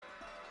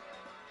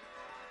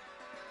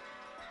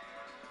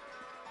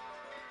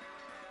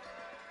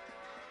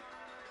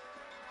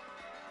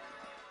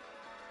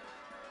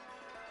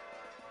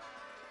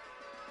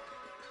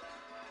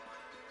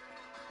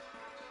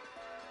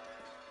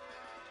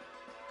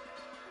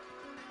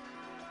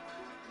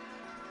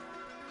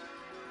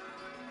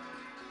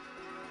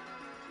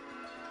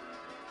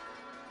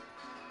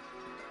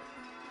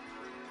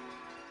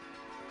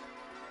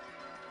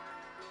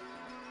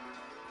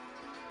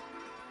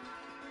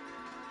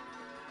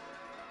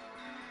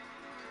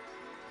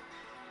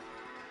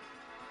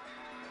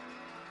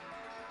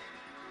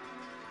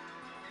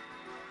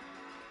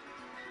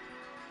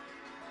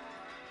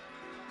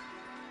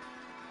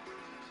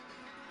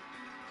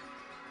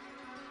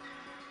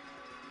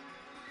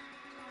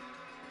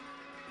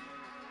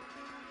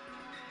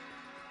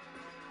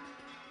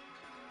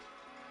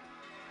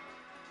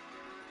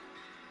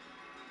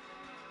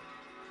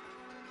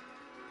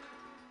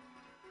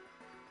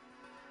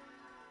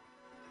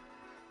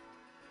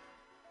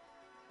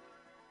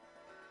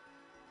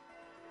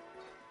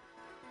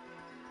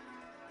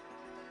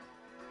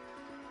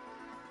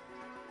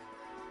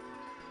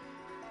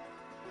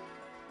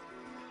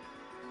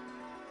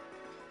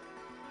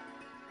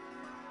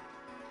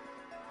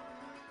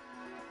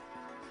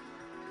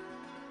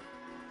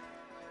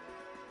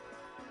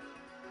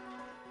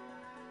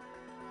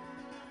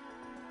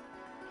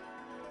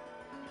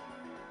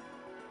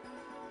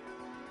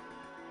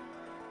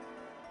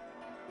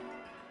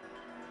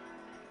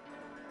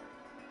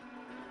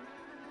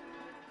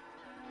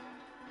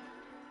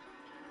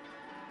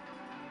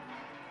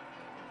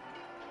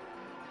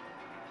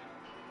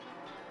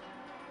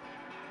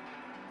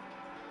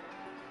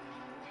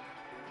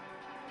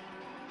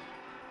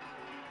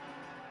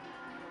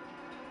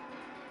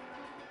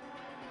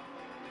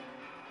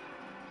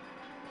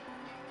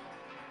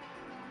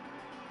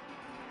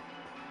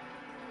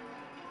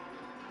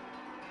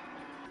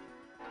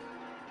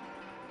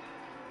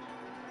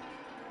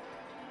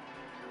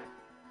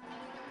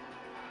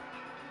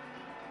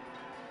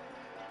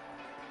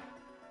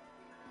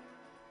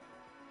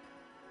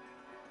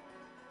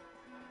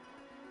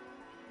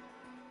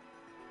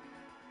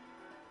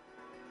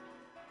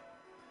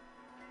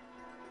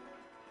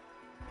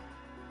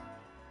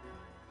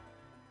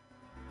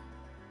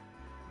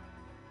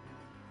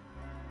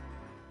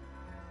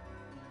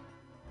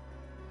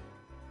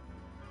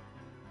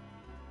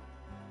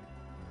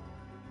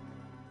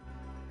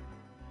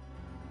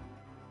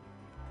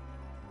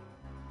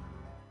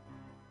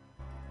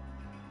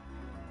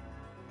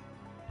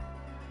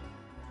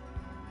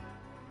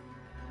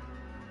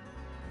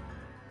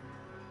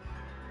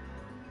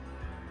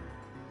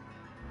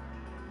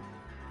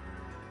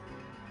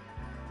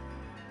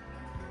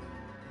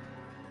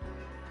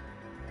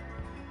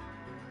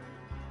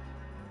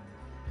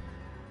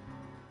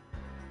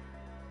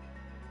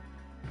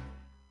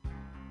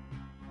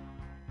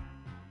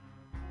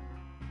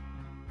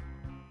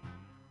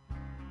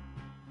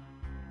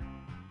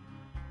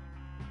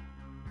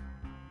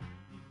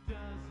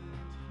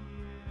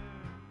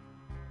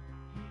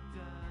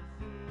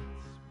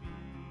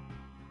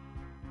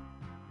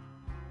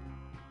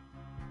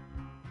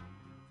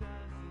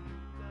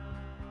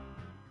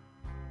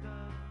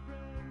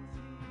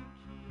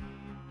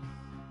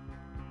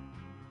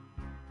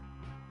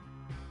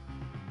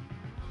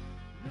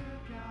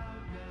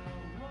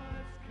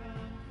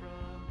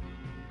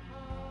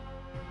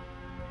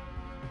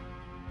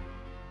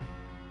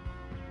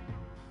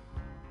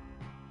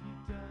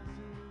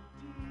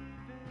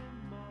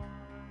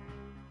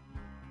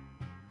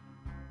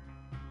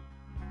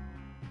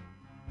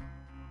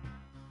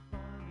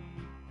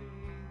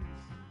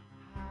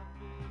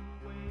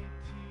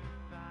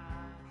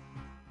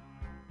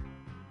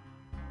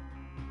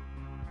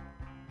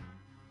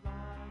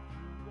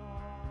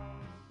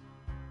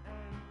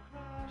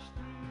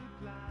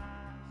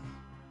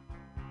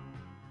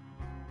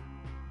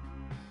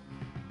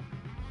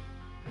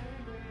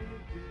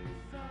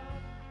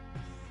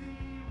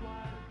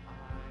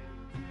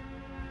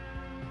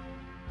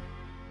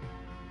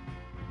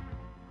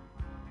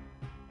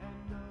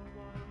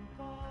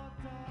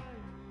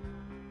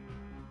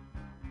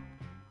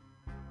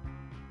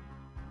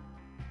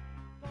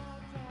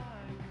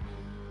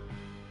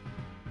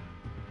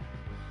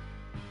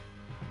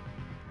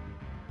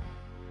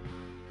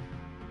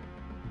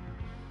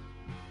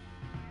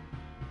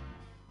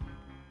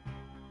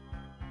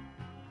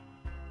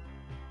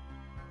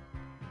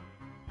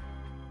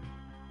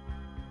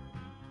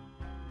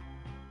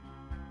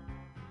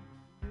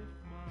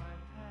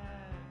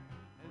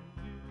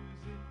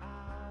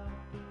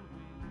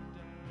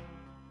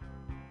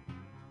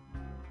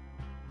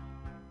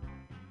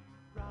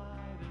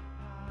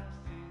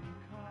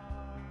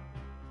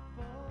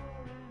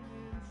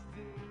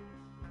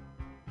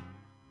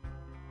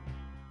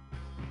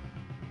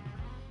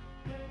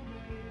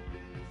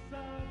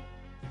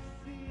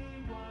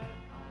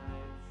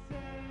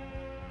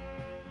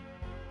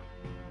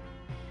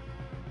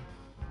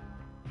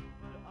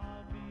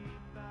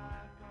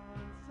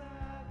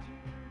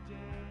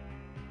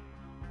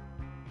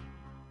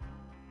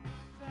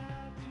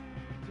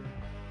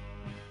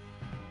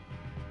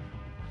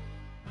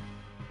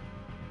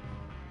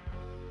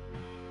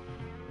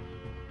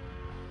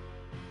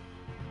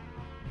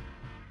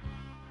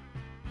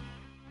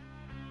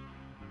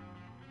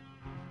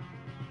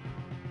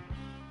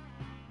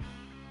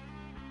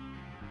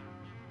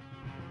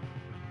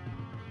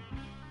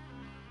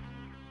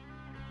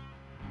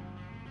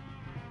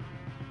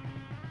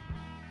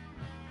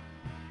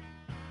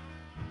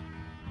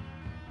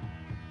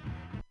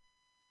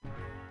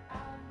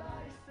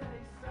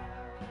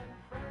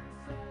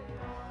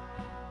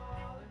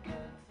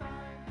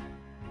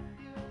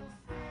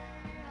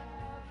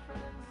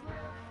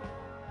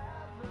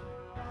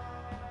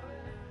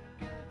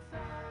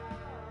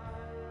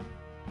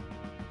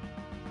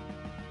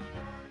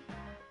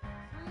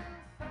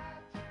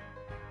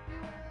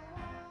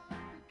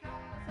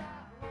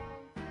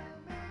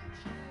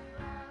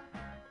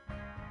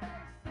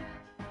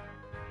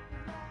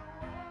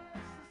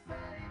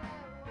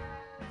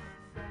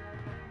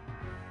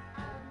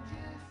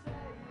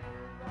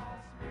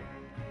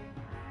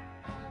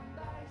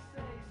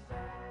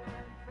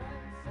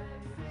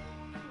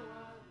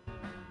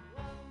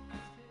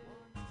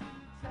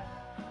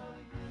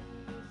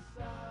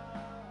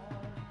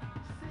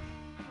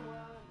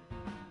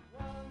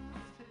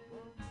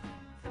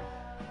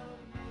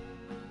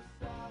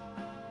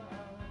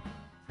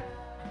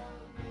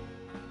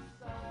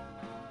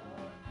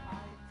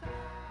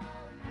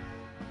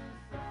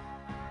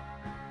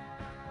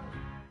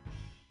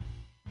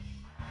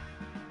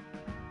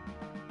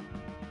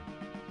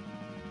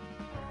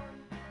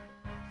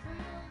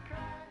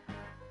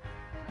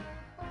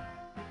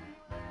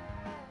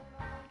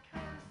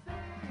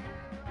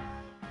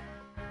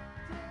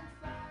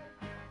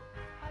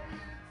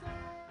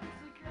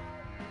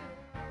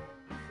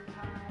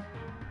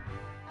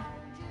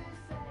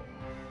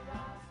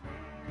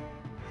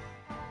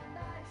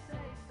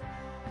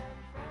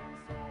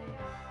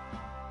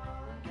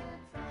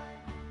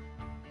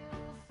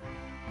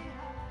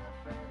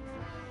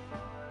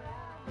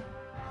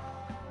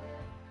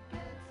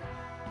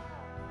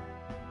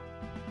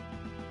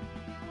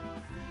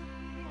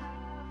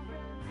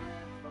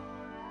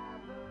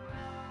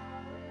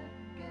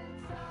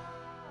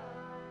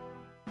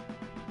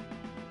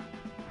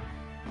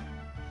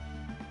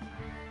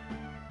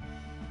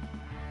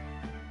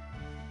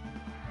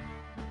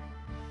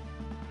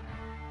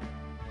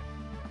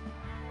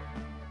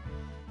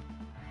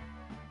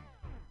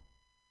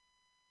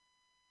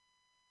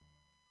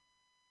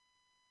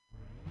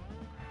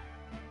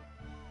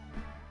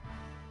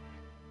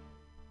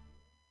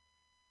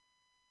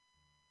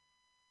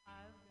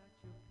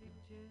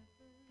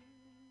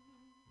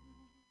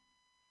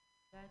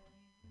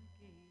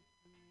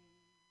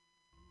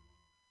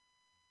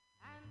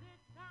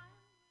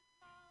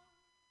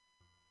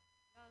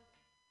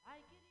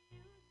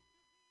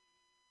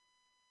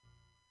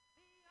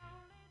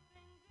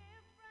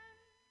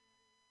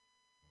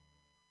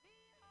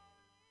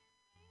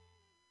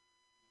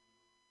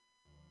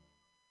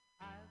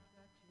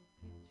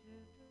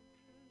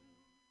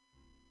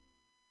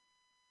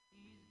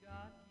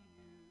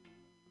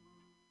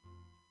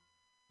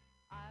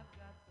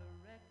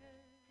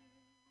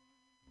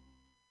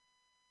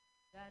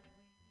that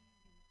we used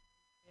to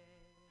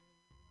share,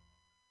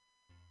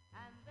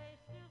 and they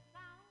still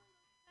sound the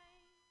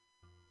same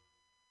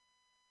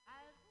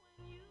as when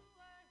you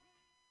were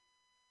here.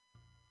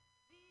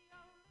 The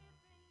only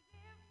thing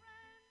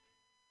different,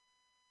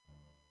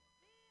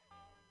 the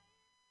only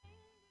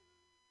thing new,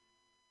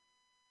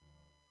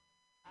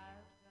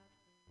 I've got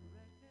the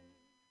record,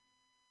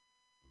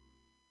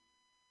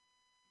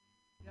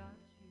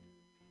 got you.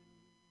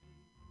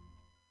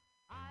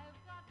 I've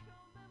got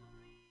your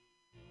memory,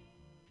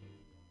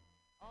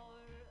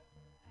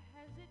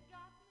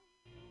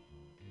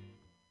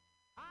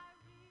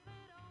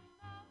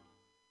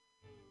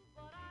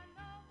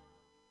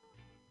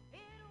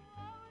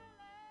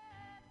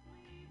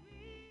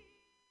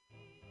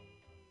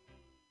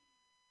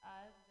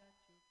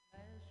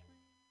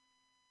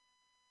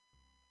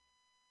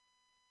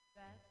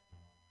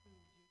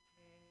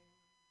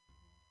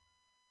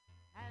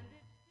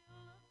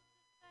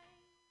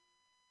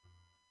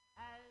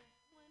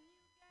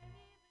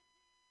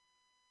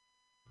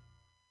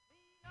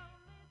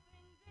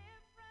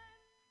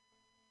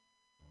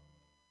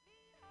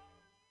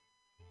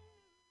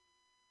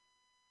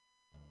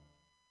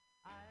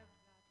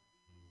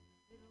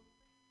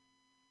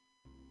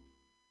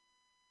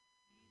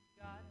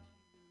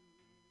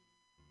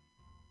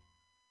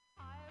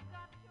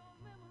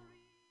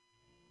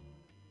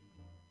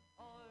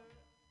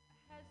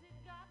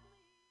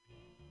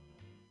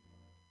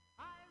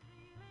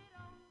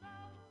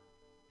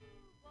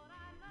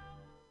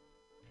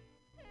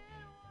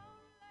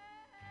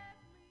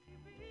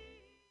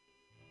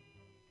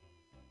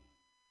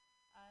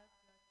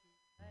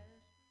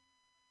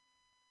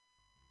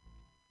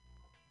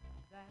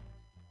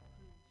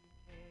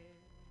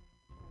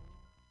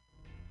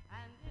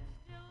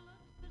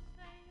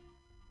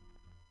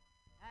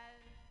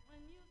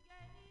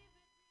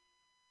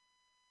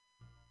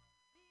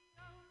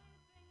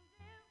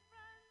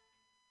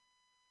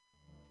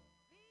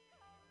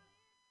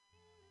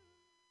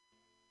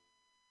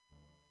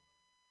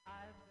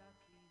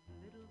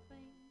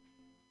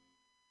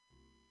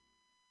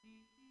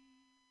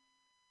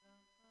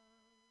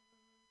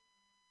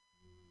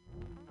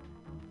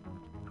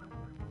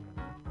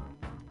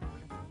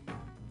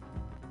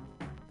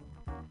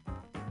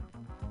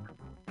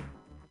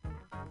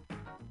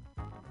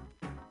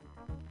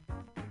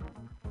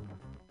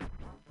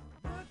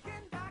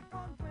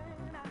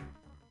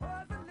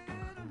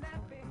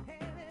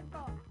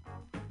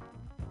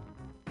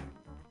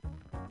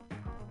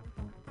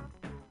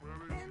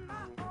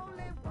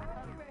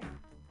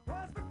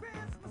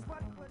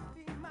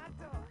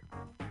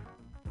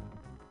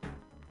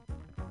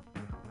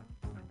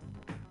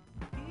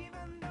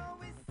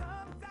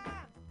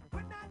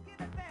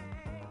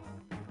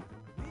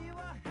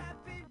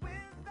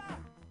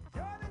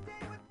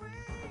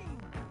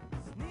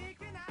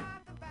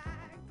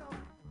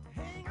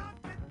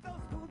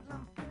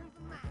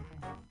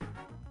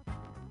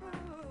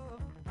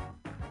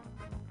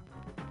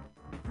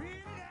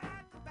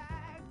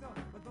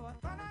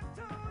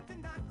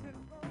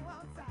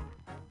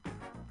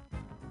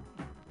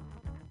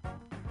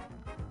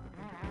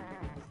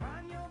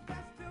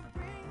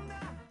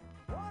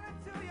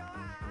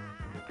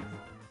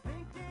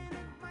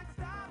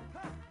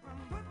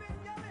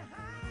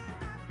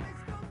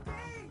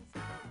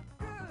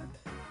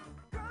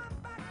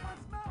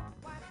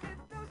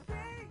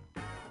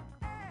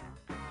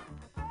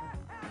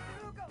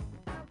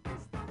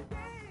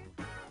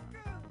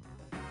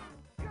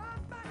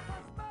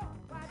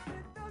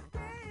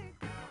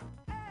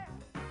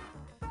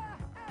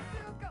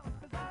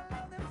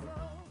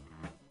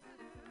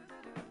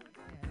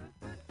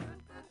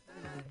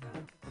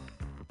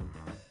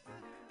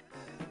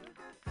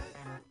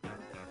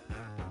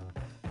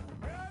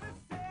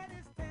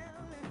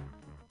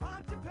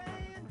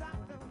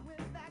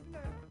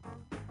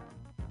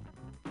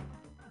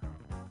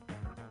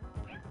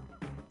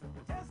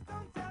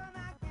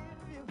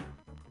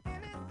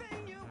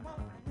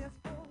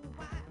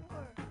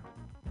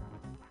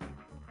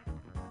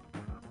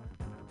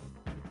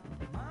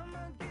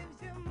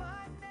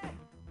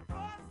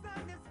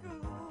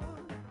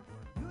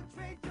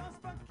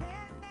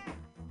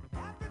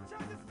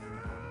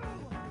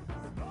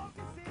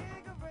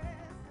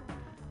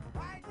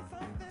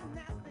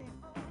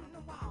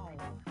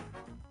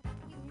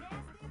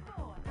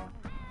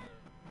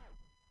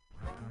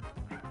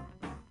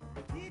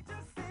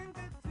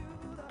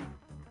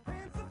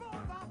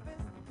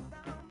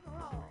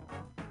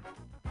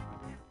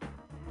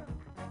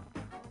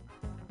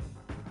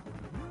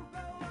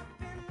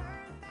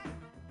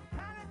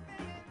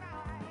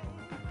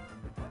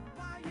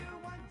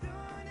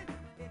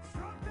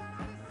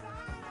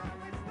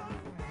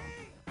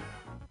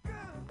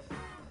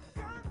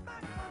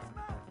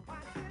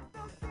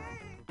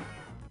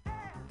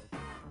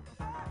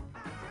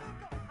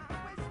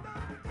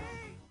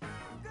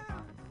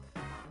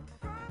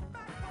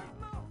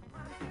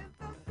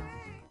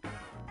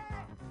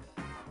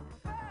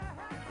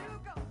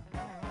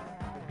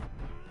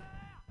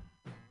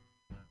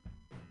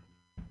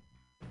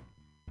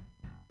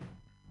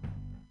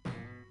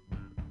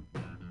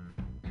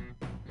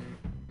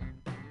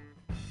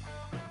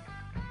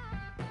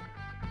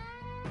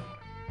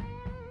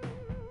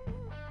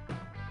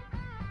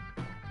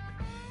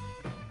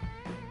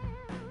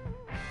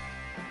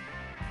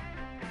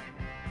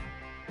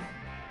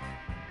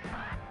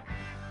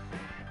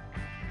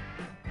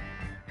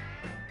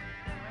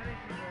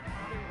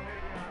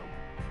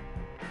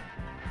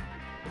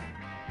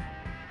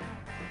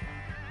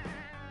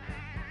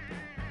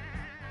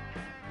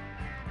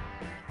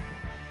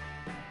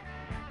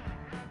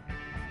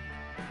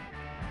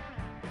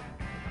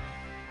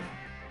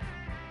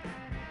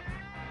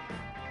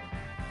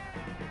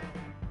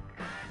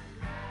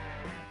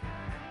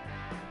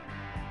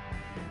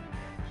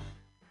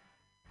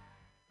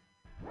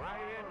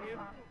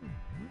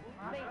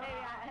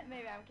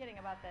 I'm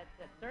kidding about that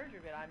surgery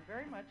bit. I'm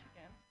very much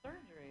against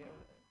surgery.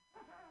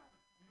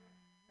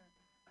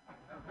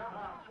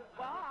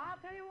 Well, I'll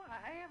tell you what.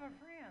 I have a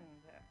friend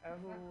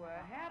who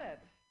had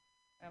it,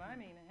 and I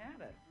mean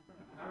had it.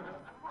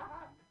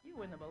 You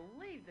wouldn't have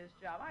believed this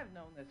job. I've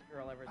known this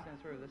girl ever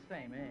since we were the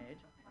same age.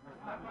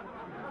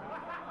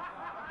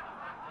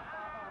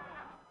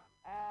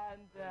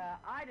 And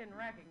I didn't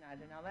recognize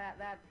her. Now,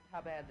 that's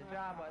how bad the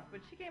job was. But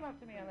she came up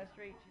to me on the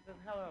street. She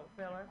says, "Hello,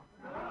 Phyllis."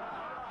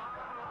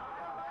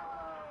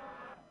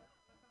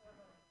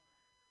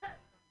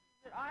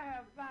 I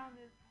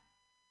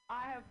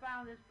have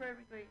found this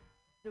perfectly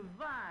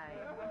divine.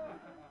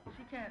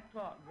 She can't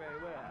talk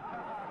very well.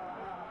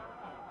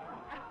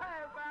 I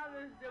have found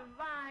this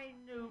divine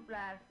new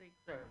plastic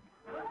surgeon.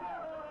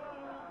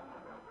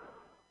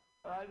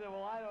 Well, I said,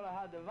 well, I don't know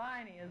how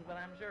divine he is, but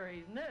I'm sure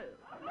he's new.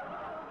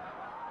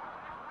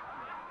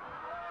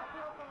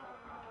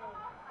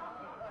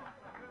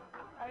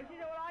 And she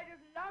said, well, I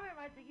just love him.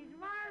 I think he's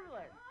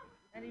marvelous.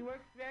 And he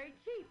works very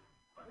cheap.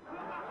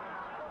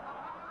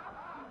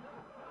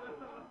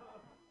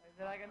 I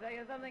said, I can tell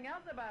you something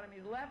else about him.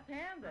 He's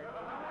left-handed.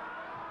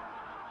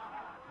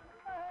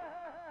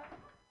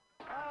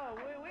 Oh,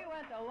 we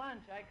went to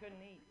lunch. I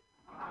couldn't eat.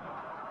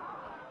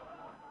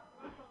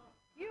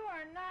 You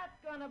are not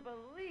going to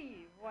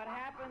believe what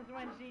happens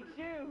when she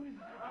chews.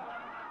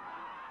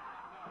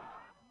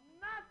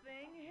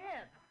 Nothing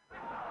hits.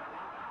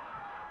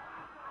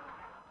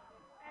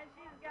 And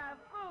she's got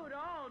food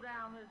all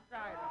down the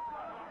side of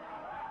her.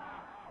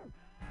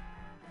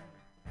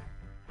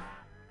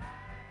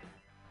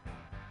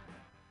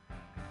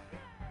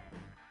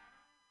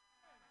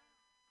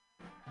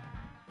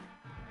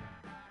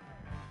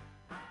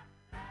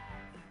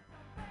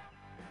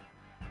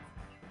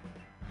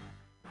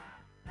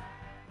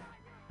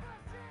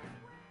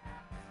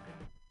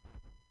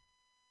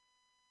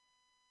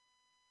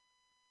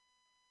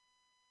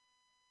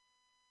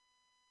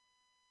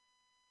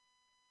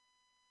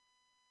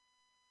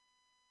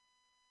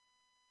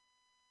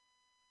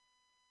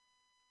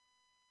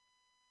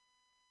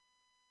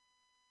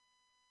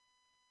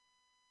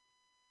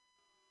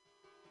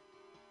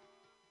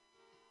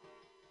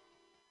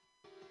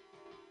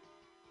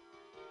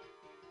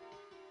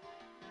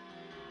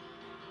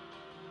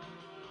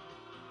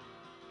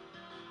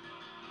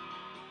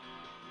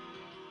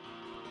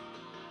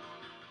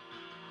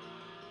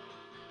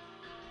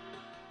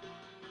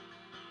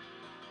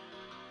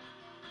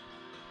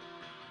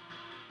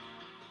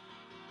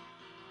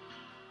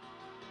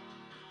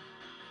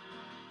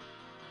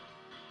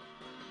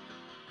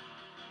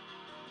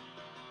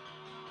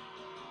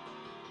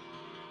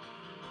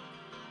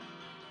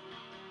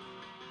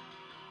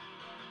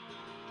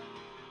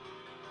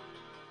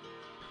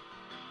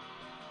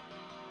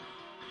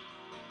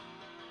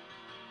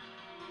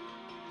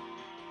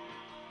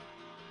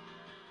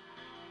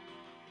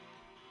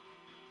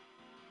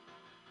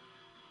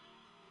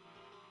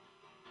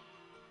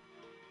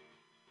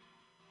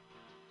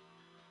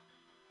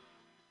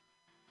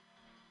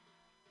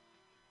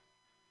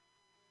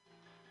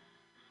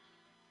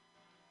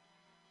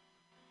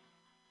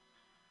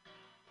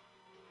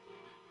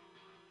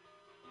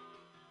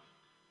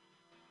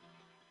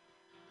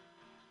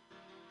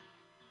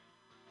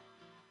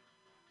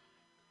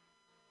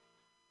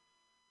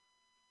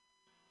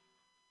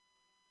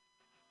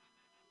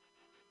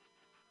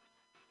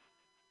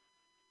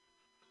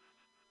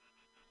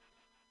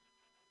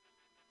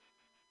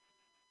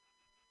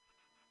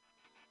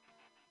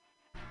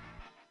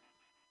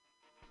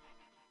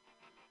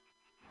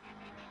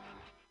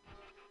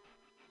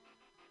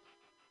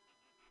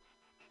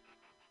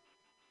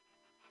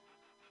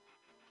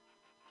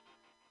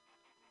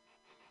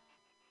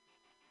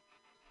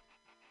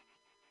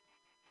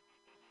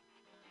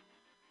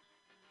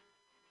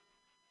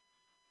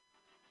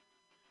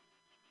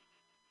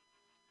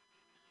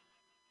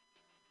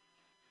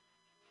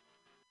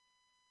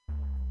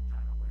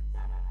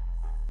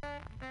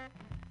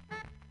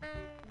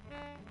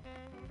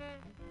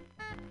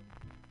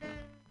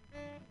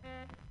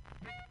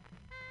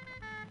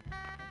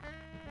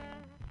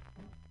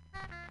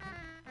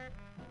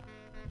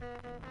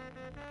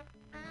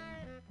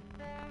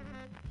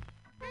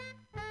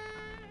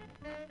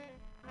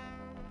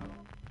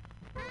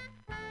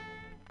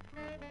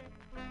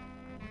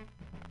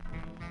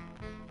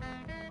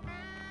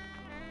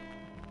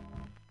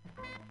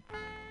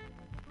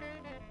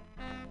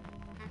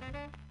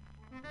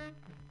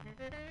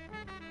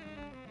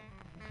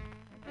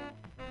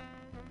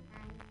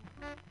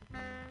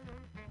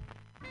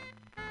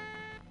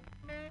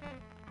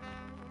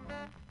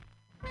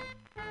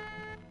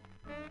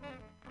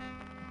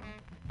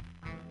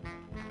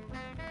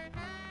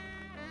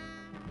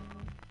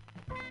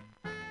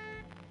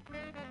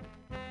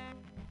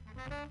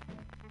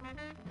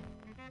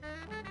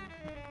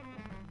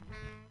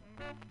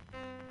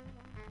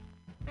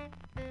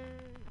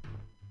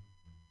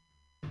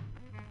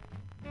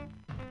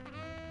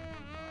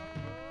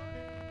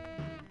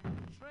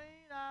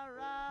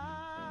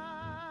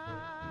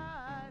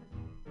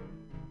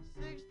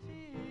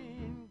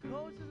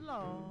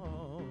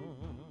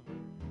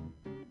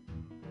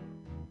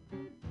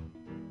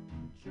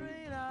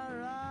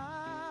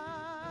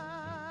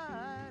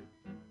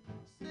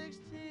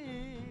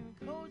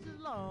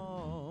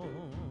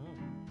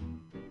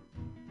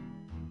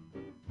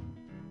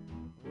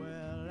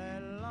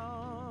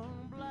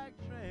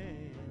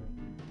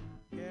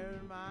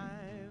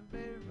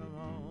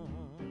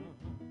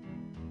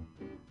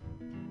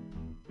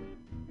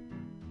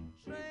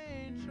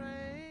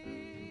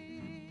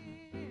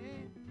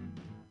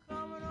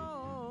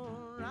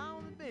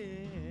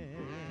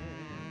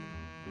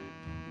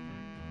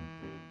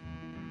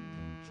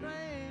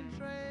 Train,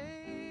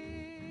 train,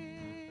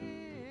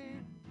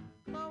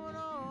 coming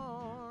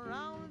on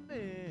round the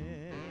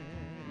bend.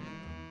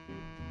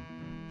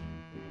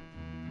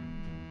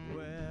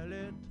 Well,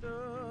 it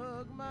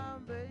took my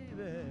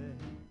baby,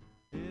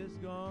 it's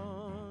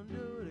gonna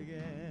do it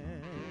again.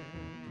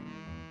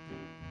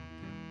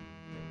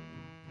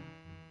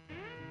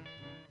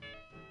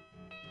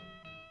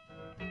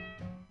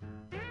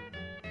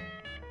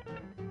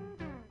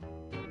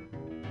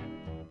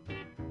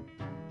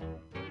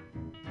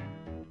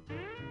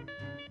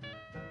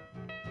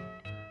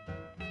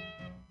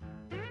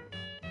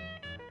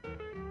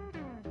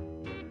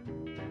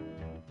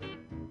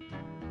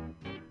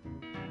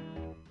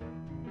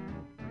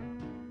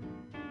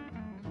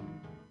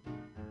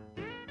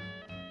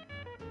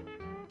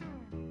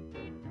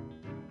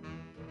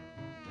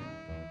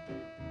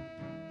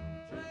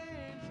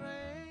 Train,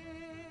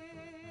 train,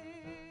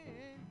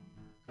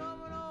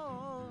 coming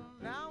on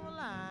down the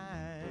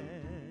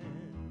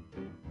line.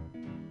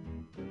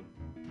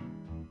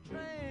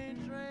 Train,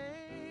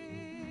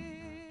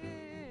 train,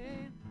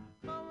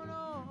 coming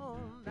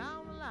on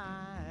down the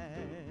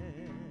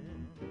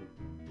line.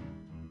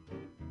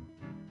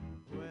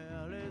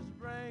 Well, it's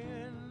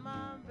bringing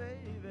my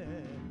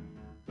baby,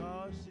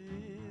 'cause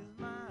she's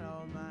mine,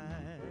 all mine.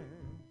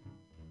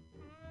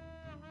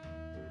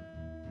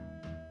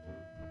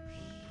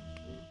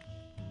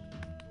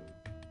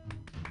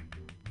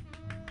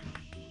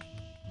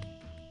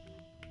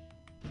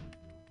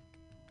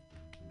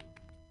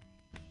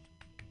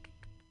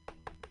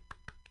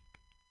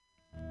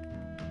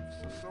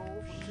 It's a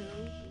soulful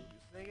tune. You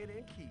sing it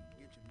in key.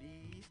 Get your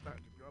knees start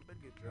to jumping.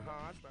 Get your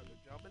heart start to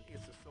jumping.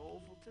 It's a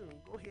soulful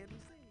tune. Go ahead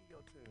and sing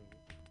your tune.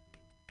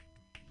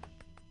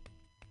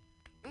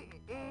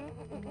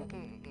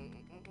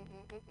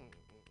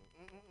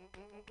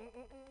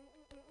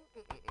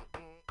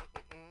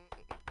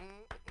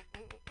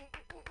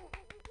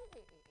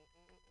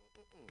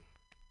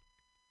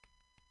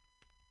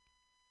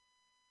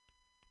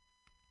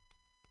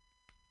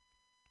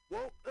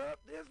 Woke up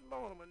this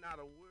morning with not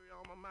a worry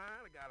on my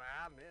mind. I got an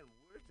album and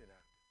words in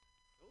it.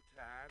 So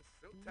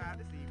tired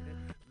this evening.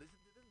 Listen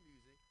to the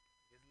music,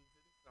 listen to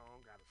the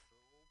song. Got a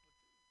soulful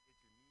tune. Get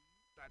your knees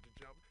start to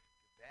jump,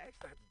 your back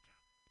start to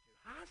jump, your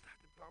heart start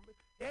to pumping,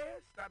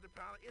 head start to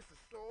pounding. It's a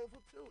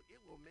soulful tune.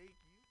 It will make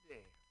you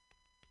dance.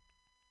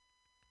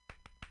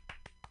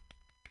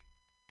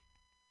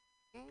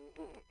 We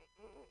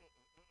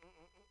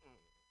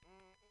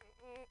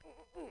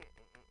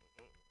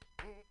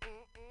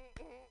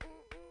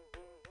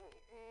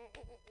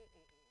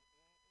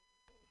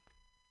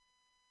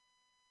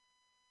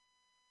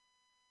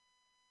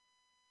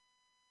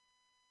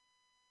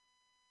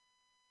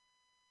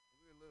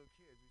were little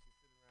kids. We used to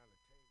sit around the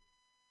table.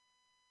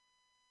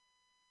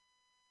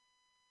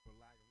 For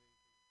lack of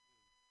anything to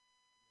do, we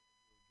make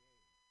a little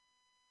game.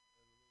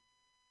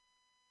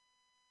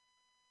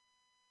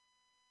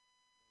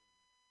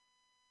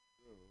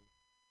 Girl.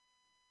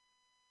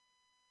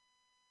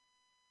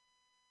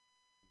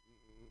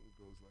 It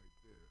goes like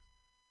this.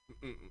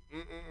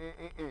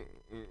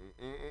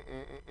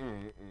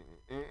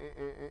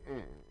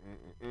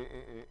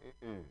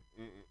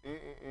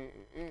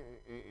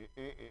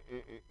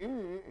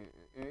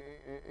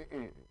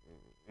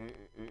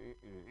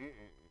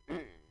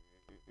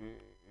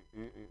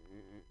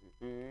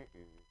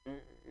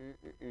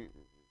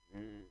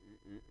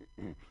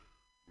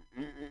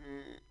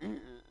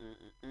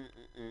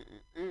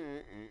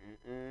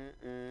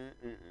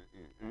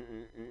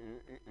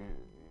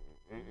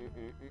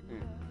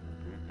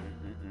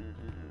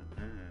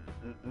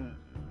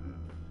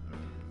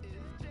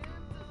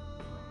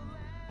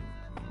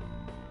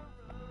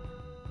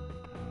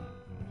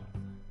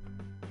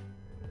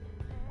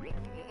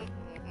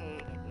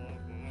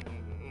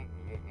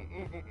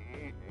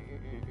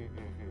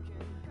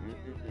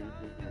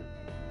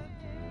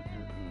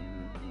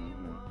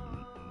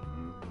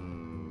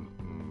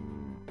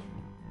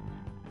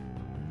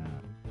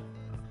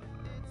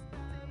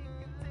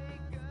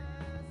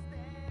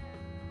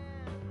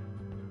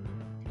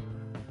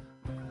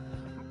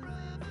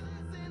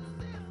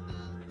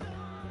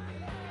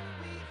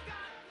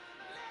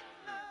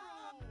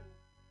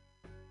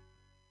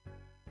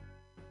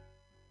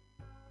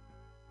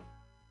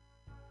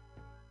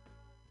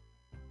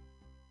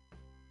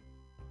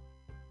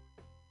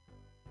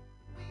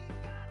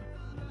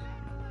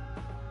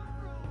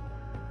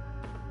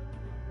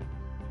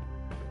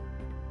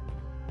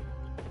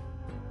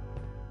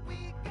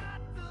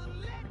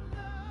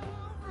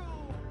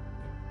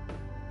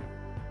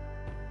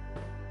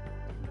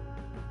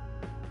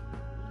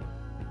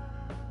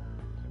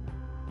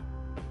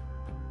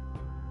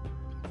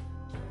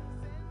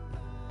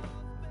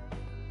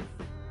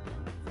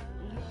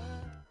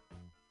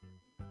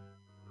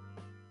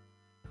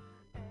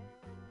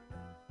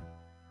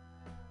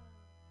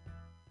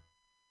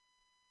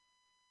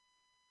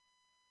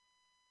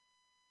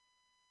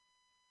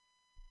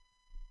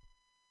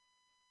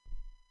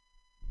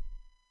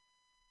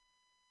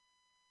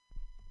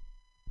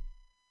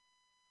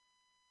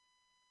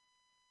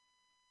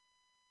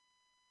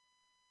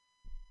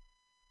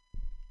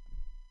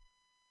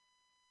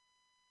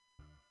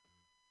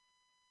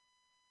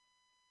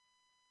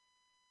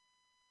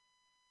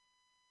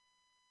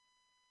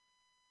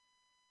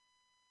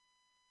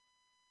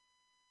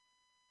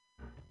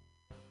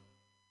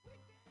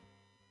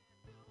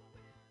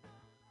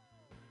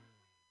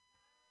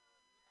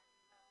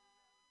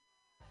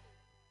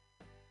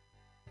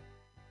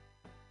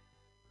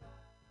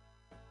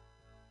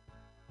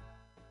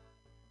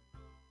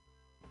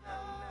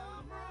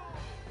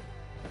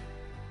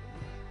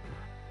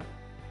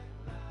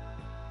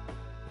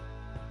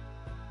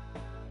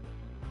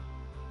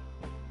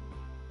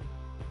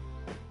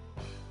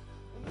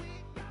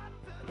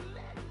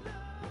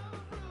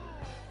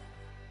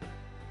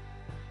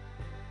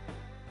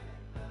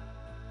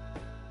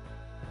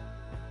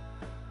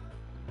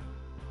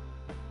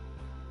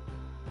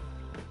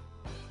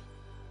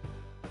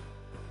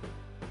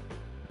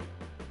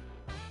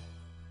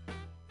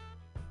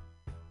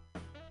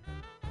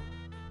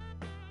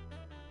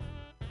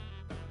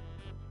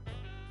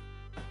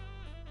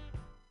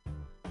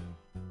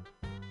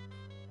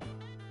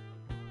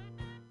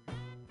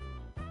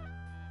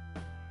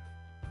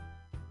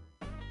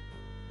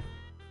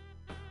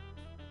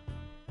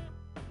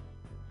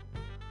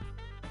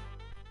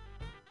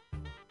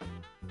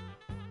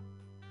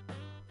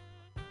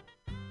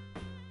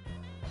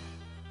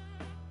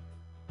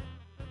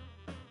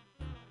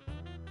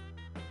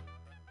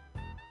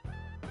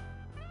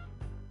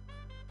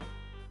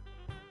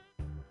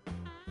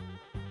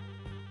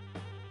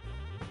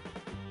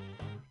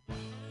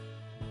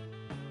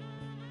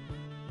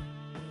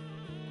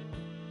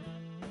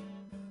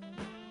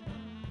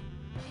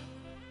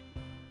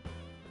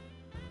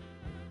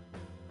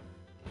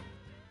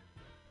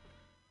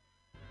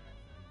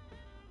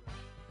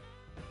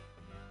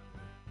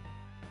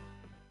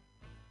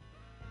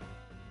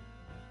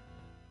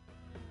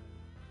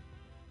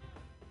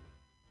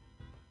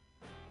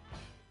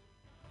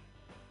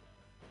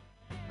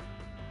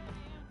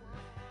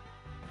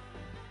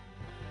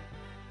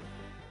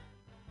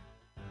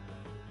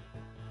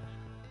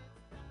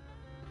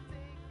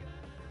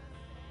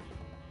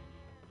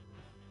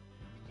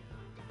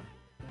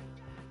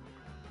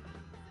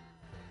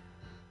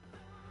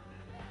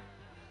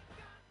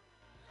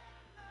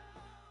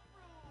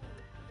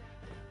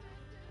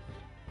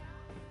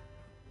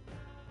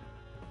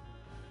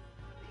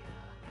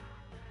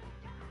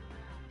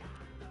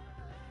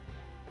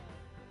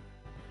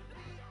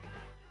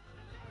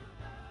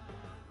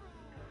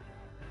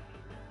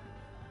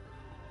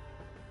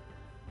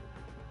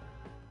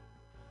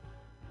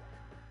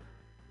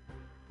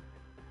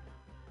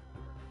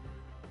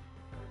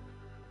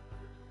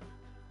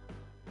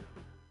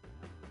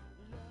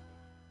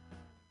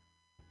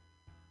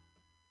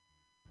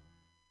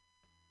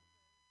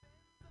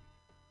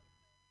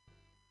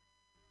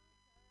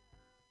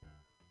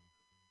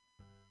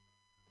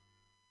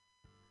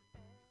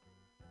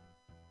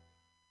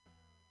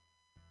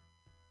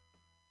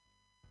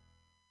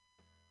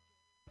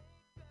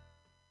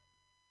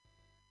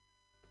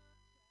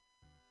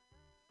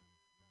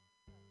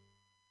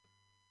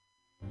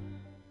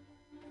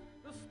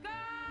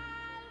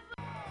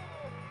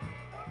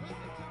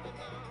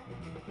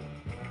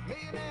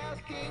 millionaires,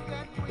 kings,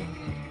 and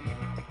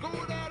queens go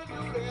there to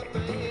do their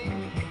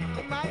thing.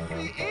 You might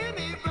see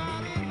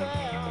anybody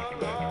there,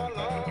 Lord,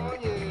 Lord,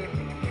 yeah.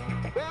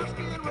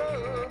 Baskin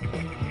Road,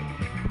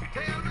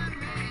 telling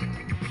me,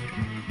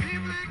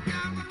 people, it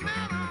doesn't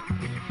matter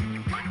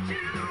what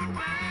you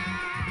wear.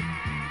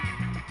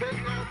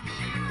 Take off your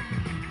shoes,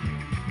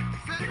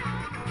 sit on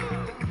the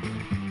floor,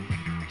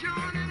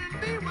 join in and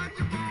be what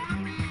you wanna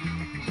be.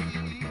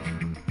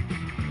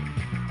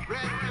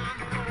 Right down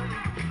the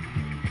corner,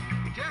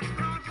 just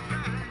across the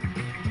track,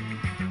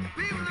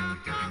 people are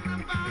gone.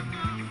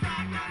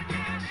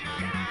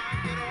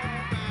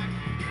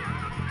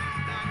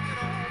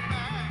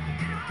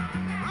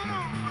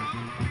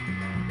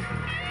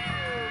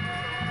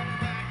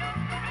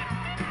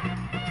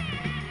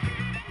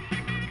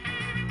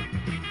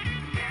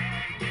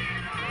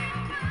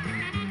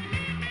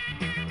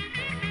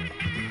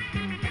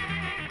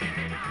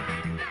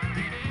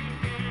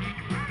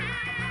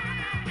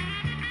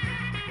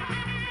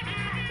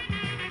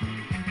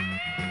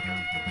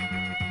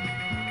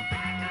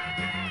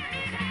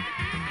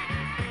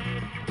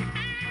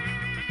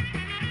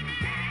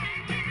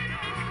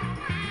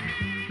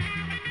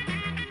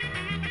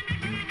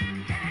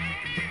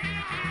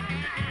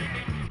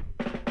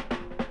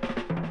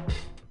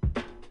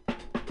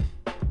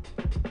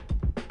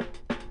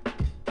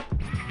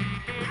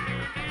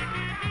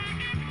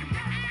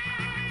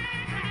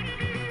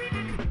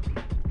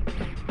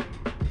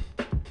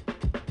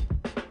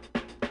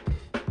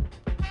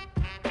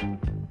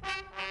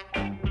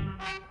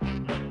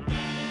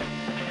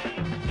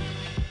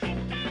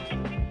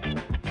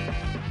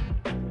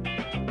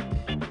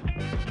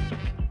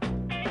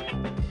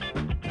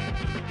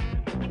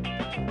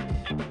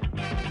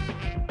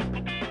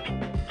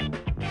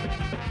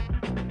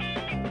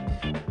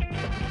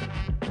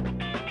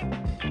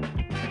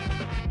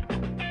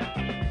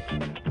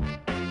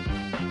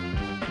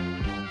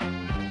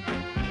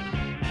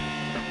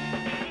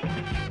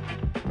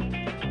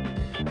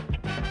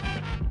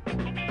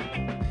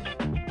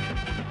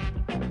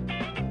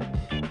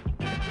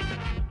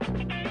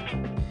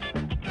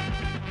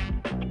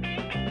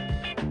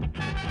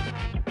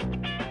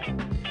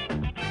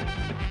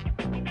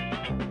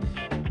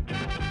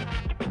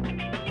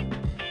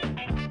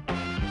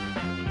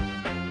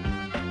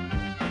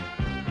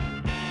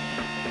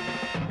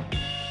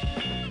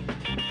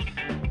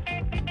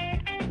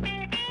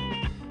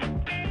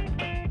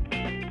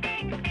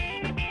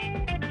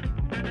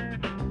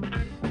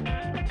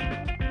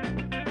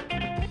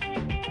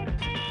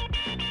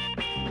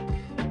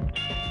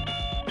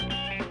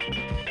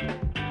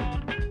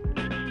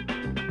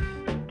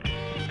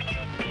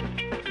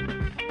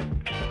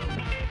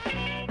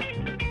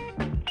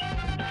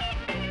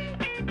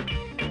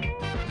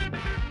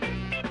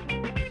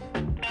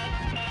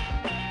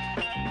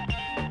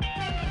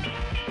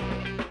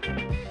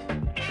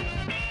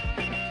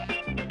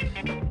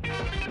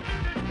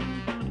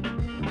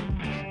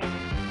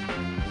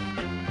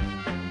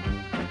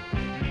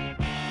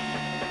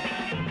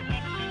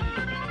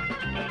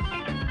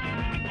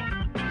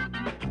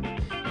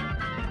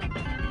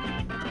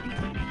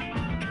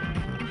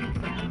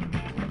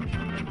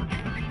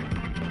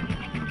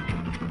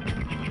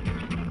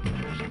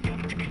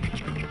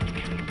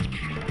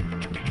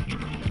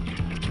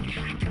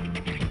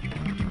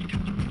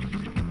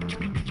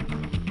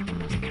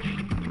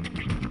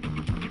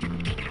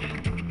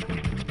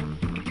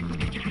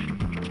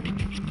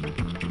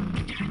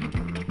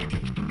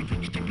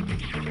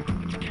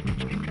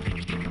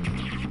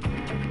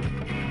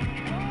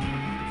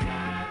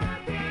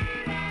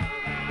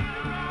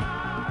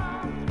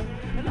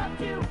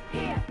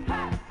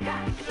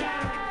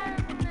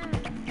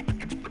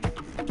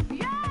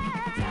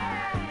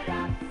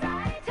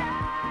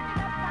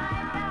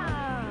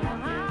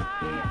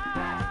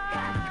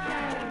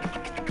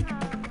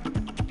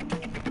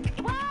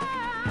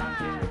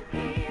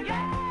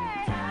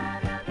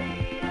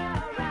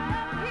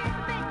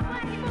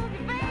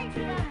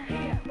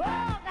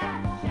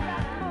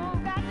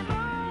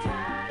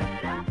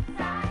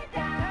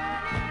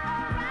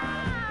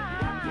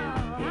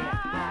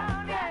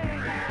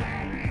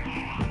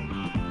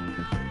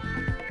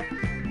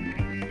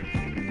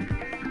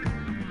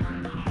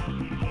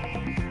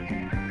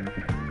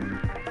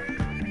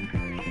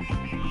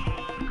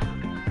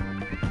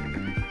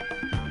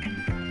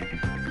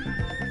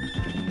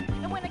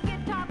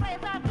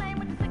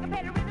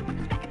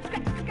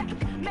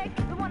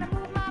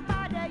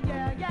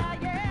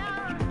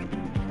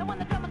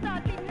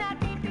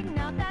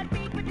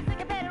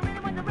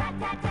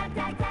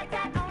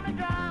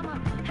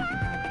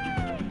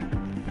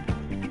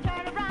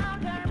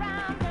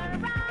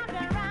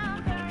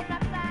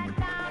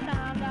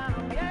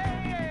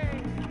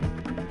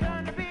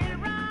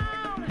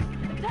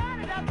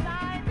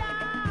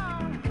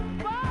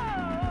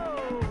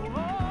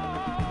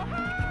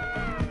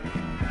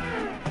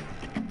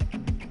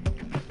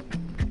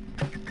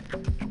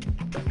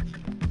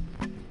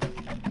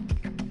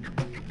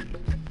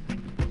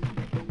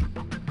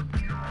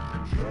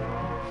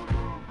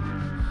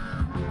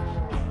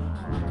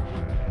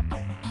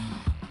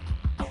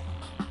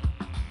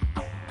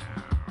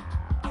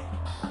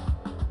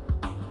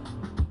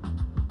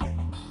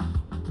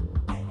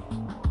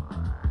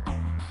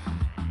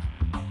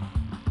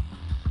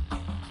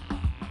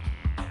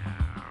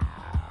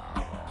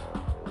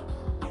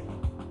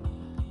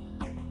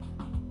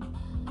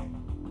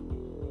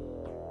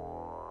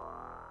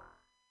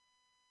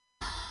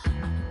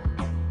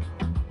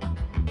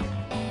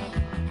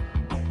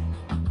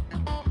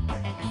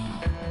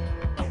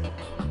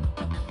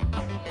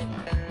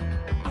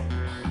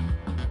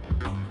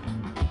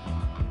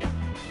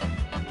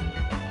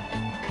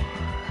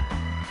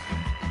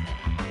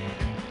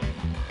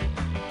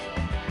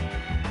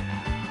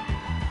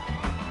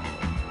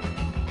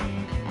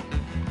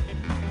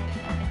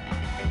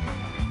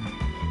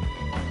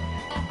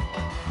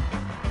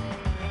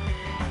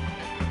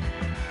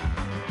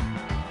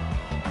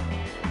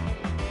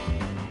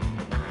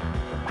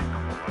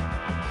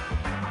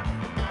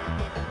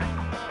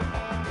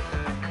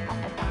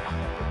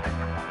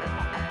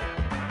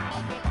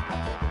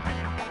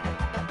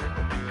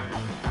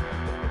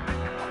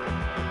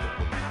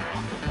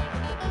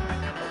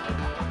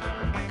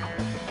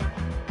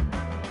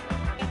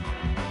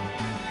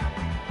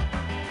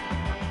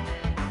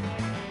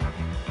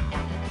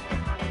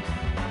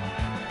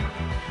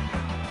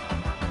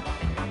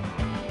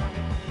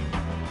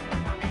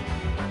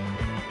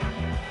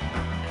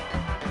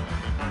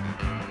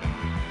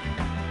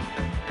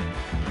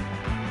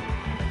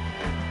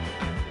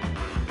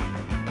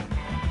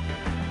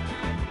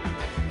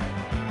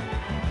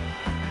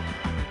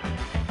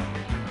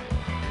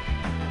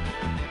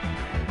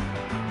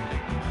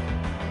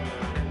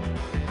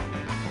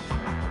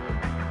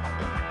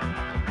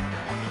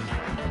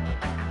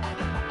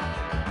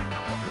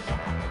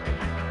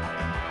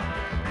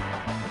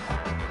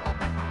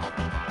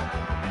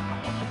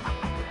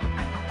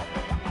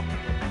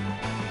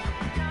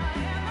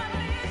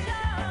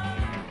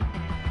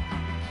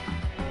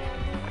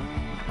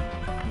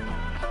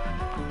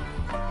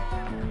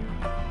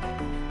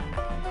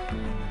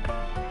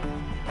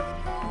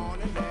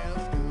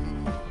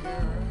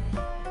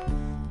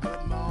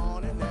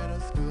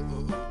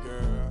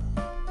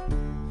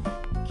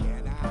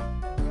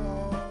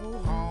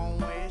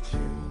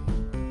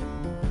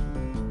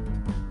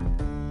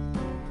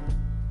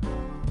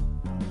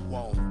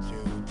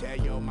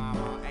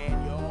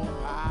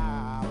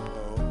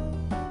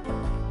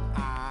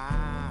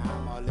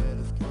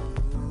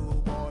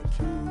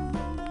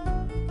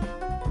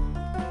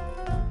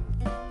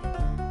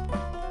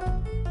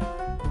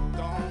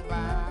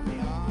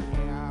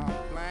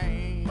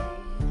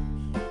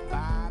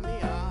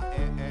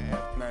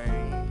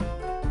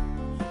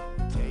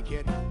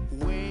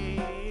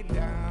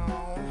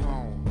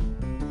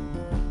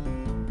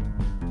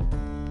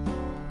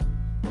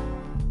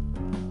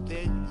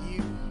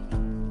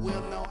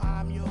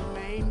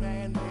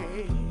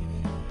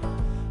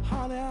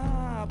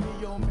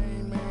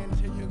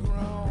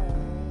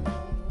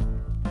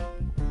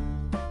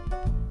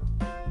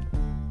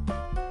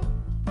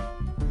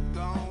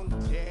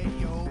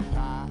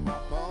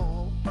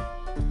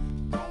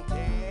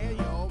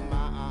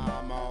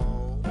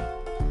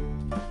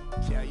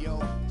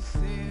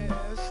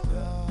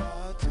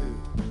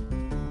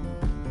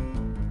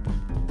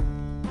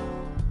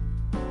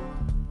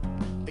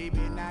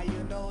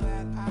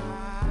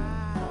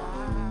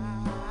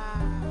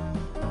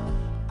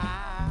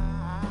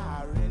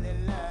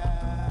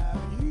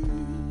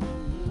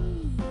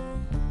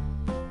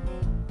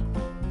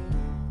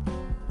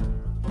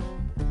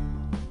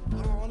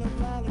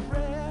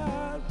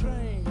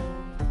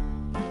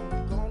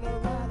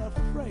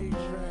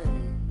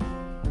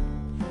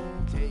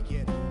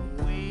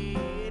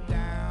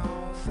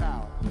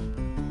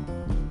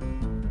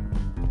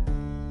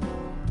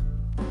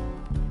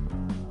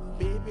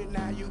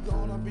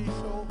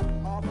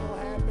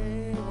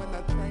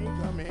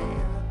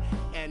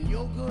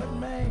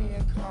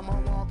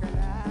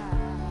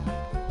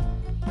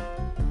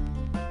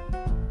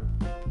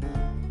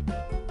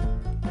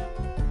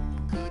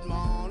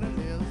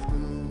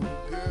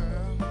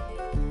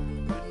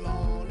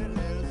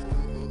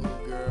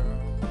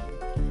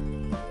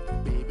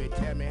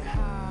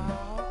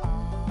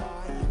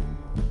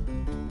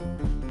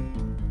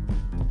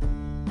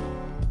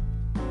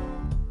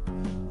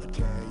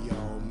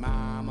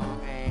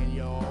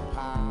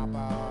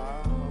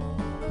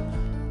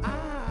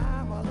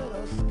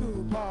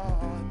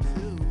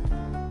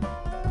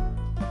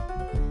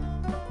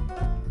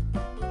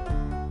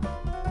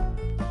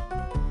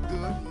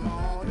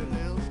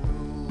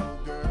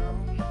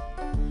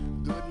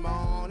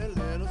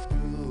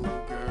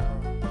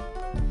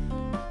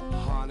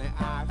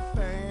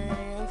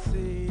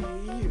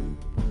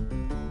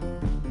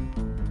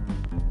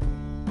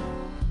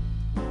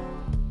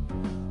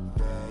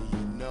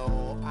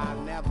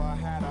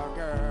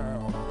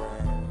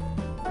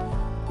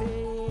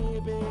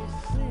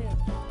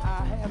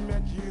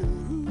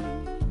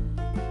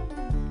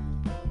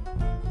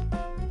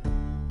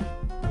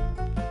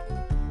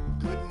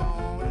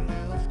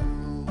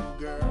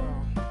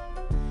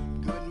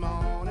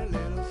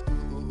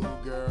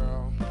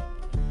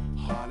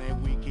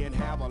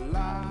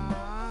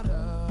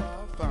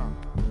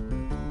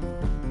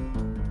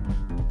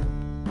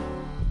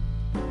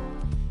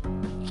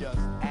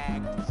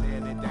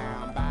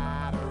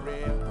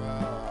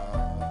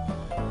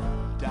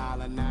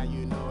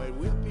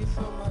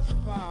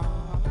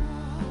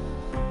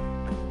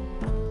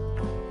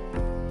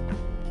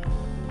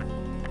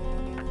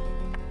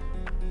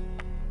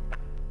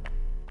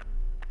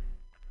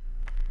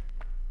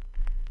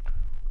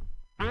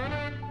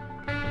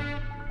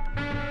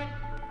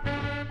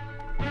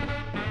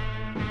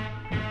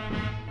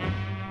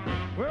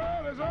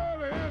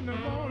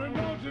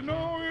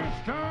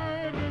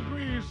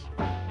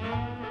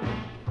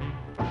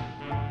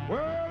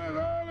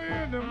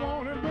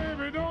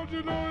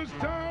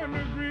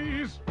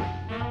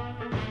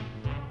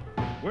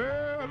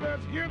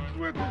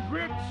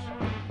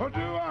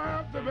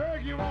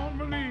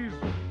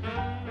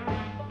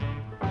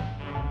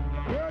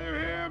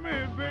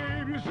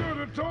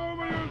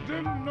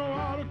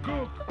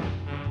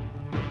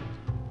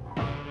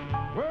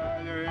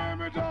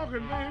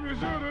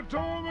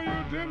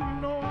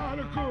 didn't know how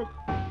to cook.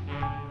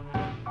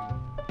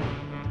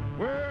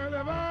 Well,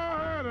 if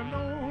I had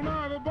known,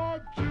 I'd have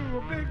bought you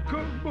a big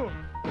cookbook.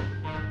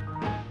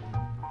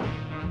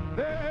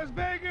 There's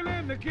bacon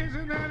in the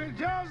kitchen and it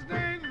just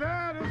ain't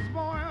there to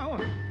spoil.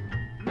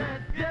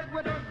 Let's get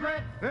with the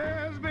grits.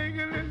 There's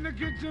bacon in the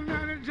kitchen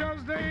and it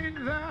just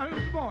ain't there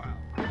to spoil.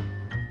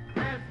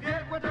 Let's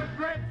get with the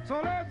grits. So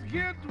let's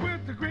get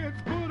with the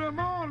grits, put 'em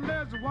on,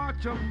 let's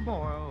watch 'em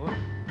boil.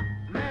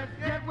 Let's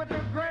get with the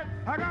grits.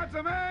 I got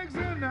some eggs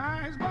in the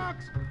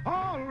icebox,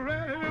 all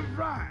ready to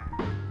fry.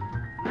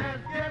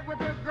 Let's get with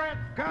the grits.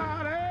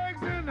 Got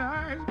eggs in the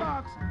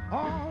icebox,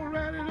 all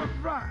ready to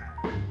fry.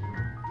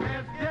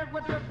 Let's get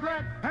with the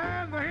grits.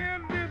 And the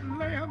hen didn't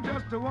lay 'em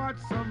just to watch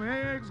some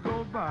eggs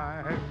go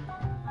by.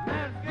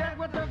 Let's get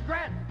with the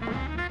grits.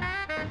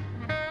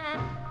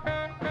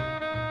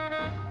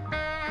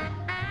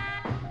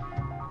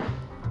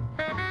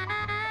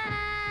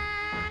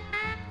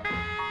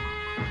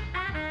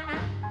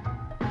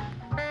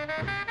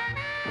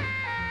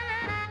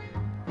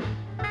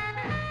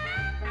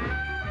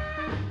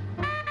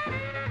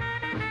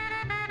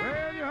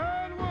 Well, you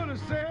heard what I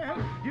said,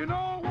 you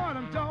know what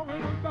I'm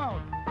talking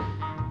about.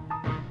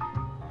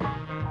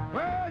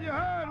 Well, you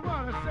heard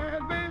what I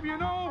said, babe, you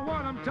know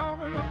what I'm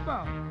talking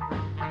about.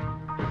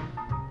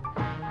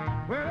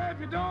 Well, if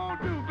you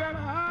don't do better,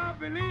 I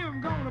believe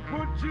I'm gonna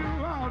put you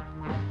out.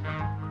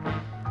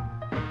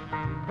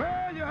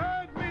 Well, you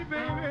heard me,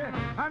 baby,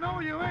 I know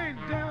you ain't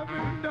deaf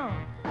and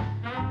dumb.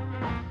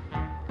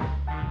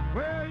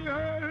 Well, you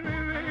heard me,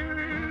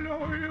 baby, you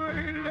know you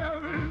ain't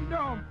deaf and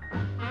dumb.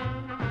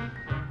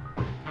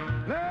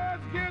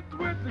 Let's get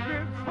with the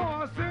grits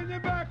before I send you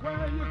back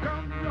where you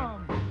come from.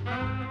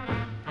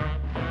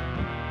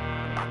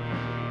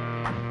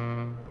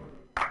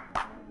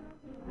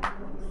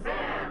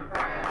 San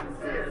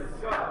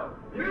Francisco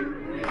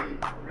Mutiny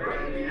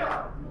Radio.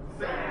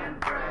 San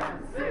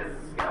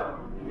Francisco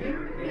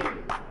Mutiny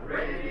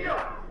Radio.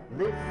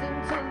 Listen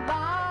to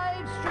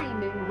live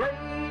streaming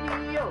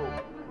radio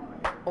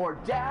or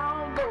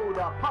download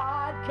a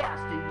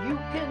podcast and you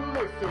can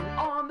listen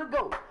on the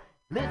go.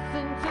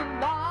 Listen to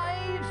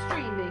live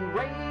streaming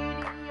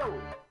radio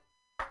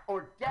or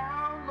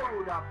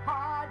download a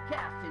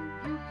podcast and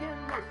you can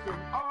listen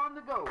on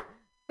the go.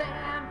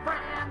 San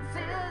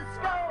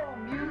Francisco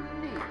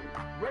Mutiny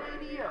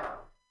Radio.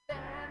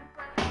 San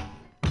Francisco.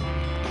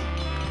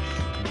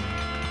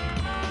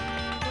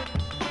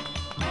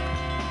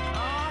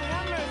 Oh,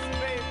 have mercy,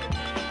 baby.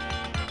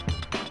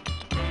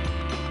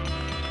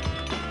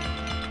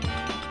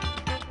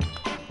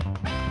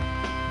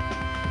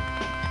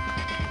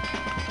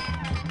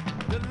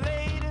 The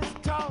latest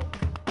talk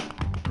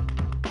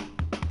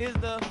is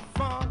the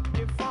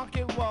funky,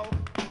 funky walk.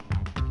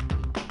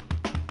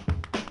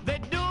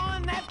 They're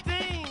doing that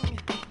thing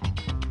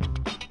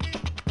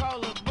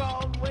called a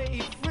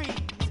Broadway freeze.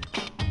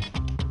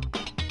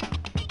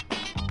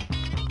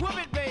 Whoop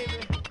it, baby.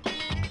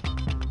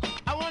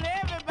 I want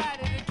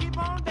everybody to keep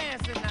on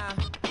dancing now.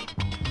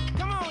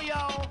 Come on,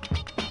 y'all.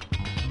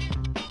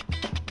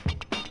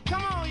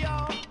 Come on,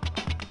 y'all.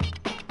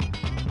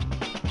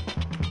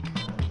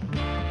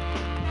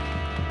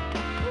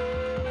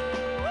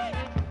 Ooh-wee.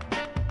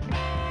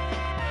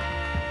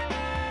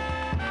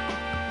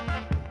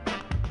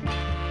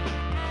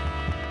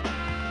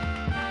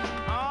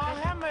 Oh,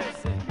 have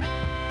mercy.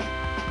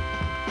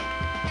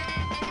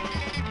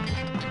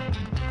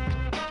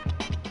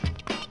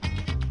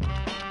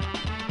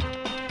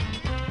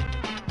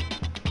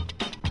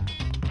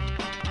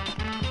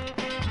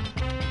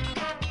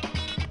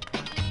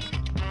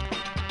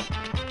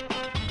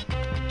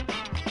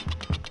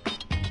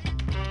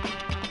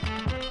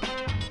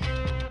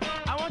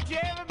 I want you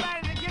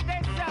everybody to get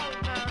that shout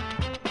now.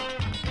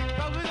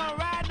 Cause we're gonna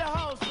ride the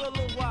horse for a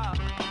little while.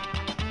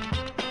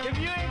 If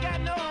you ain't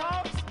got no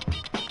horse,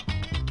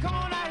 come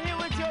on out here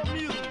with your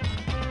music.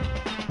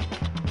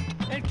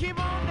 And keep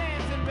on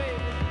dancing,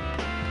 baby.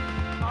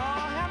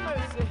 Oh, have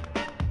mercy.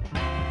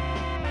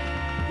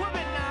 Whoop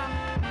it now.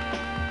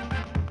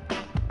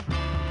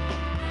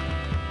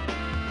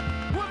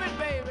 Whoop it,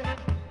 baby.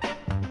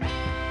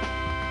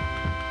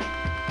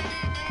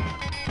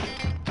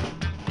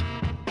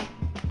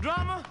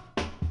 Drummer,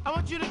 I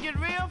want you to get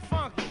real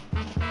funky.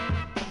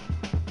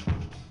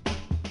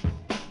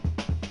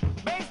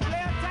 Bass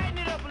player, tighten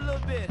it up a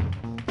little bit.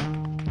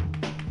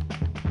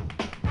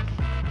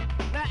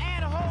 Now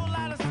add a whole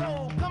lot of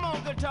soul. Come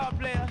on, guitar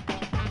player.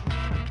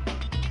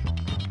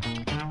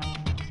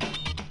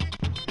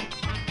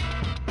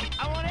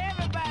 I want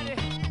everybody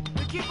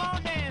to keep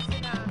on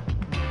dancing now.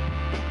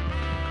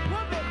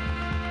 Whoop it.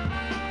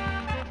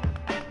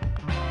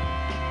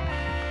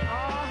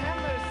 Oh, have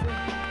mercy.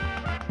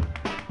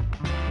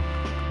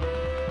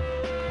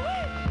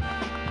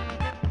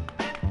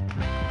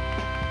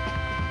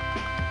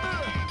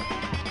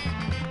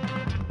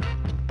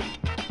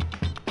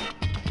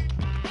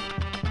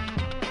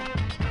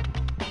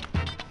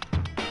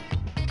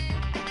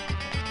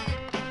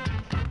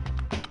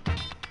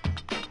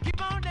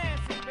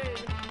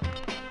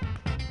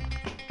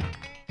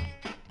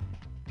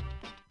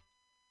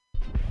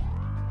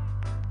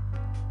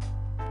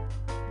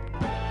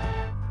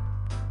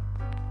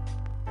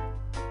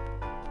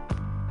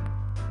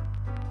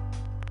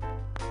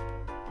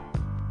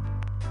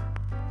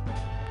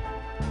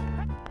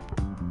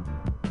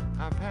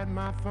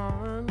 my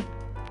fun.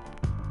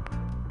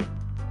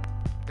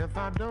 If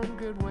I don't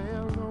get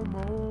well no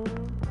more,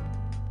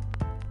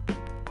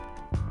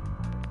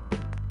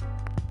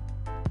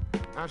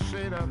 I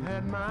said I've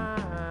had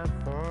my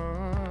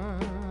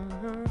fun.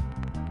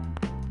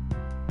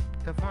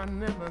 If I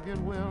never get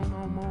well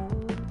no more,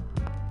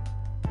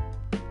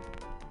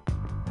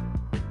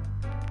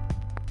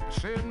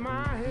 said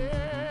my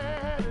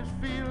head is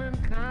feeling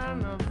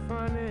kind of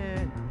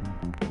funny,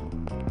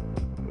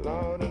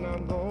 Lord, and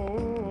I'm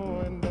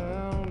going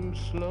down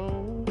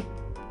slow.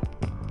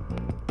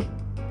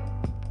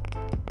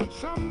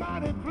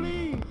 Somebody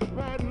please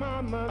write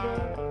my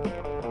mother,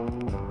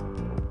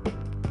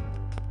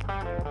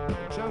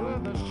 tell her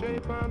the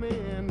shape I'm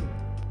in.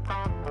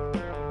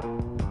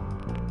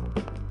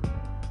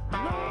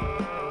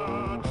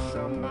 Lord,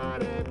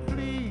 somebody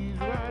please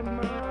write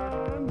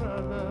my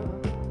mother,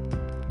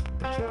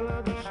 tell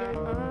her the shape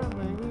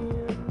I'm in.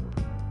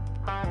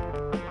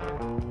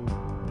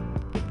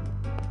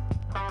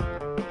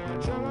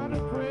 Tell her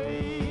to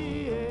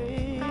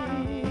pray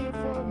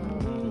for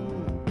me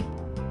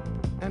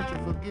and to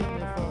forgive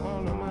me for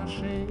all of my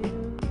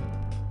sins.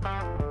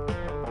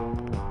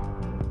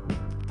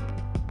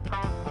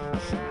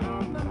 Sit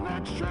on the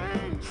next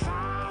train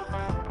south.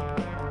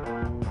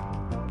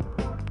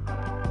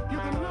 You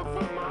can look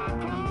for my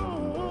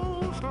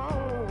clothes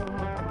home.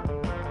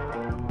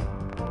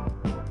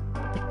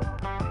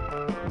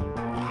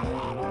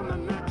 While on the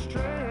next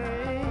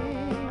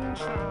train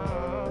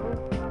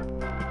south,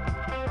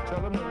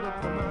 tell them to look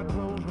for my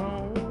clothes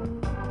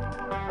home.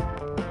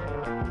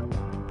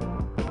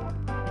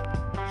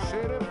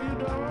 Said if you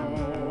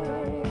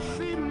don't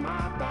see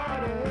my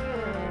body,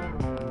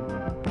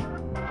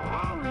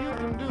 all you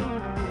can do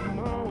is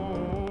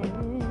moan.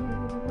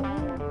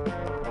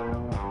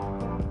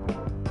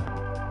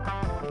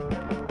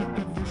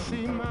 If you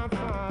see my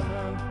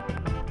father,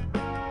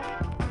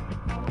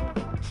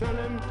 tell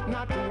him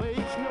not to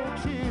waste no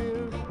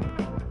tears.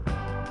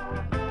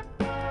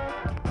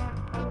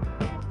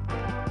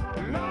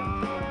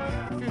 Lord,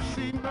 if you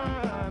see my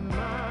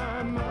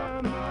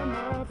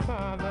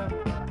father,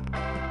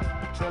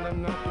 tell him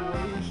not to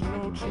waste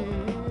no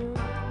tears.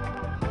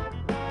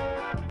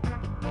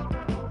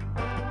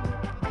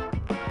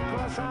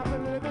 'Cause I've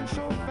been living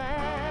so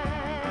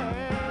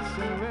fast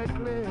and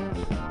reckless,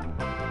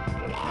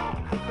 Lord,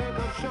 I think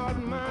I've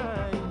shortened my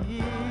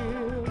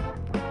years.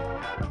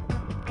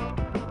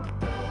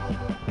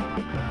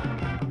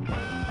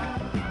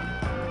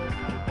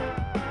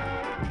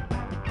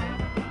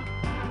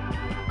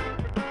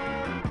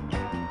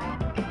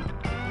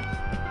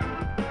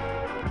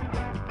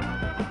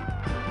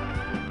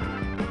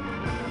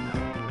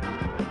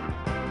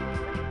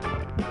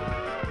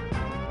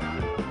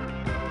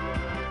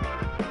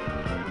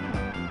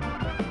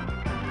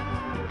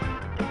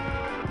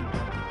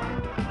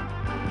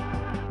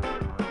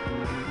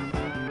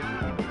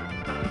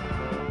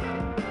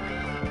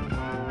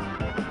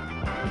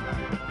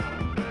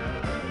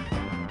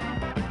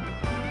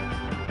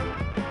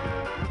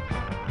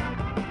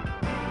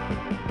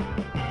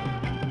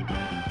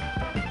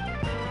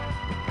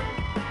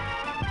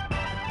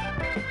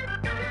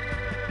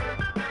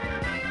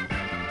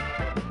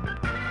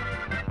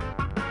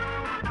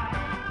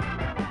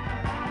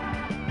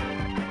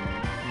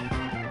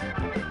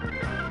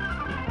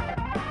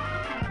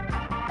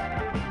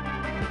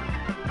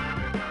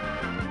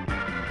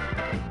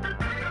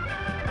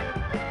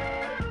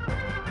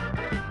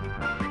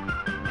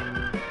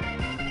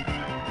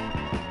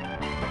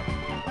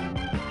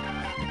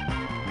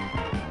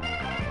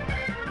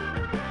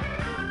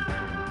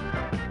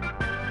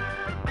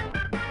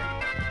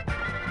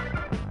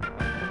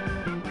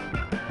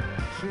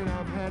 Shit,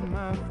 I've had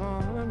my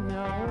fun,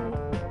 y'all.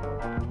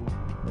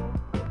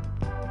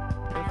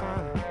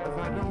 If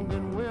I don't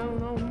get well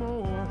no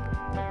more,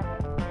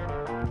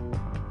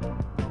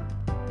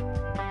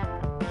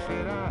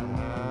 shit, I've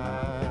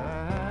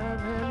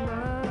had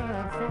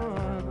my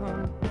fun.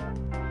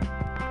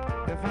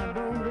 If I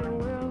don't get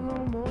well no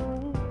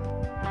more,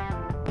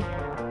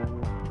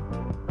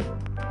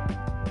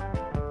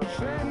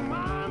 say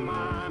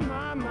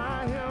my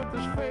health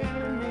is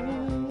failing me.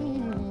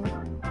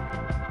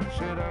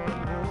 Shit,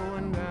 I'm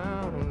going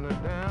down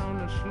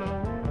the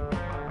slow.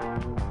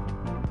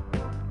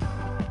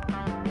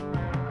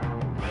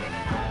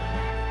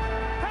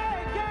 Hey,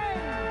 gang,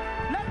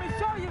 let me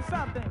show you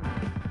something.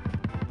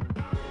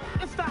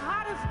 It's the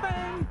hottest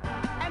thing,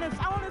 and it's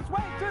on its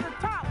way to the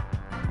top.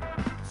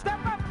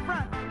 Step up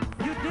front,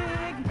 you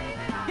dig?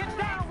 Get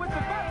down with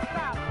the bus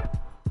stop.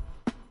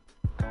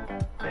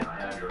 May I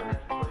have your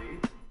attention,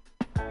 please?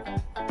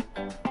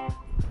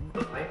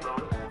 The St.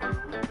 Louis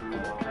through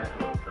Los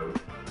Angeles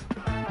coach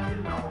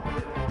is now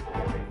available for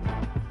boarding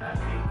at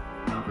gate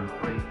number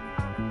 3.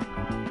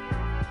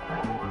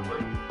 All aboard,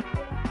 please.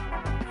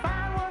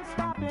 Find one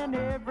stop in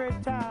every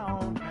town.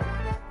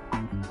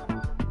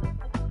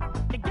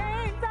 The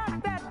gang's out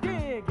that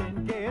digging,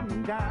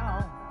 getting down.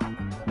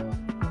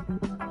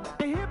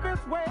 The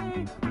hippest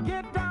way to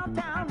get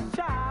downtown to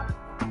shop.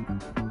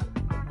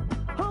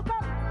 Hook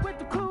up with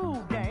the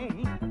cool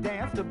gang,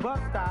 dance the bus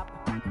stop.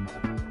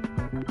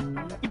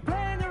 You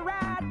plan to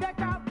ride, deck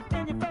out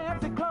in your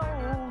fancy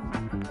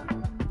clothes.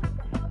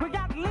 We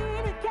got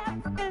lady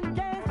cats and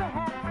gangster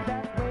hats,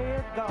 that's where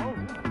it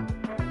goes.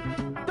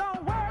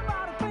 Don't worry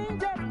about a thing,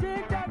 just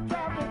dig that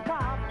traffic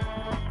cop.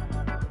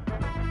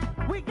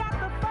 We got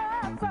the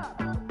fast up,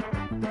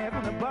 there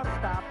from the bus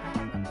stop.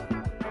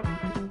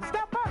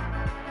 Step up,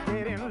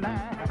 get in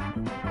line.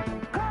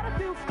 Cut a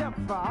few steps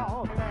for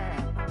all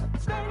time.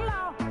 Stay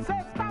low,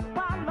 say stop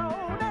while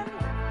loading.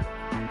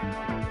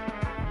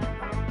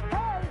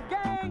 Hey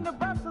gang, the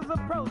bus is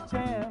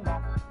approaching.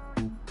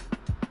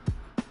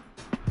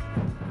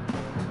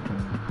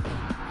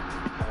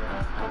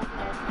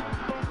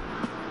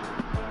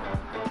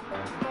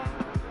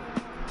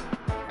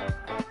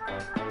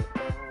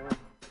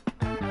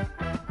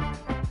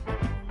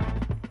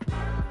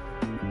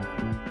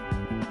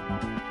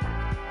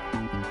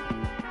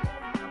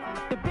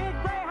 The big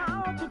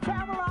Greyhounds, you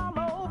travel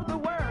all over the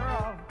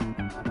world.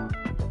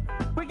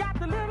 We got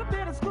the little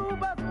bit of school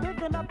bus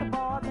picking up the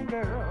boys and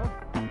girls.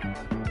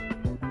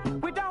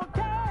 We don't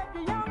care if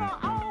you're young or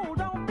old,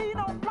 don't be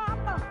no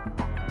flopper.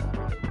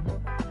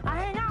 I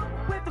hang out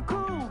with the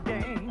cool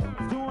gang,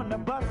 doing the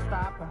bus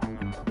stop.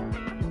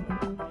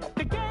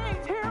 The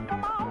gang's here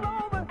from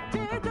all over,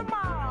 did the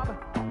mob.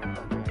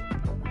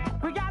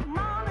 We got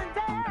mom and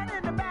dad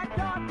in the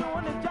backyard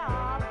doing the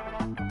job.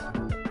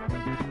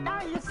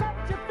 Now you set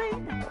your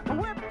feet,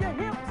 whip your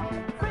hips,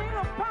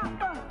 finger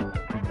popper.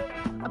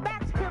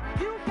 That's hip,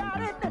 you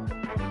got it.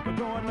 We're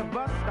doing the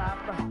bus stop.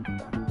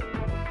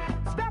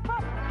 Step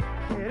up,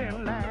 get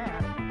in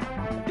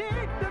line.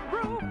 Dig the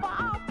groove for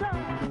all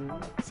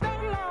time. Stay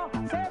low,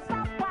 say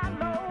stop while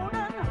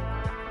loading.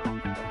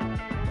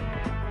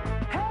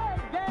 Hey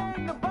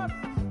gang, the bus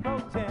is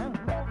approaching.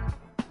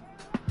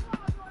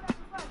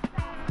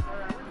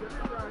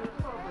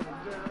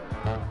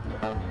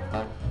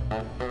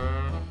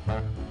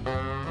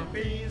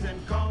 Beans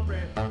and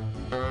cornbread.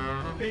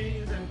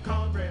 Beans and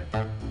cornbread.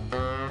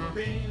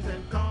 Beans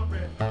and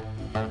cornbread.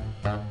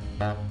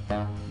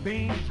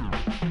 Beans.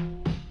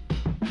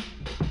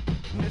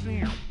 Listen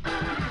here.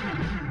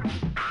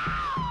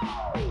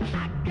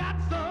 I got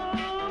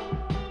some.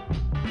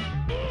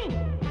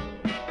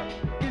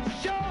 It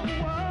sure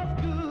was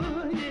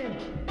good, yeah.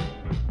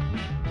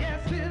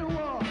 Yes, it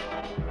was.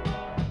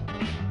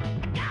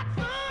 I got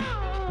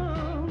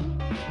some.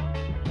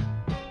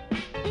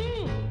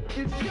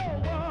 It sure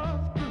was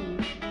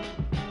good.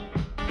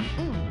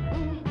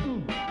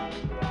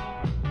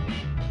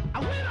 I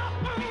went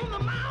up on the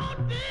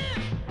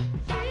mountain,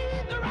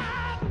 seen the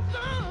rising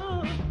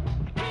sun.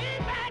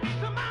 Came back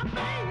to my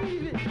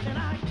baby, and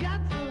I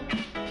got some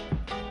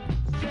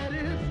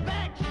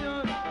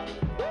satisfaction.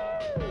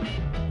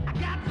 I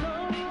got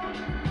some.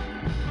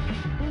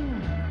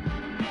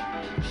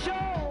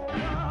 Sure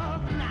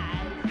was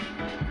nice.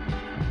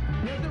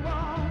 Yes, it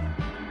was.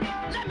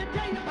 Let me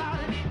tell you about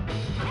it.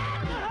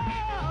 Had to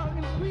hug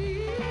and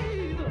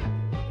squeeze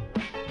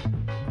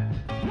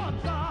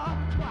once or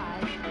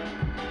twice.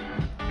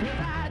 Yes,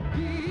 I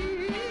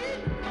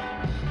did.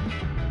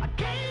 I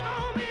came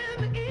home in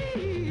the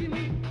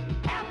evening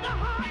after a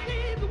hard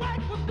day's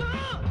work was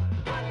done.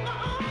 Put my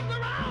arms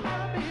around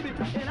her, baby,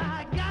 and I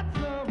got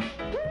some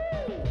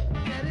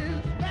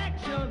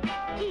satisfaction.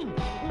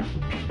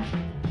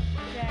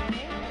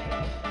 Danny,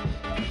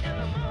 In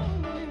the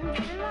morning,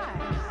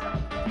 relax.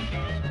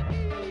 in the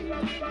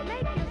evening,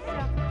 Make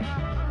yourself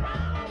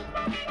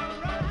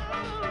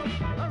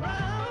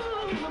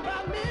around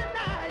about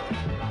midnight.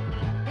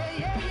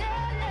 Yeah.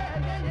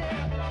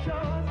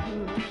 Sure was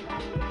good.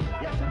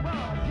 Yes, it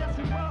was.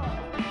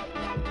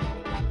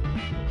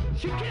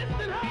 She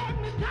kissed and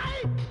hugged me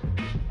tight.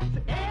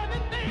 Said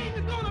everything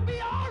is gonna be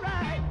all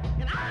right.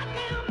 And I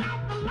came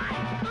out the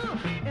light.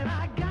 And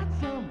I got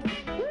some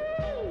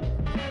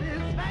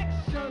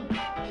satisfaction.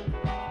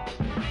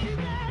 She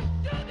said,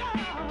 sugar.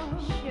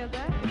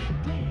 sugar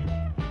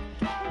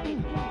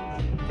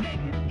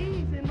Take it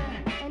easy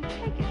now. and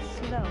take it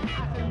slow.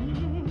 I said,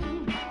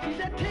 She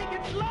said, take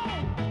it slow.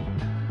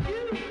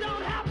 You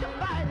don't have to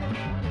fight it.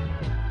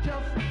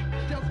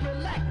 Just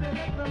relax and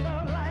let the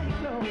love light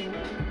flow.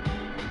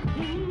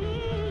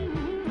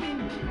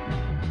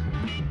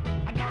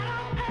 I got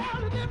up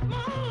early this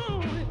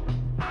morning.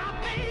 I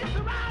faced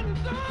the rising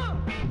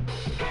sun.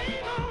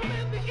 Came home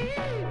in the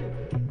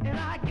evening, and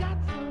I got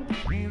some.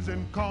 Beans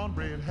and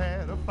cornbread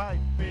had a fight.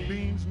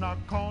 Beans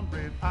knocked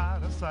cornbread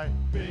out of sight.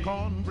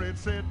 Cornbread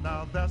said,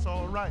 now that's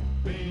all right.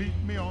 Meet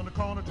me on the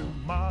corner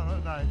tomorrow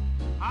night.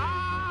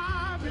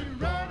 I'll be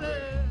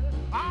ready.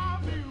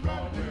 I'll be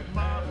ready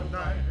tomorrow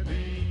night.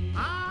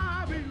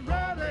 I'll be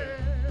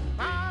ready.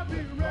 I'll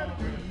be ready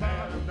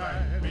tomorrow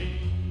night.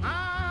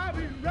 I'll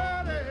be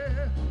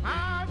ready.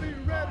 I'll be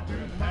ready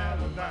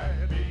tomorrow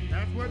night.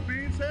 That's what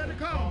Beans said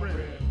to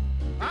cornbread.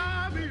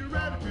 I'll be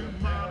ready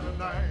tomorrow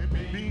night.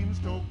 Beans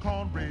told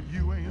cornbread,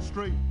 you ain't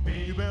straight.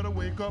 You better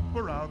wake up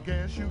or I'll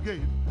gas you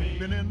gate.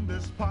 Been in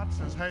this pot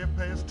since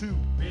 2:30.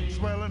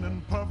 Swelling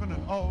and puffing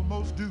and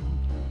almost due.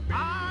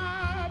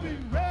 I'll be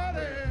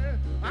ready.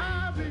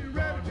 I'll be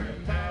ready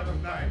tomorrow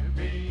night.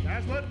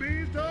 That's what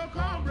Beans told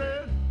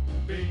Cornbread.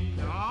 Beans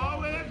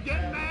always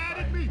get mad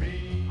at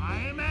me.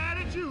 I ain't mad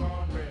at you.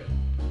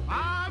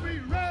 I'll be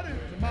ready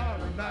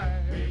tomorrow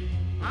night.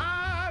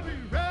 I'll be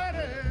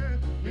ready.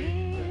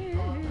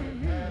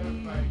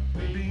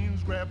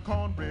 Beans grabbed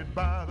Cornbread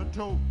by the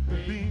toe.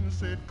 Beans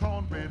said,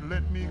 Cornbread,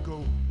 let me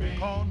go.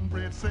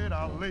 Cornbread said,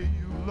 I'll lay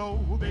you low.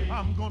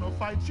 I'm gonna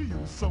fight you, you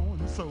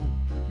so-and-so.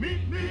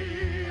 Meet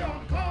me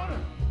on the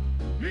corner.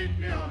 Meet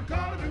me on the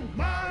corner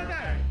tomorrow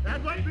night.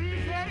 That's what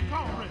Beans said to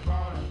Cornbread.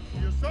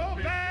 You're so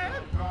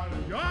bad,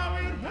 you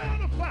always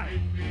want to fight.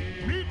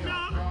 Meet me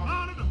on the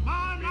corner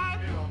tomorrow night,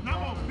 and I'm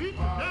gonna beat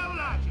the devil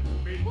out you.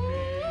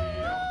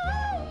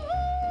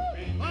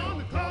 On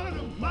the corner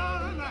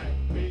tomorrow night.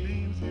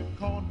 Beans hit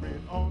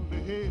Cornbread on the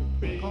head.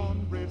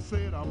 Cornbread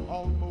said, I'm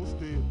almost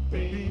dead.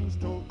 Beans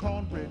told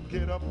Cornbread,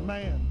 get up,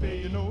 man.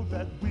 You know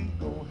that we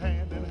go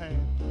hand in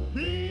hand.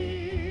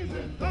 Beans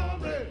and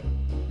Cornbread.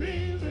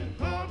 Beans and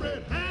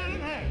Cornbread, hand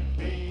in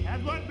hand.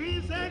 That's what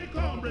Beans said to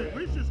Cornbread.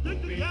 We should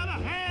stick together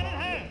hand in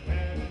hand.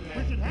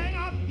 We should hang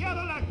out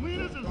together like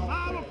wieners and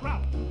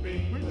sauerkraut.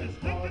 We should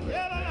stick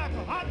together like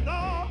hot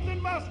dogs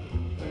and mustard.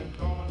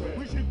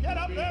 We should get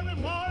up every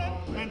morning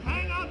and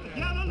hang out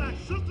together like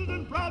sisters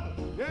and brothers.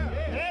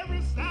 Yeah.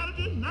 Every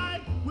Saturday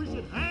night, we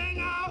should hang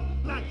out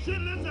like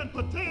chitlins and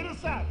potato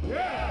salad.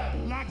 Yeah.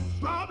 Like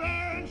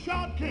strawberry and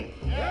shortcake.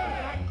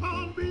 Yeah. Like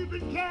corned beef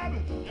and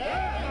cabbage.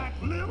 Yeah.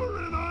 Like liver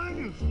and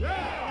onions. Yeah.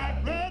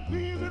 Like red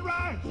peas and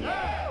rice.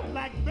 Yeah.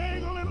 Like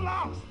bagel and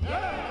lox.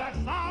 Yeah. Like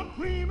sour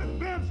cream and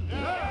Benson.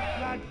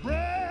 Yeah. Like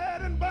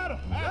bread and butter.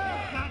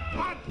 Yeah. Like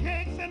hot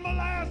cakes and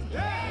molasses.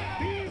 Yeah.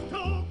 These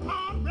told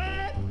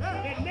Cornbread,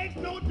 it makes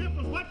no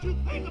difference what you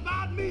think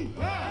about me.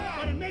 Yeah.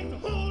 But it makes a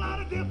whole lot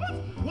of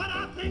difference what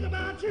I think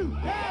about you.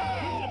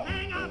 Yeah. We should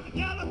hang out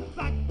together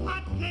like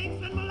hot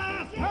cakes and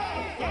molasses.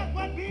 Yeah. That's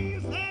what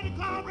Beans said to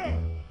Cornbread.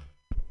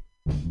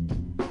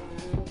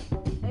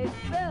 Hey,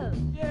 Phil.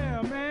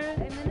 Yeah, man.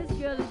 Hey, man, this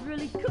girl is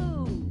really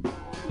cool.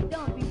 She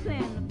don't be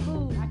playing the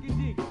fool. I can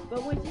dig it. But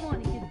when she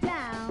want to get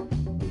down,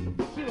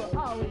 she will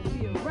always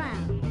be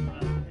around.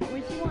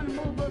 When she want to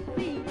move her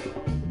feet,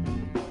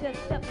 just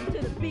step into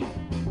the beat.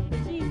 But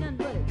she ain't nothing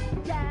but a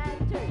jive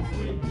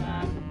turkey.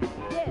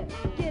 Yeah,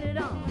 get it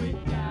on.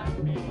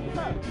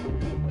 Huh,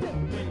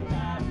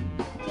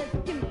 just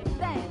give me the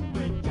thing.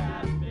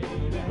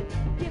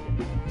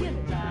 Give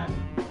it.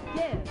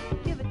 Yeah,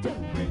 give it to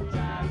me.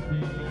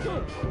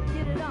 Cool,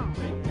 get it on.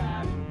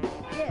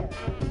 Yeah.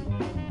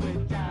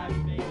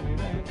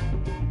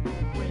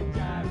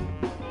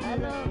 I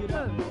love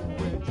her.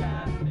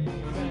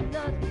 She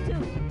loves me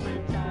too.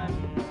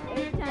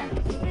 Every time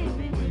she's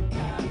sleeping,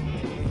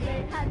 say,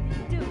 how do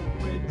you do?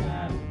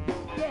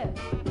 Yeah,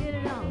 get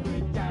it on.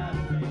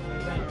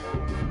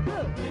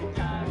 Good.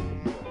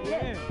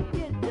 Yeah,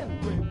 get it to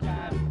me.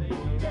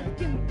 Just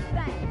give me the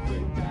thing.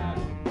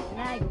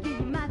 And I give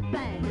you my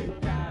thing.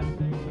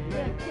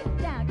 Yeah, get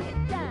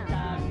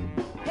down.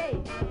 Hey,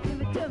 give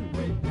it to me.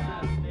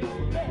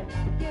 Yeah,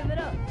 give it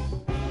up.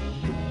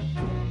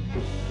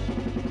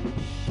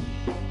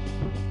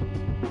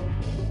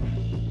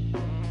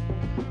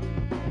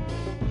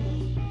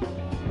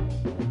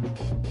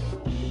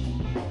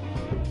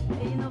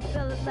 Hey, you know,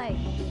 fellas, like,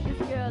 this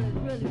girl is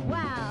really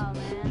wild,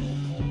 man.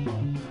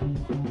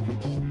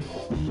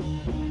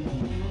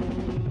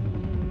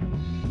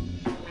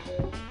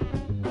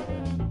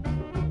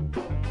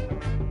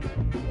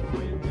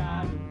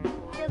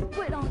 Just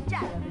quit on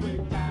jiving,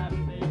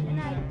 and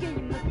I give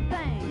you my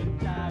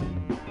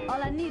thing.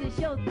 All I need is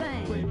your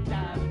thing.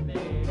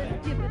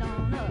 Just give it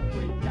on up.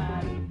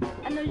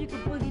 I know you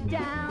can boogie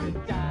down,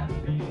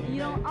 and you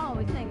don't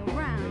always hang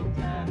around,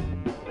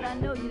 but I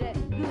know you that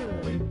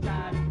good,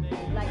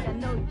 like I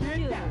know you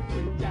should.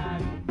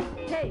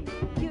 Hey,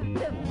 give it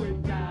to me.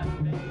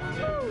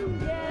 Ooh,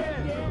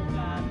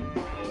 yeah.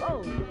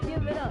 Oh,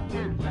 give it up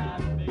now.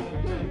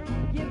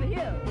 Give it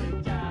here.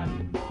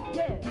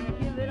 Yeah,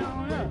 give it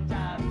on up.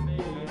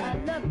 I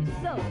love you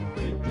so.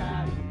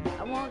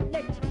 I won't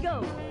let you go.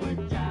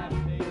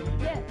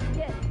 Yeah.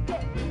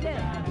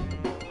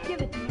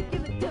 Give it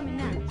to me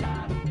now.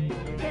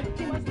 Just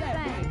give me the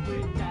thing.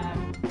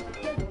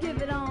 Just give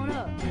it on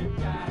up.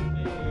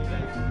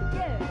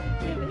 Yeah,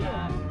 give it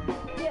here.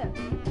 Yeah,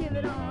 give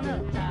it on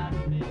up.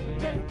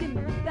 Just give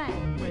me the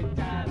thing.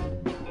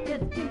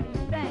 Just give me the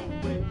thing.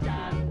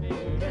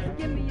 Just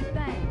give me your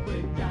thing.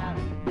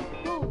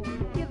 Ooh,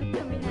 give it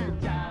to me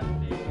now.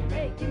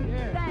 Hey, give me the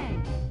thing.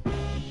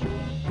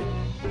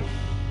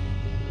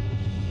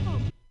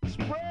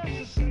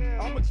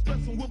 I'm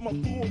expressing with my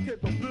full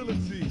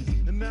capabilities,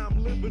 and now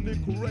I'm living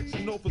in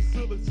correctional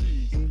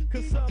facilities.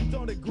 Cause some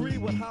don't agree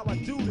with how I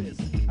do this.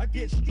 I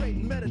get straight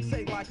and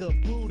meditate like a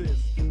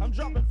Buddhist. I'm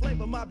dropping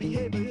flavor, my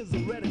behavior is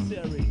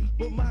hereditary,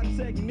 but my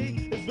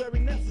technique is very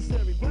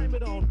necessary. Blame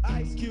it on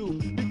Ice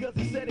Cube, because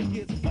he said it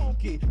gets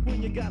funky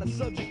when you got a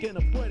subject and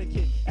a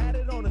predicate. Add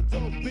it on a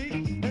dope beat,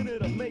 and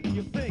it'll make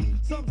you think.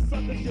 Some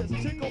suckers just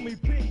tickle me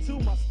pink to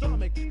my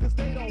stomach, cause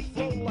they don't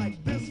flow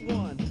like this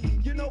one.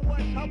 You know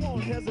what? I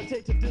won't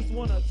hesitate to diss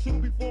one or two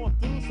before I'm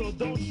through, so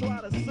don't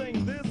try to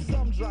sing this.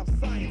 Some drop drop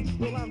science,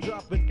 well I'm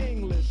dropping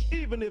English.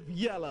 Even if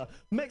Yella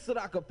makes it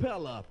a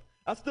cappella,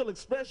 I still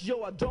express,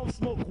 yo, I don't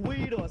smoke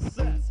weed or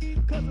cess,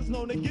 cause it's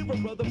known to give a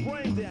brother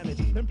brain damage.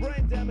 And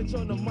brain damage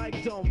on the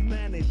mic don't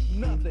manage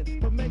nothing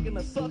but making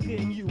a sucker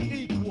in you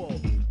equal.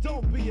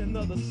 Don't be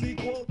another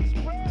sequel.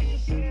 Spread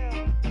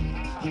yourself.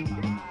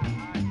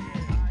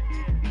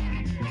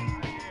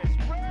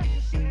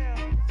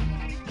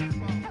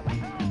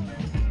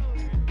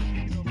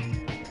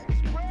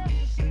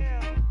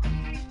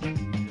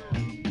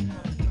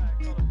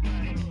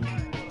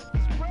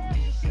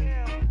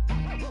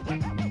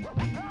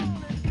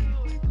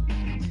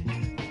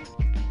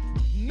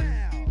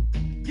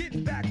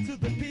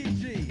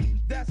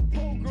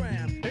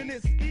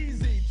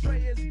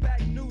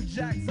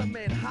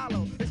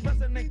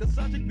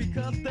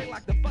 Because they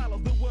like to follow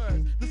the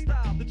words, the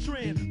style, the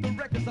trend, the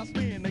records I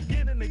spin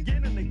again and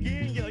again and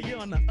again. You're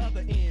on the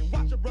other end.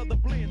 Watch a brother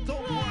blend,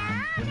 don't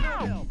rhyme with no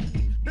help.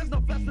 There's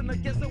no fussing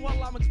against it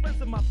while I'm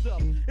expressing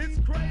myself. It's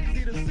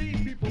crazy to see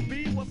people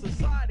be what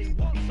society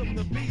wants them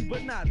to be,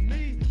 but not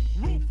me.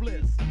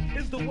 Ruthless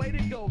is the way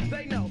to go.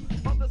 They know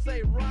others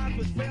say rhymes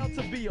which fail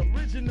to be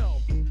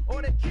original,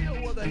 or they kill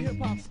where the hip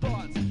hop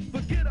starts.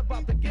 Forget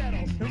about the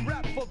ghetto and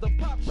rap for the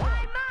pop chart.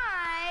 My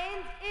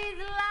mind is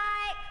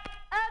like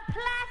a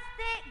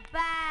plastic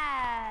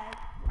bag.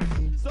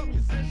 Some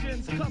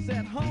musicians cuss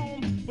at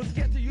home, but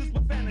scared to use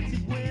profanity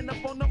when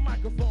up on the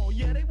microphone.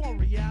 Yeah, they want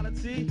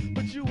reality,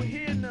 but you will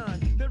hear none.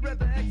 They'd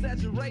rather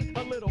exaggerate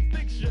a little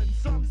fiction.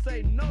 Some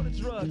say no to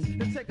drugs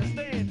and take a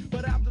stand,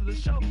 but after the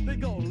show, they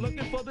go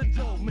looking for the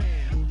dope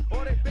man.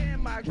 Or they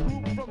ban my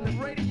group from the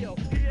radio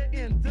here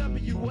in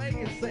WA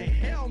and say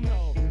hell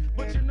no.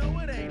 But you know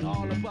it ain't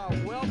all about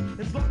wealth,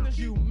 as long as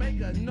you make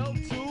a note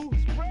to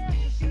spread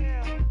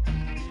yourself.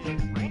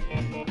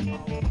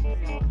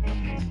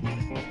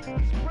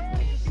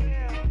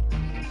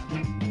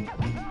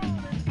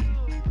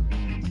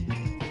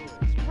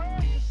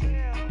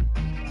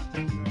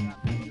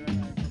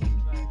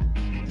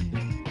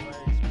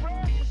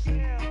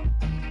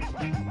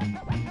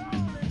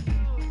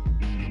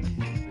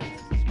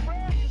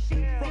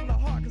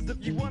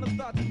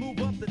 To move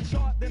up the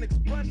chart, then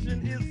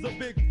expression is a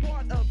big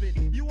part of it.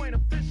 You ain't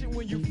efficient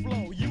when you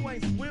flow, you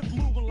ain't swift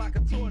moving like a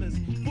tortoise,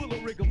 full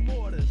of rigor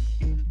mortis.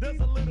 There's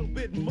a little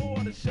bit more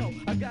to show.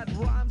 I got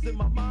rhymes in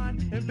my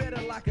mind,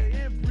 embedded like an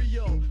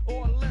embryo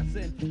or a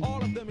lesson,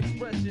 all of them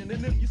expression.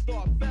 And if you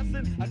start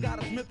fessing, I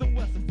got a Smith &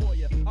 Wesson for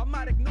you. I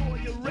might ignore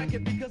your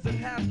record because it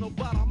has no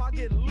bottom. I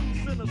get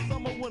loose in the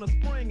summer, winter,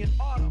 spring, and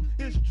autumn.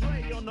 It's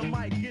Dre on the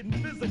mic getting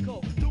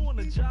physical, doing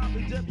the job.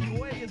 The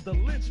WA is the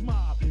lynch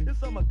mob.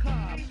 It's a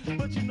macabre,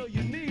 but you know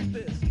you need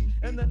this,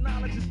 and the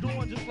knowledge is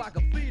growing just like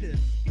a fetus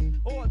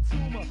or a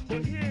tumor.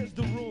 But here's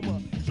the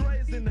rumor: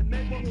 Dre's in the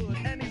neighborhood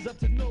and he's up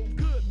to no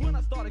good. When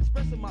I start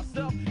expressing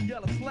myself,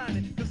 y'all are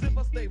slanted, cause if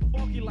I stay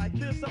funky like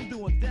this, I'm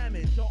doing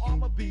damage. Or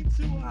I'ma be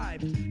too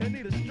hyped and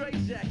need a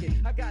straight jacket.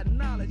 I got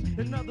knowledge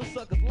and other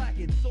suckers lack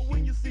it. So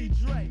when you see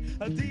Dre,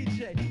 a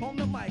DJ on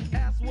the mic,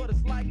 ask what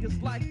it's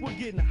like we're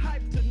getting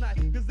hyped tonight.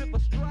 Cause if I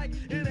strike,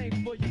 it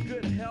ain't for your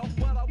good health,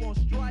 but I won't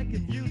strike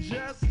if you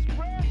just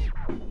spread.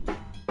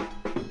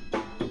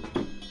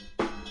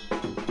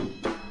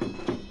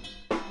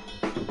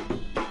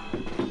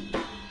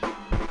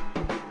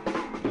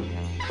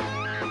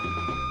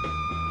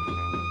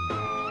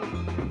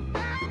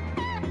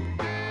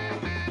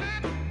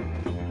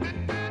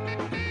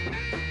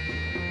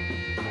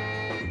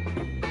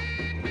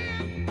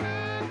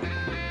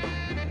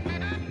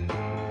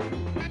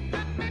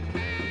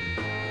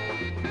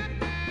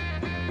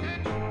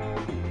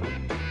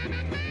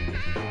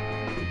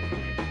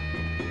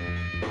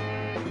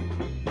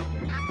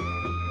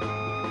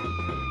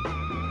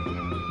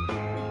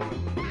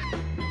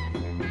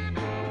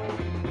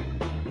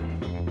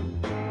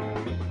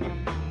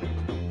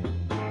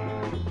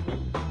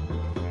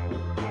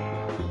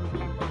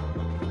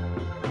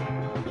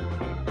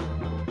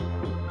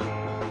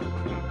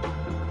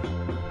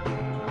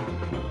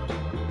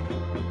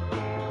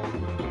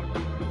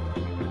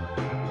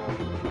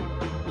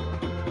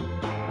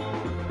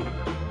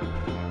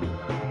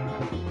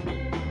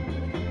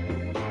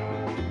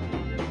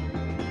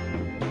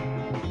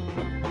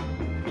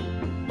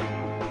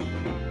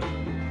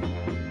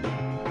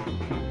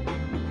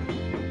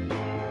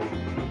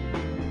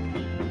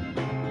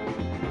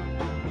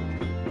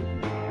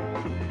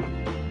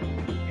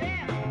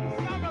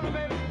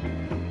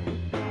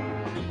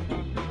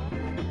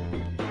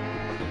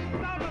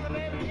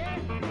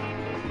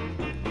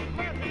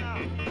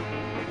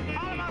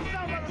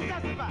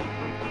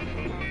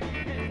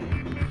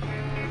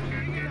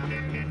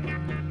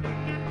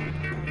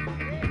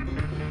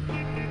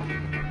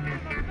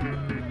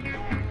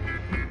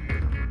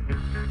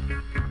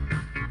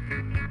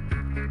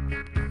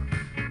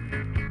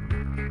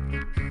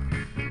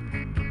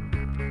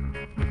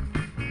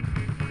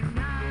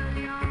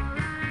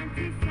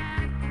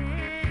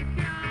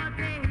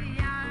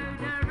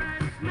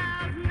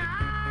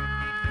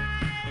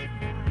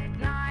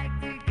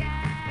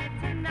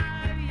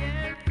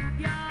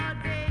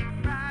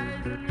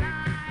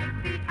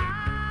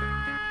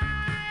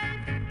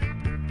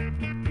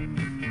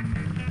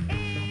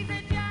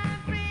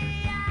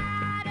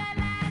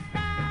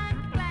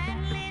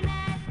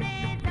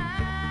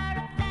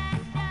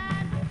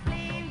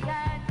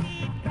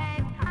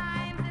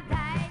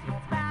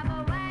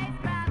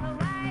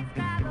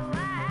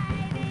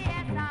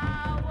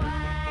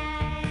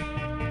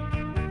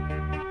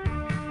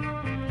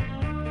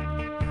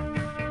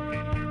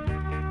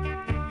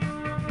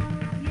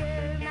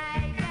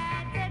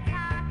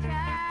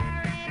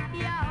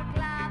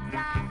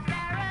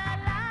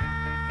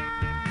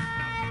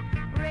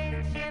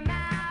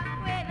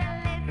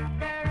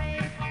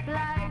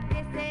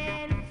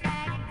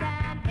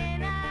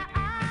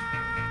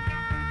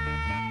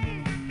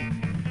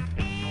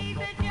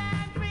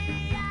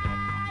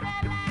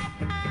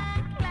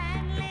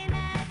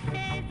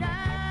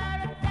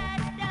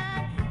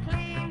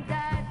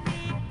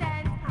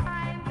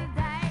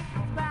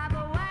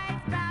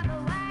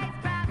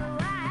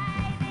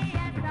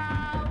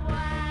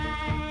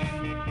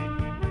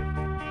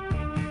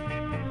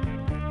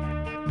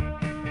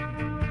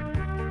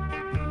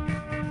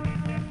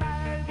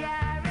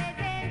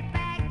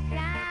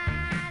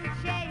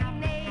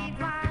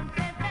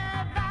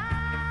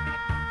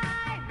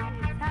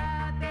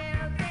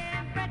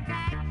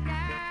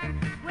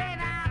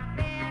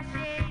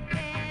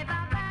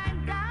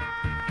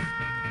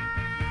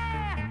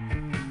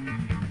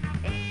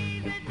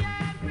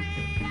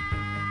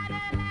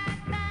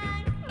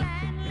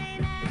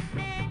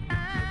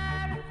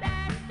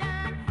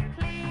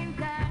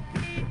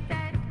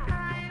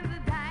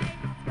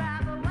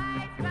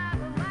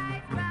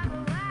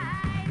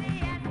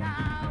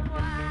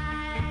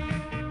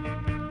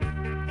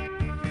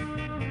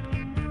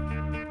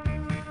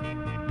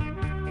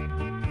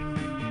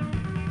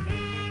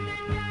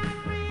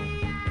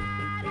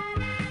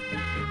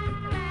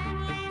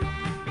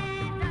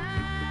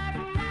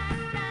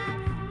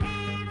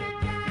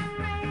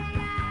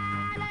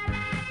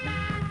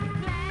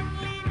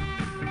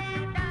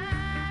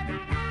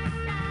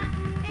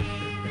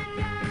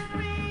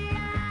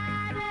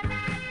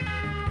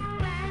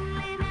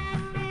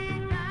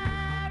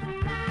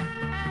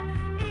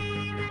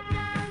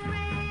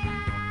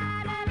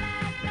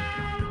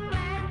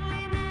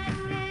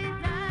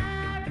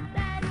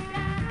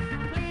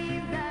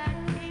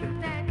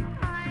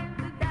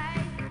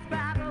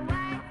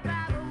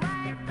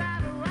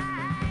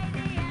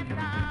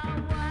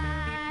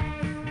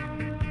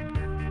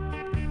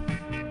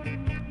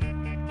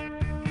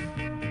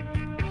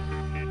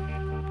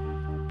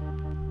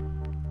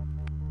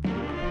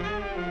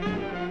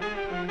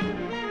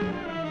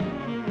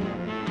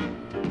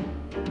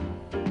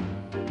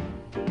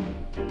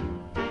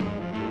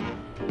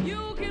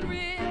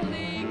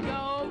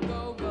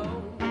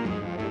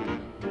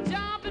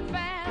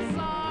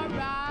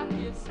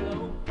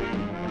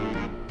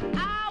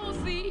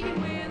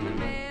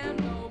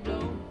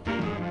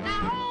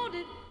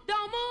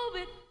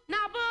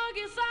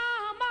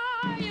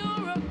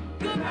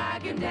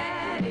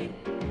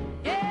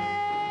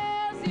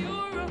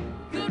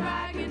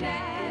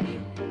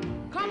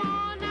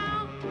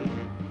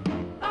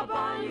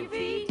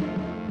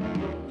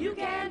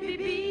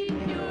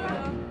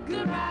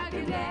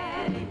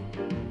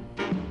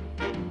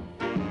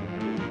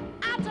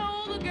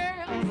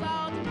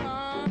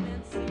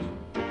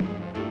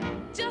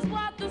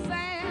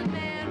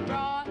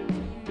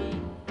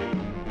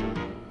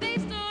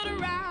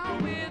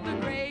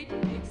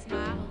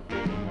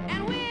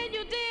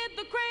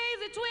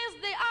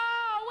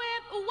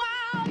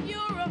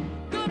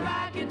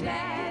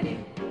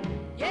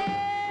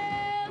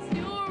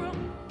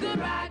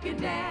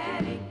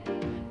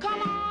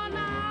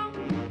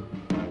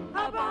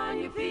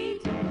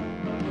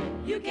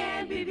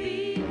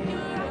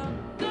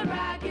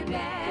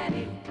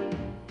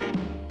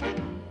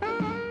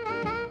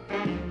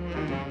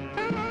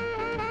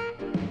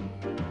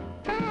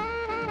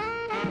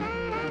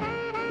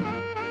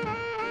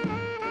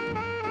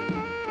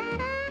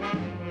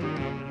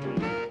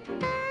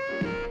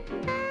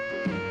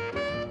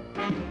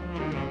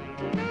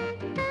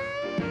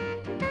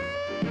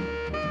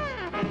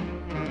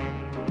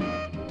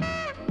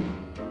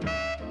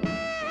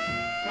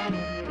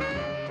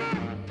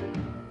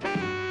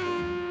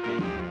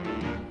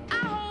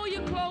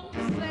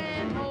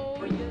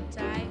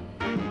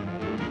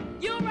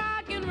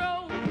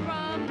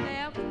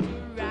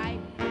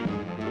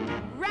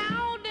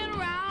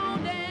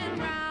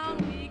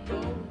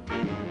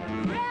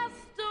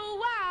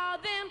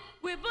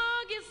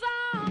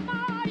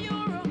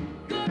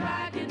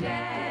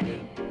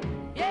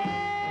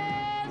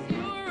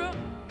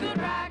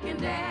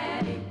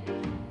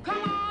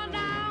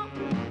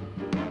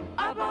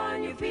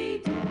 your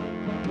feet.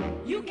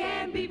 You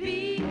can't be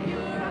beat. You're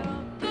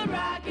a good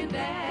rockin'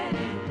 daddy.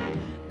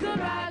 Good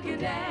rockin'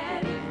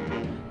 daddy.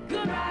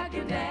 Good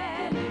rockin'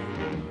 daddy.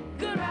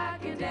 Good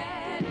rockin'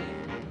 daddy.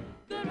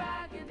 Good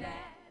rockin' daddy.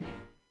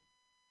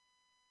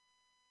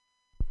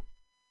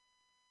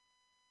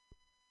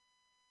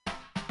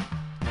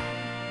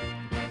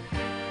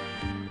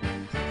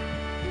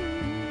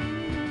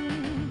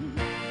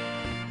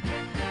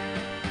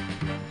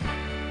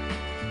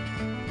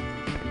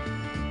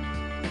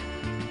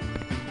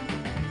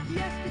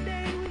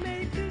 Yesterday we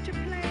made future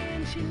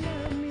plans. She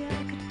loved me,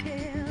 I could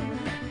tell.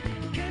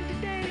 Can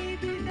today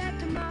be that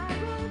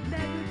tomorrow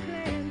that we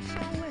planned so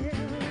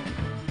well?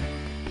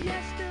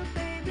 Yes, still,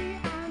 baby,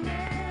 I'll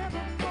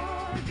never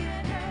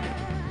forget her.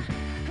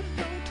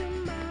 Though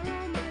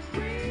tomorrow might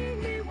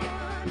bring me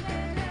one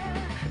better.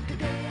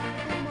 Today I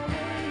come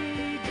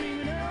away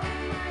dreaming of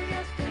my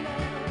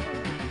yesterday.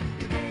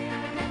 Today I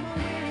come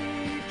away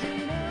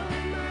dreaming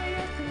of my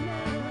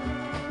yesterday.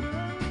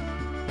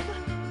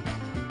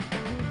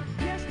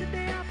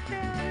 Yesterday I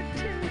felt a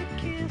tender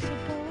kiss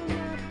upon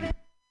my face.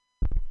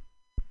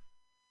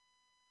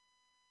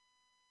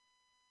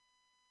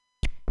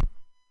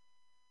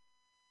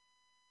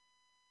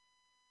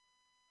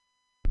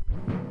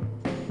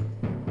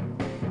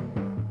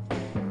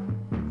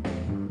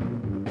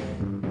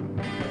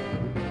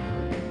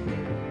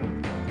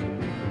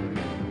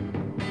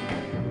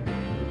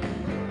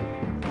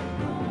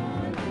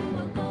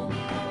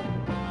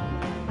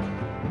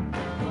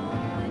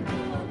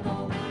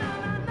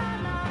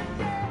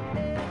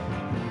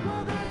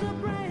 Well, there's a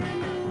brand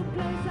new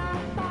place I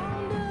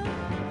found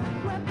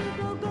where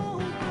people go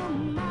from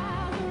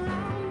miles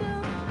around.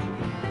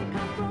 They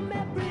come from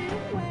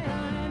everywhere,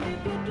 and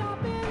if you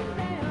drop in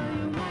there,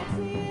 you might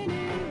see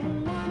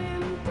anyone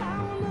in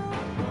town.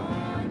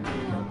 Going to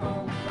a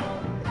go-go.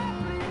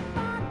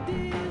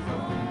 Everybody's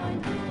going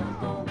to a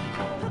go-go.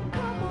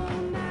 Come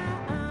on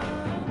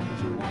now,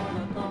 you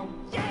wanna go?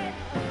 Yeah.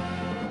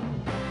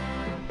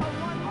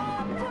 One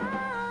more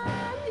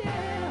time,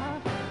 yeah.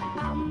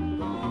 I'm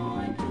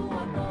going to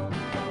a go-go.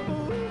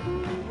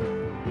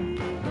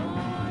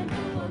 Going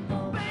to a go.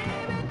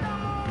 Baby,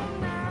 come on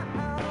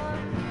now.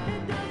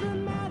 It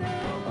doesn't matter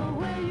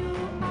where you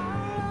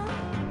are.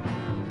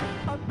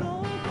 A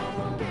go-go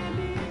can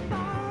be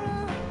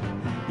far.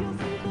 You'll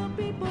see the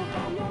people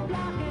from your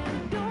block,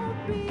 and don't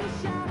be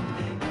shocked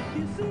if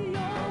you see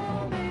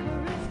your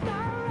favorite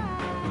star.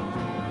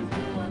 Going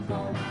to a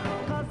go-go.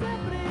 'Cause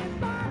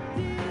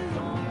everybody's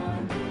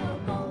going to a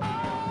go-go.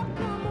 Oh,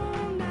 come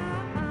on now.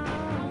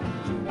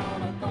 You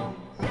wanna go?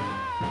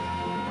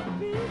 Yeah,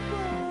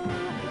 people,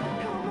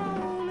 come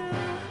on now.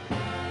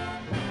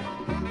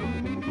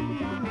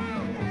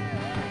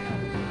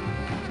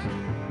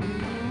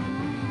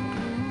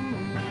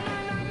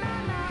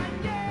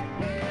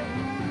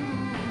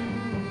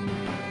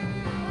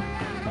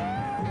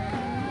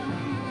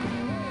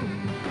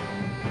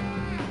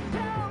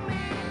 Tell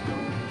me,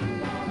 don't you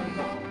wanna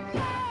go?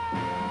 Yeah,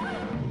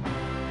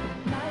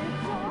 now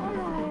it's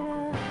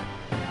alright.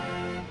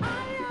 I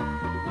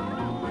am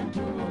going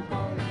to a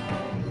go-go.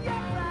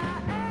 Yes, I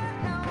am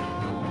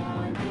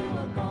going to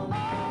a go-go.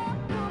 Oh,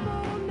 come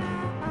on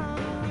now.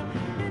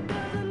 It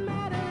doesn't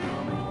matter if you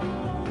go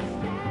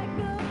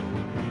stagger.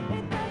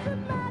 It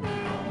doesn't matter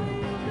if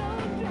you go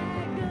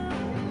dragger.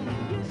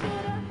 You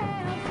should have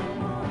had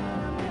someone.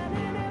 I'm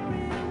telling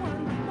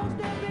everyone. Most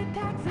every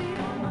taxi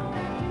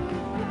that you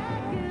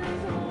flag is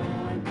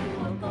going to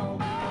a go.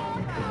 Oh,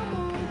 come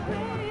on,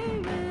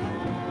 baby.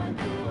 Going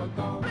to a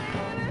go.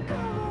 Baby,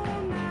 come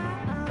on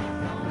now.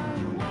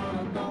 You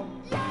wanna go?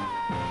 Yeah.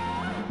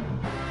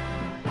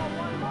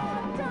 One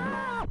more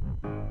time.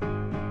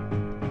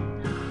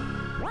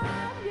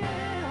 Well,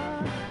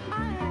 yeah,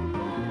 I am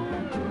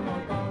going to a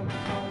go-go.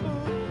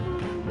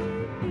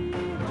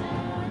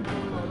 Going to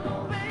a go.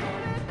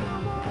 Baby,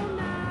 come on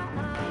now.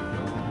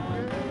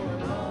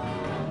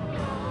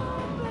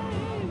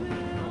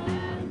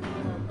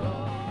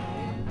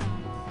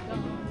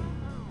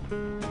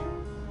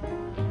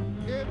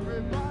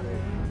 Everybody,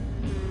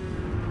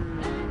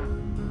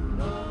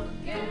 Go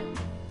get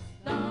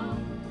down.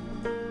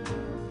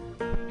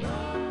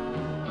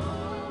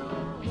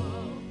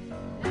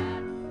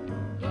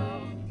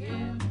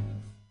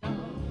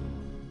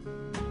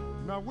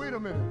 now wait a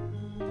minute.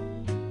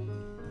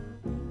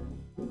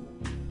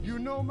 You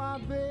know my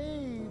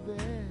baby,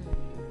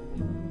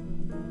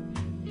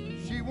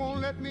 she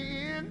won't let me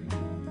in.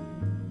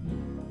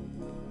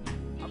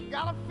 I've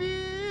got a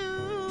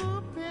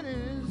few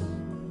pennies.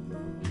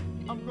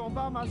 I'm gonna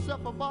buy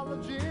myself a bottle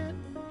of gin,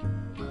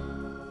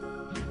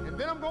 and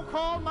then I'm gonna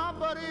call my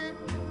buddy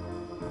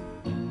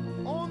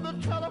on the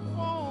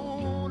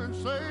telephone and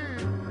say,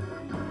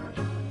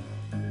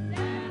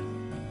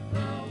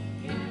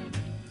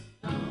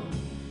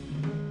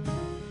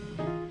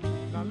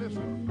 now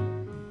listen,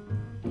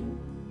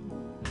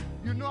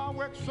 you know I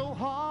work so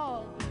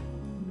hard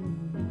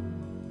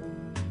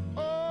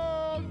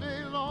all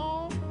day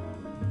long.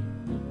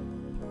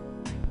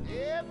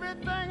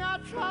 Everything I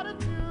try to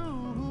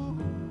do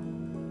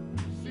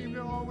seem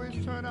to always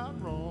turned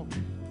out wrong.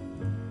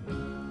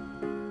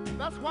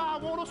 That's why I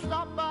want to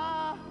stop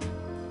by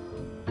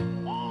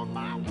on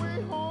my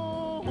way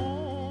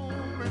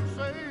home and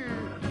say,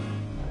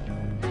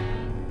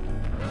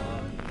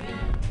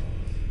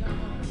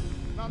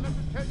 now let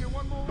me tell you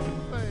one more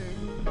thing.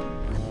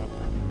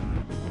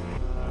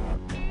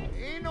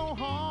 Ain't no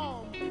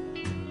harm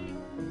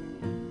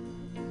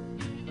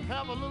to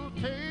have a little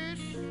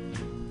taste,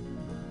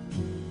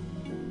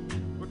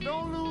 but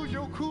don't lose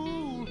your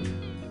cool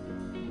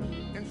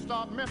and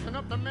start messing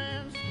up the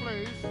man's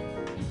place.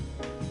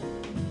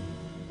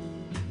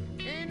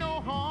 Ain't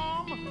no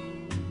harm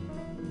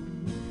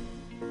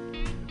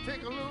to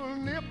take a little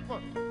nip,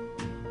 but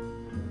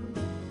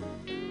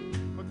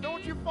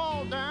don't you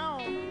fall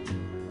down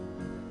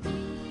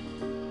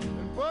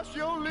and bust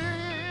your lip.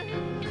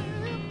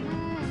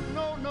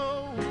 No,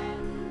 no.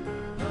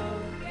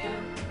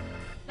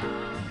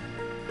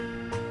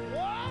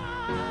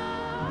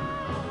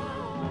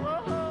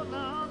 Whoa,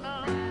 now,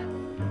 now.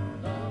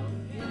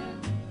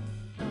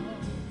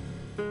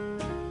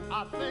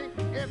 I think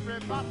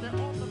everybody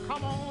ought to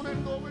come on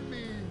and go with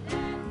me.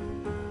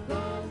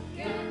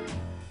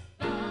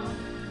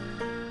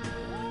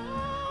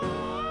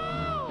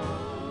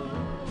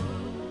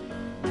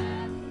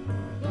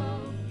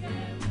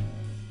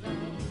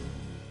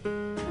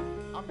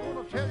 I'm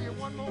gonna tell you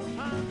one more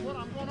time what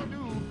I'm gonna do.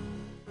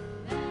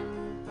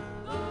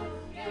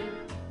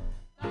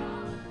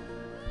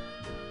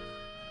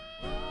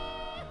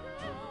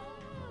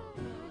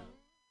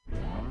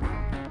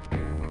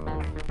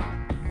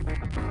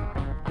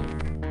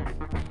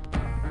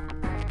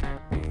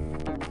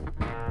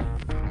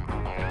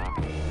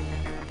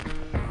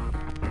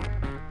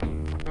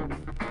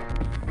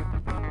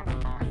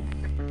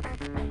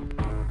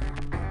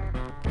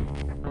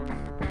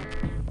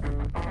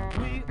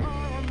 We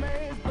are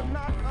amazed but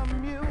not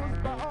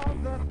amused by all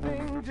the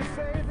things you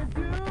say that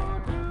you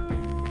do.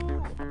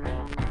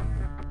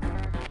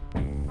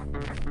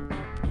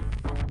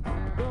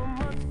 Though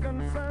much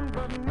concerned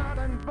but not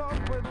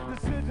involved with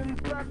decisions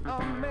that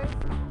are made.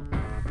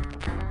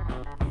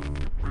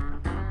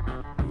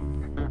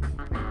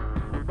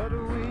 But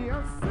we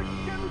are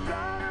sick and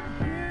tired of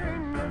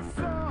hearing your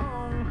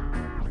song.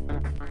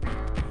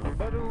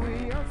 But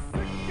we are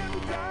sick and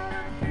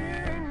tired of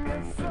hearing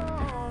your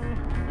song.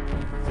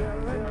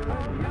 Telling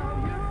all now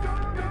you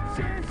don't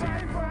change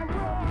right from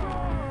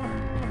wrong.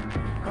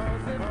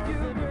 'Cause if you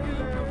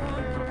really want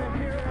to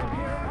hear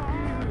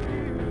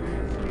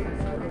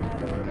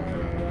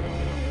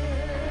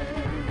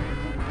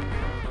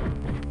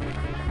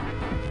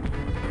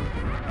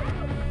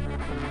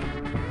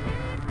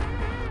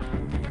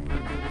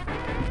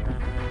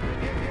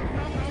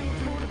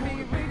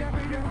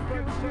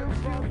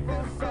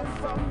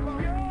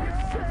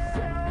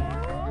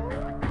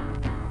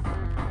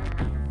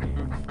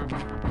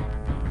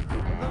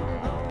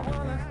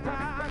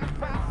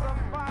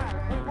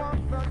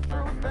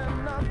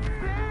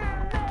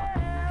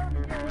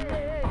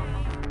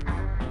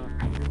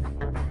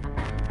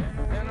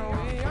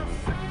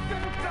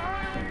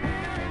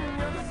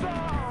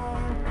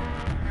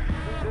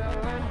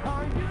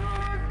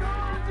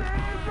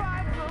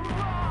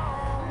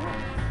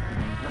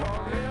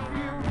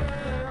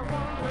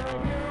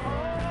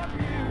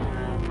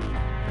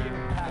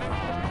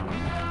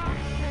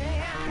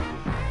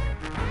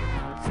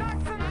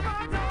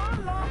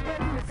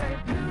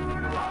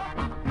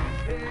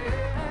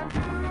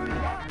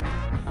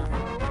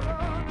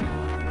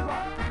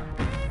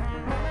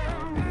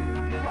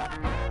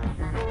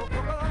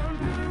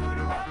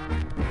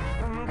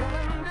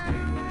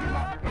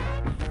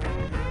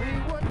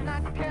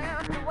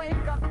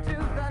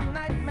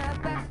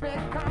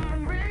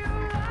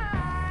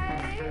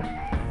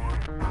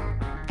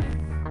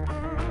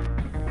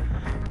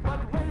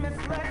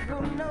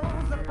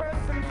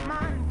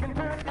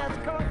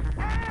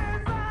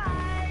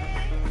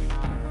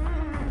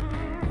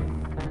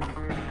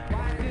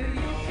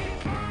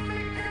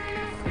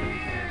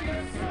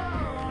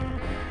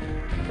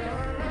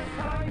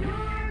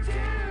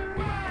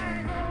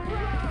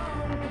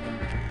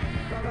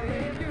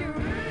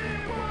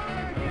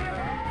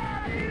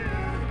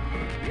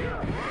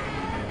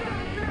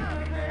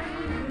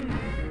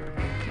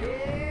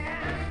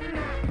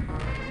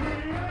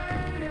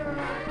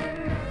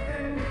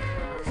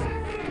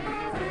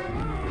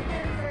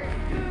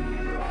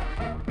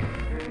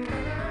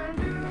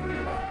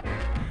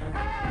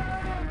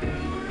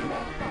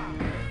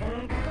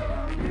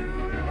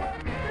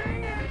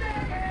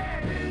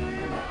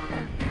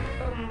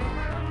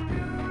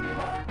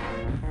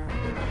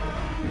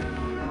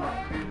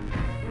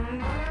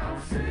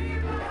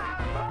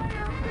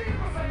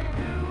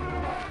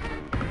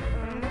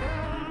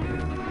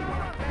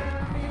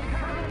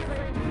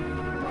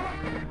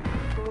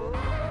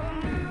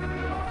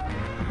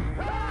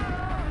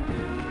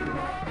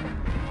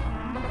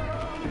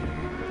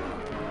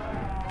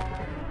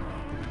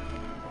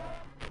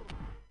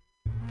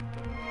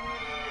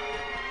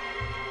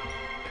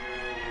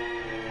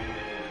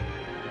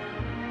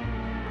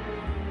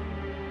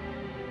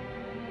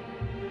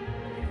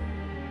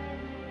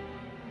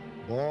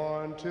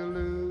to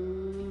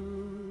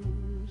lose.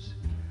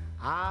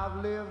 I've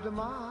lived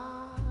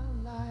my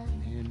life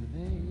in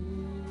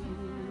vain.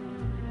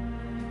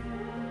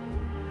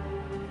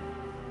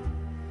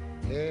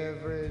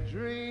 Every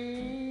dream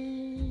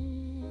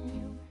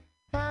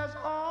has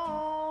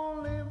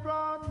only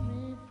brought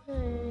me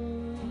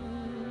pain.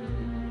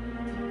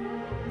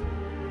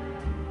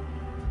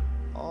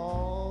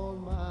 All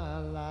my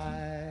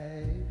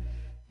life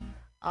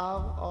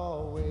I've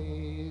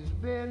always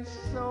been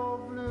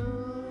so blue.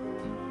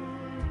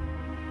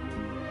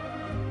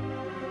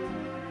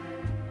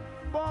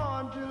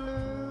 Born to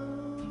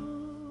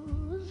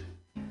lose,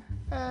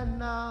 and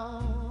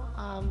now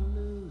I'm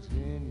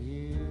losing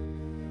you.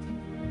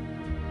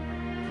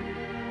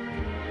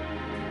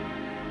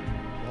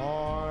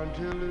 Born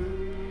to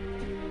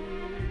lose,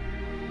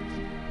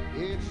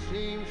 it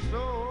seems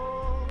so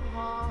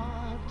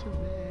hard to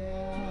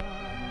bear.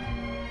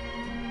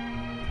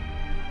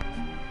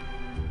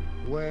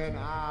 When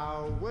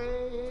I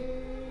wake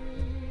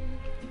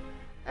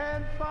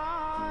and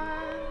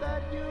find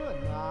that you're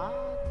not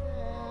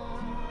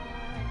there,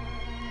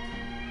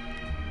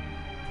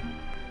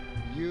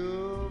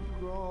 you've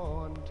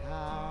grown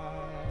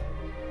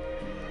tired,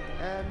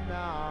 and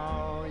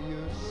now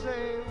you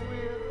say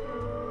we're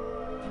through.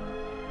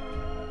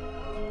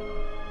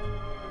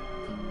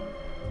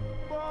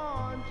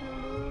 Born to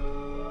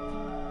lose,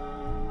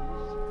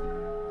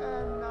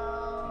 and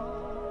now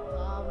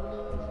I'm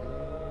losing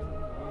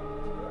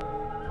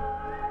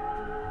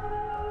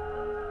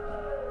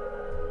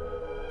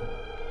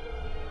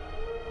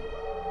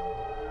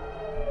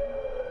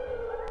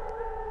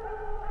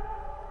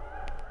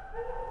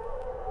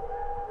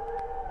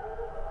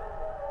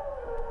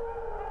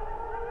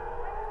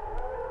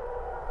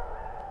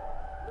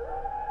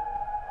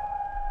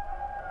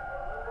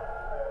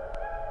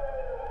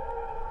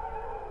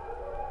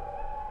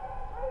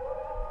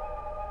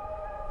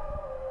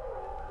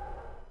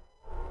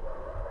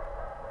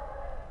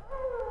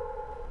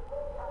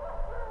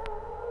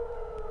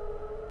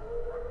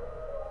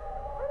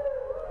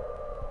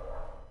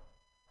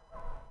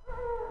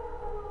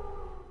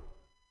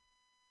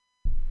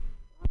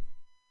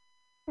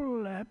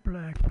All that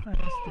black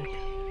plastic.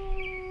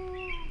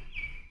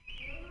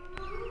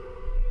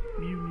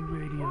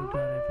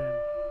 MutinyRadio.fm.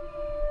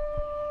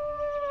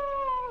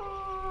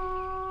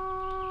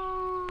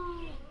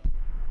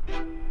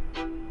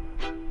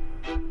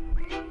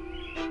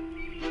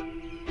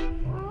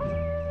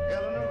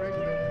 Eleanor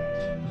Rigby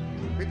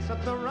picks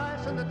up the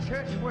rice in the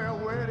church where a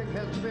wedding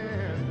has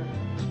been.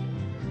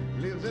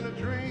 Lives in a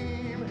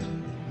dream,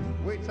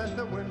 waits at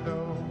the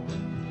window,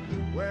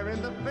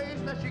 wearing the face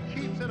that she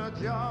keeps in a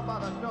jar by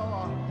the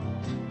door.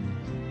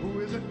 Who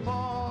is it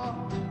for?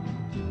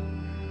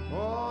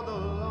 All the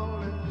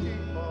lonely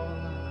people.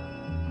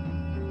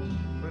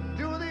 Where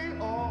do they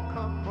all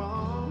come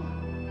from?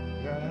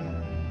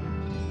 Yeah.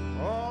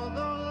 All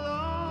the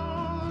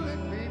lonely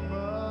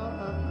people.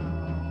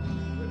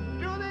 Where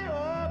do they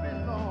all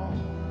belong?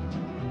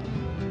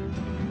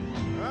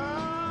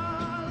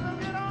 Ah,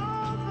 look at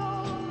all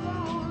those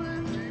lonely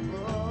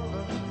people.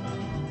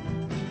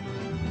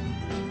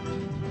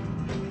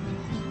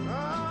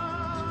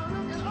 Ah,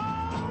 look at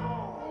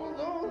all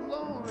those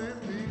lonely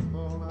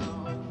people now.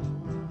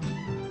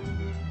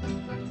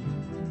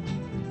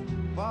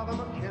 Father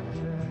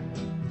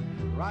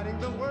McKenzie, writing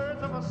the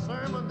words of a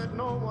sermon that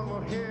no one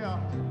will hear.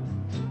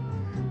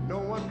 No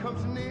one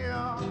comes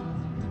near.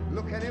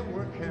 Look at him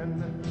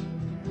working,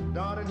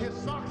 darning his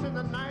socks in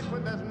the night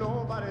when there's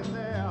nobody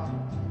there.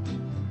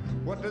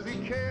 What does he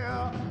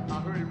care?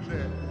 I heard him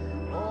say,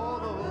 all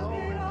the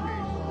lonely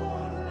people.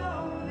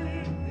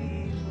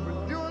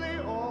 Where do they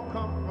all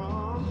come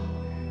from?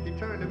 He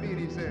turned to me and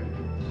he said,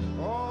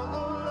 all the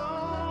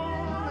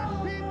lonely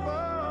people.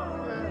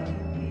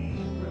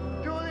 Where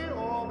do they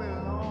all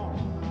belong?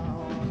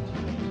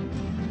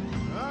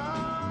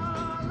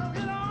 Ah, look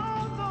at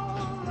all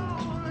those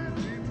lonely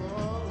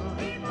people.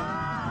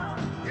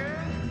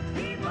 Yeah.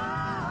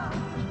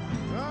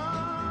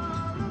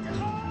 Ah, look at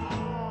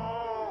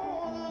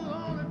all the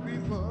lonely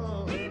people.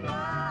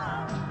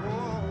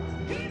 Oh.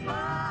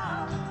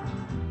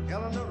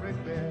 Eleanor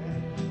Rigby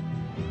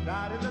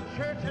died in the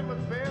church and was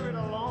buried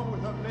along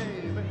with her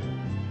name.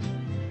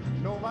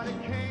 Nobody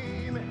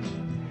came,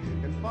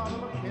 and Father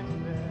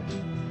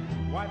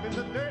McKenzie, wiping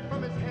the dirt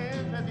from his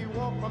hands as he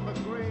walked from the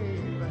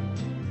grave.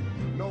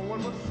 No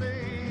one was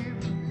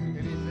saved,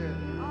 and he said,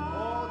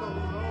 all those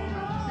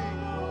lonely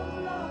people.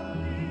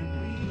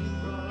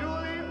 Where do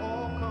they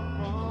all come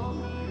from?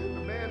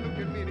 The man looked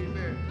at me and he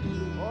said,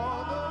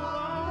 all the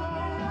lonely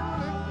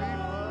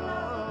people.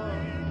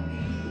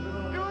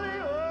 Where do they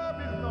all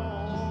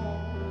belong?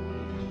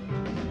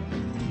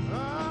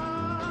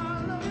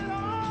 Ah, look at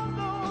all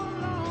those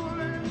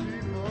lonely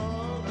people.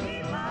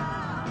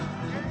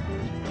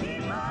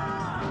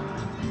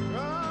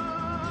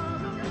 Ah,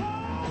 look at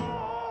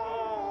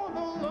all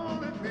those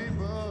lonely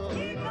people.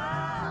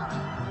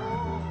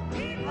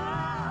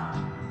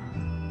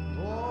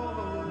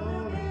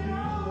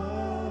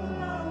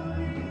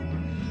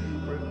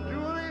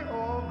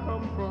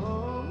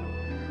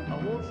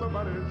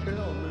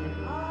 tell me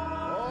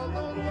all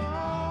those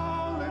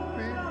lonely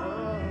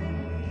people,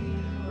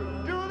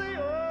 do they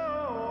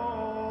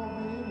all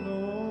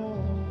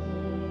belong?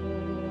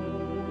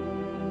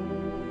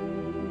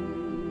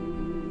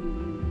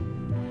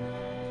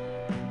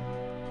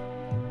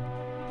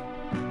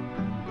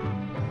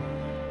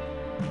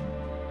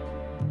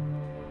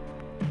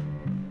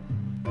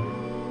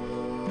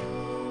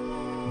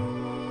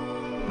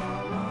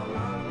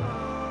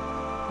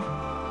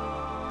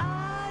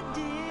 I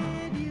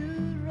did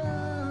you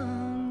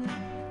wrong.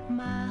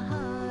 My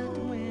heart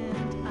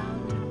went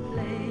out to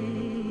play.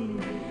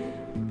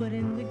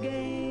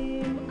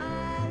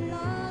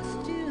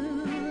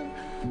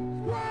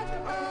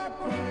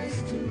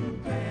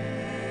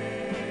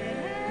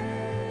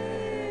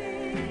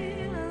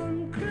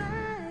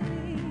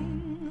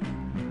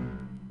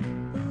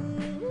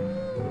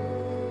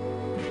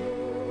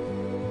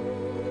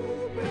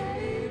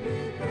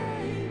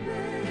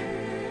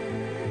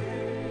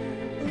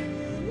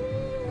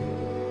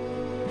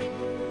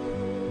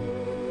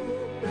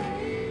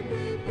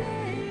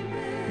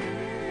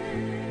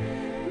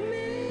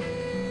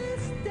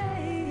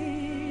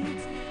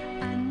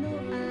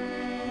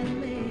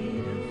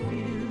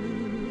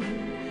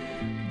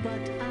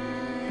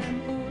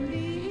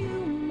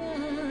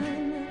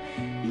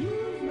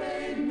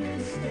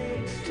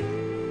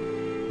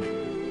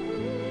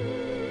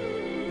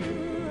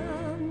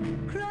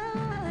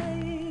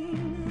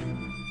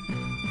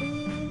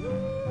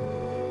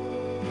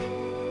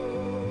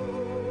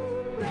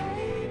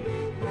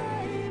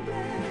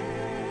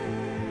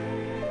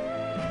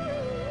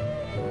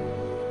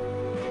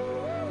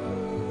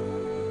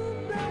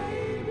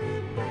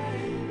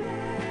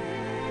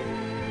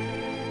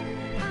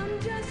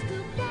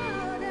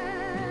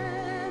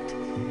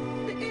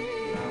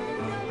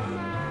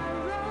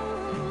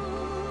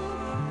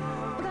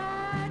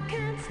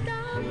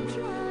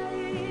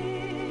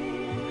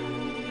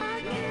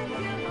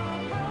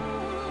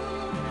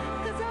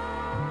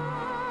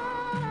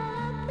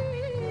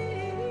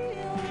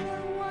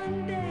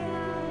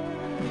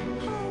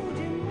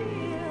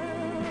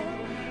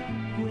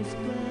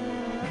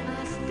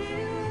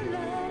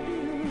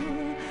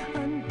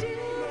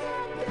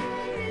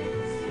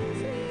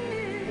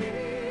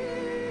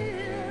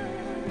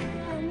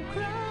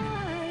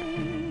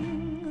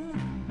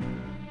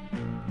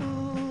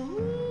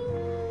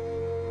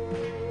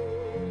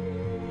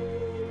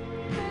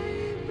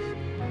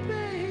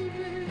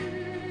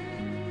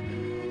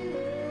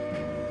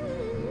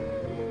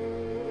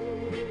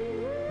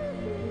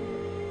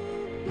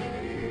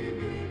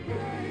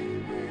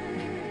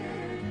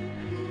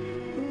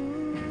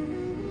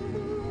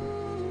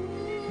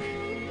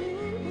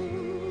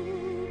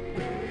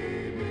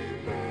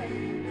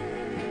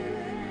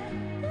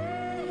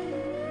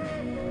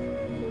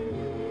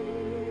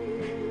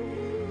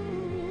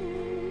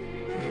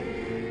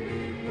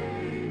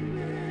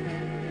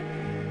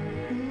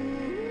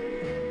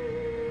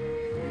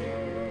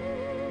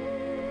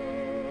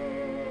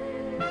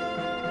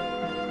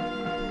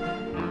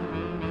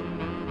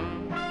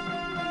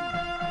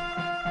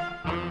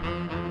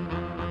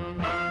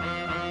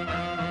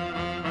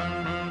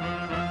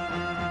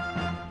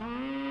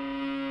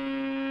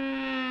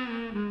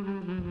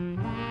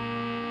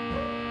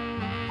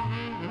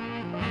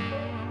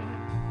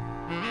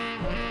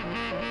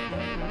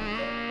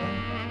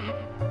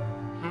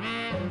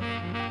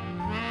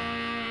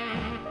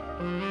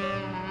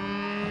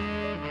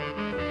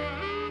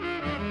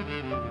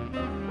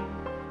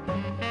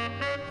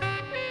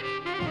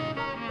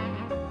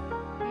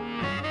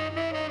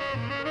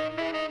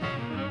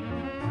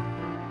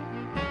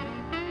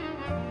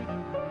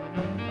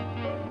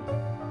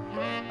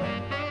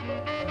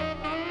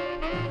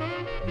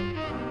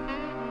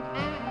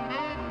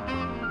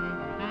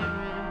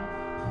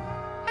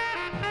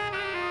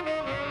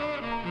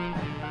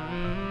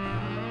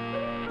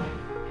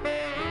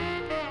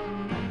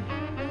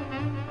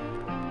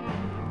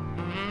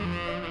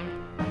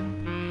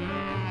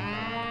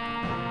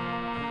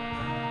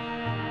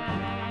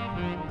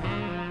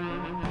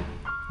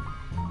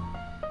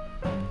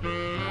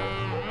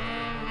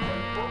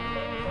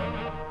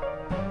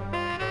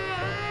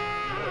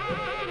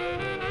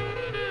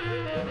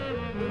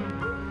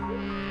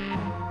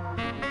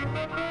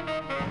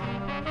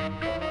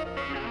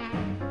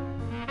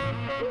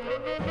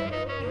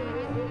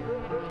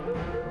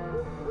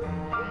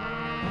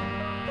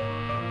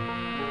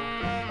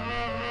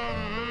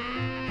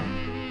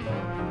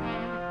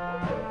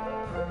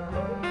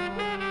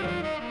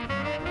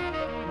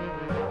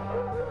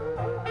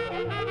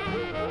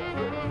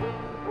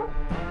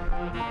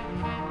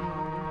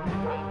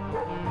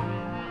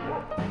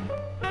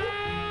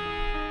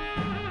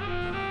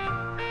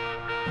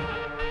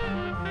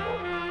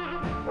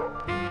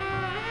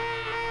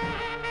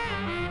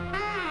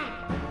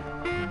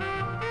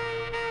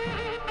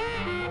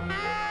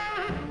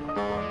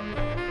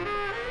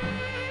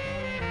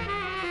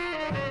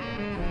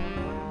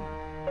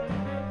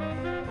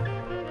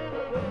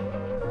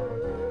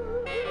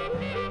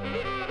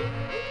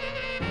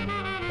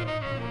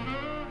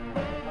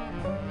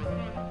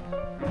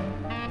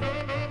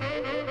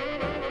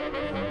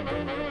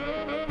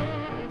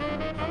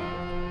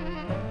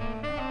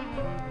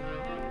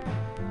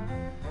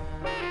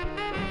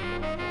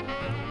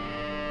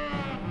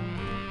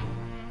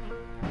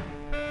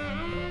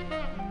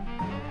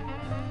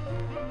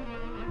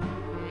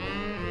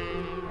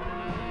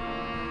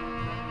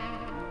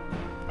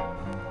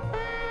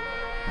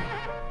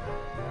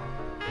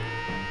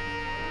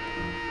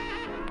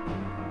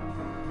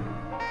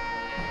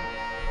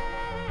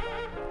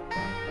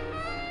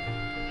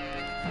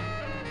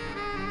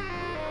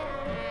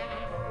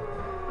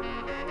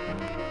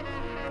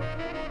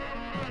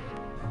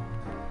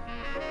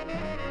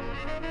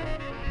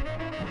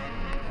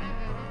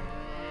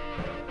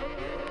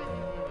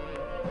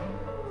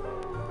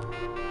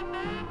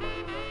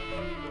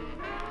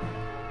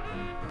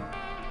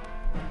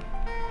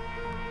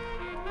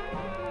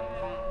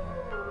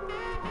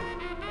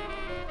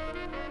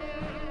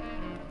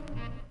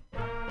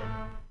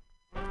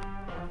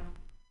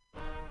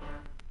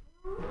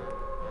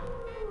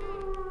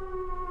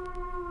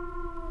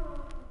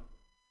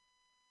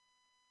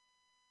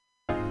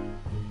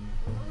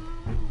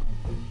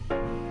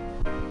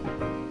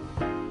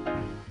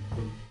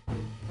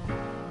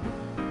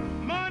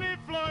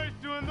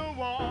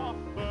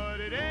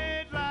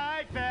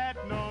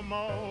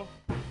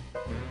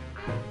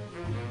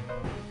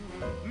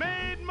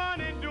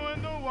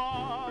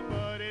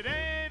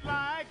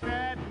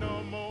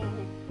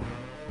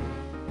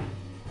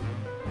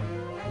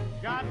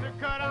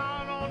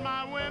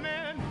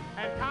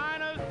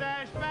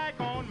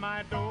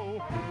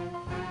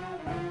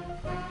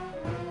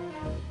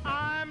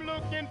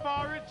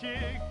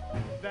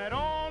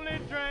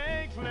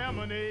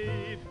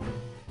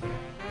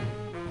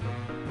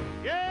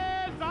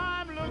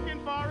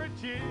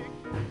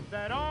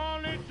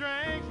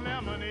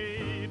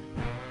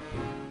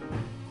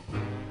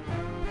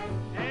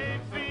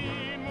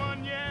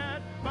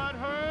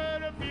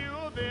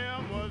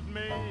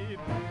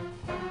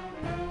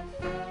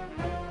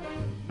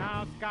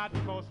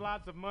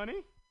 lots of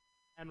money,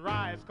 and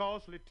rye is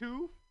costly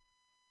too.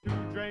 2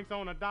 drinks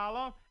on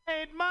 $1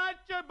 ain't much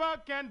a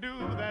buck can do.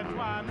 That's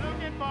why I'm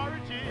looking for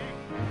a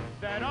chick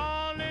that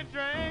only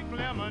drink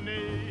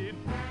lemonade.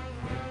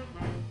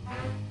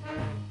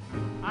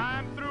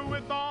 I'm through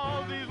with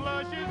all these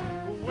lushes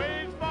who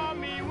waits for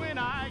me when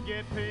I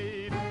get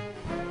paid.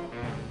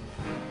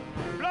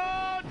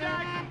 Blow,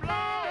 Jackson, blow!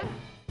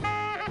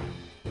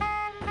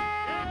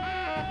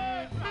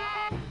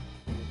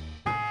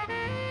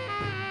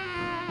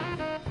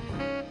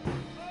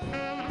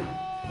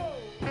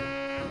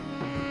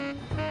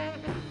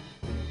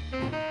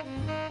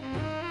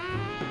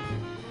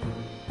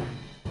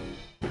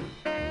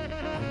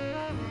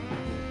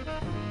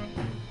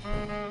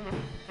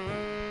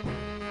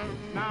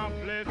 Now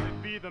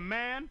blessed be the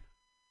man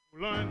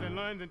who learns and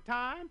learns in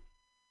time.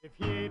 If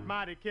he ain't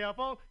mighty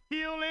careful,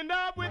 he'll end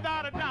up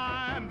without a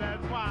dime.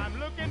 That's why I'm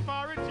looking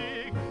for a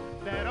chick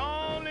that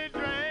only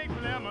drinks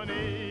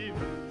lemonade.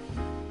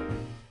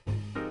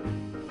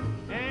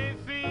 Ain't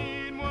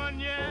seen one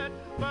yet,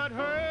 but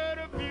heard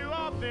a few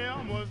of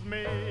them was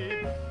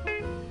made.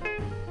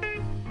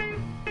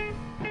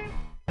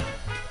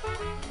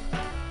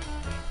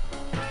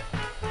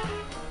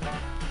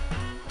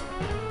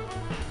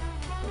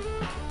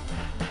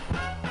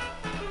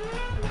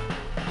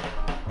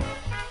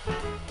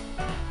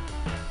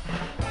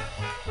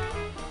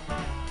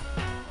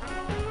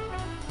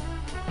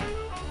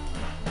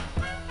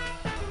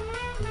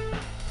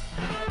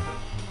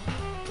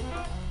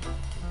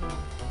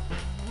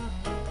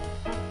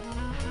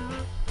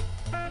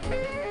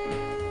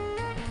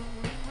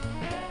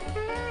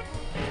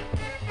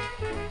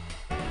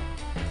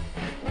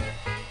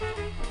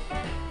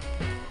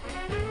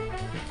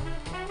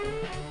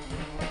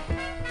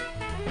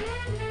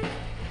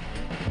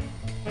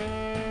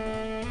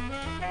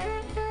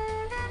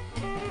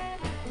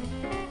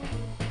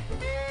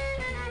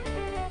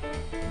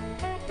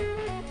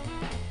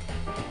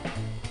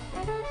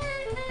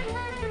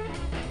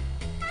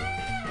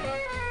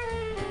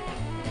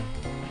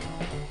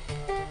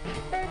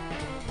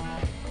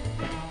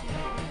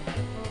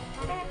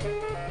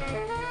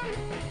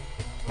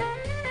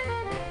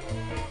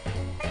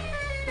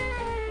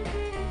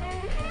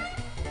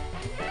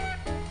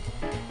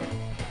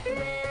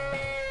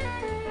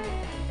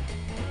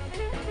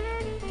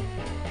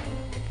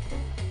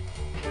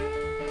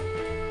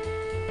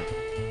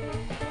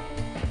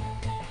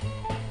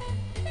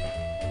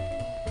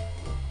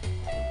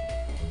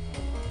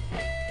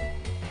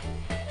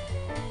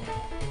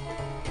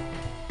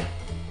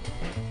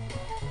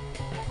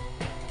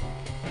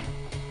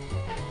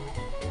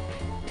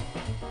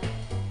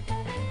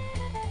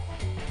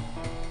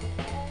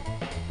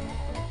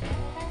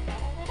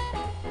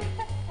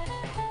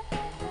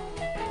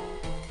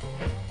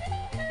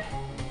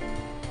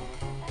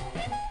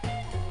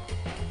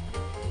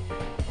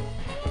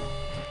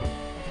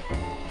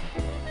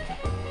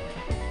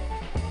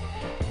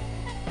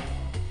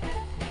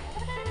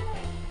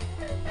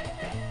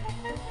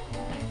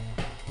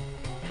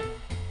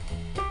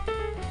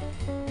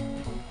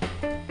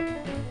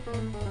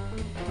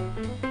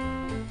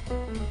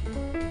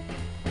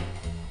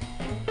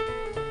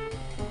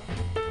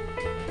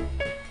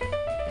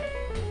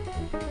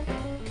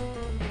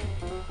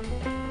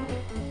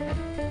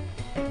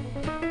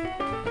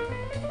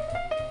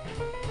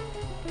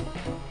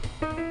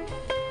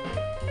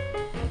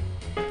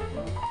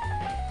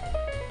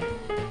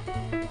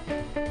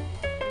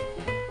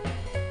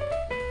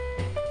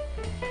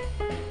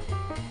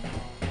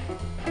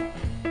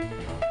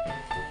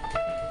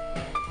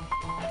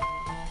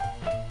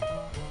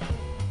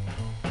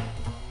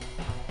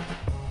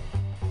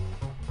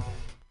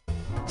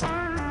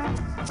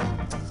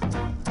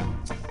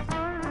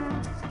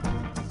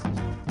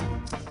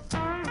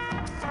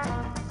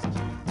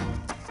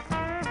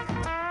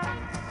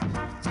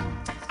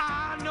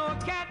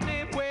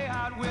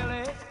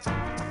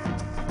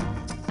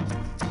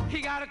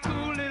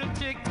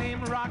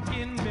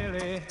 Rockin'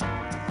 Billy.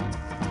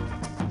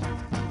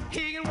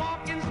 He can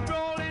walk and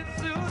stroll in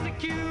Susie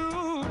Q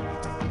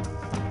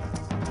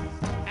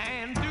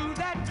and do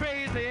that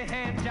crazy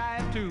hand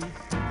jive too.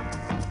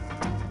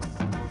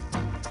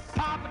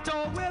 Papa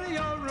told Willie,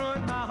 you'll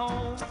ruin my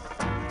home.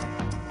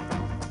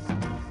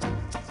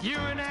 You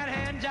and that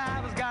hand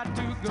jive has got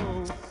to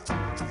go.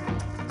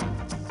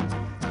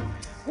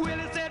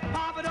 Willie said,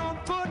 Papa,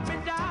 don't put me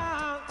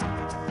down.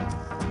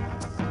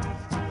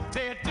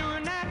 They're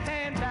doing that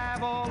hand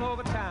jive all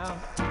over town.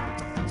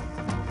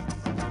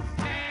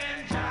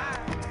 Hand jive,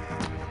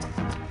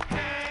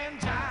 hand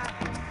jive,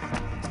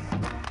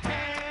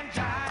 hand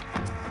jive,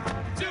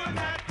 doing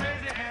that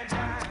crazy hand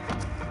jive.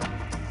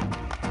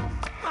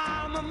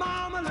 Mama,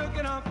 mama, look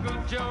at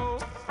Uncle Joe.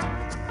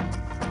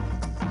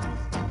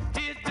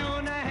 He's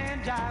doing that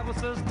hand jive with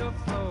Sister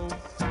Flo.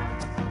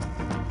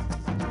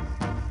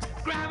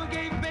 Grandma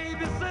gave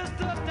baby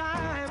sister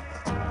time.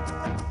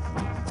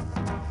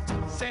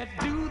 Said,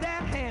 do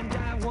that hand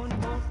jive one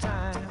more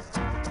time.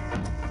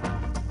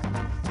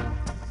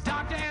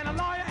 Doctor and a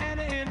lawyer and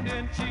an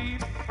Indian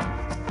chief.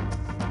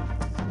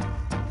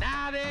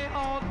 Now they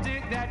all did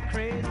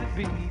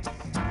beat.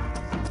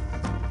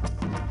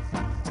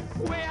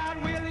 Way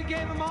Out Willie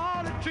gave him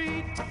all a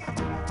treat.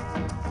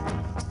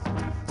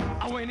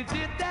 When he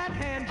did that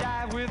hand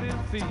jive with his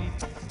feet.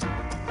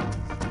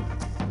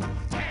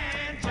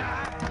 Hand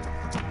jive,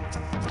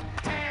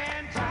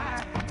 hand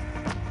jive,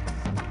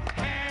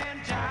 hand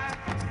jive,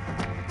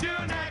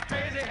 doing that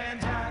crazy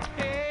hand jive.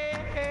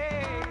 Hey,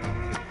 hey.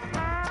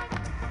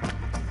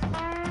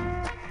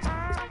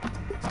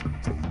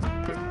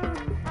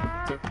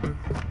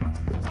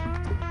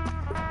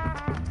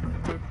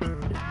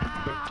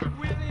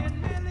 Willie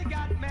and Millie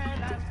got married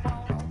last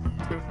fall.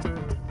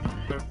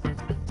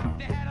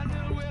 They had a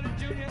little Willie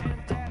Jr.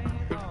 and Daddy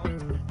in-law.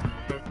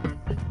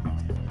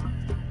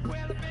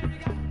 Well, the baby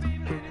got the baby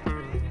in his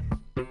dreams.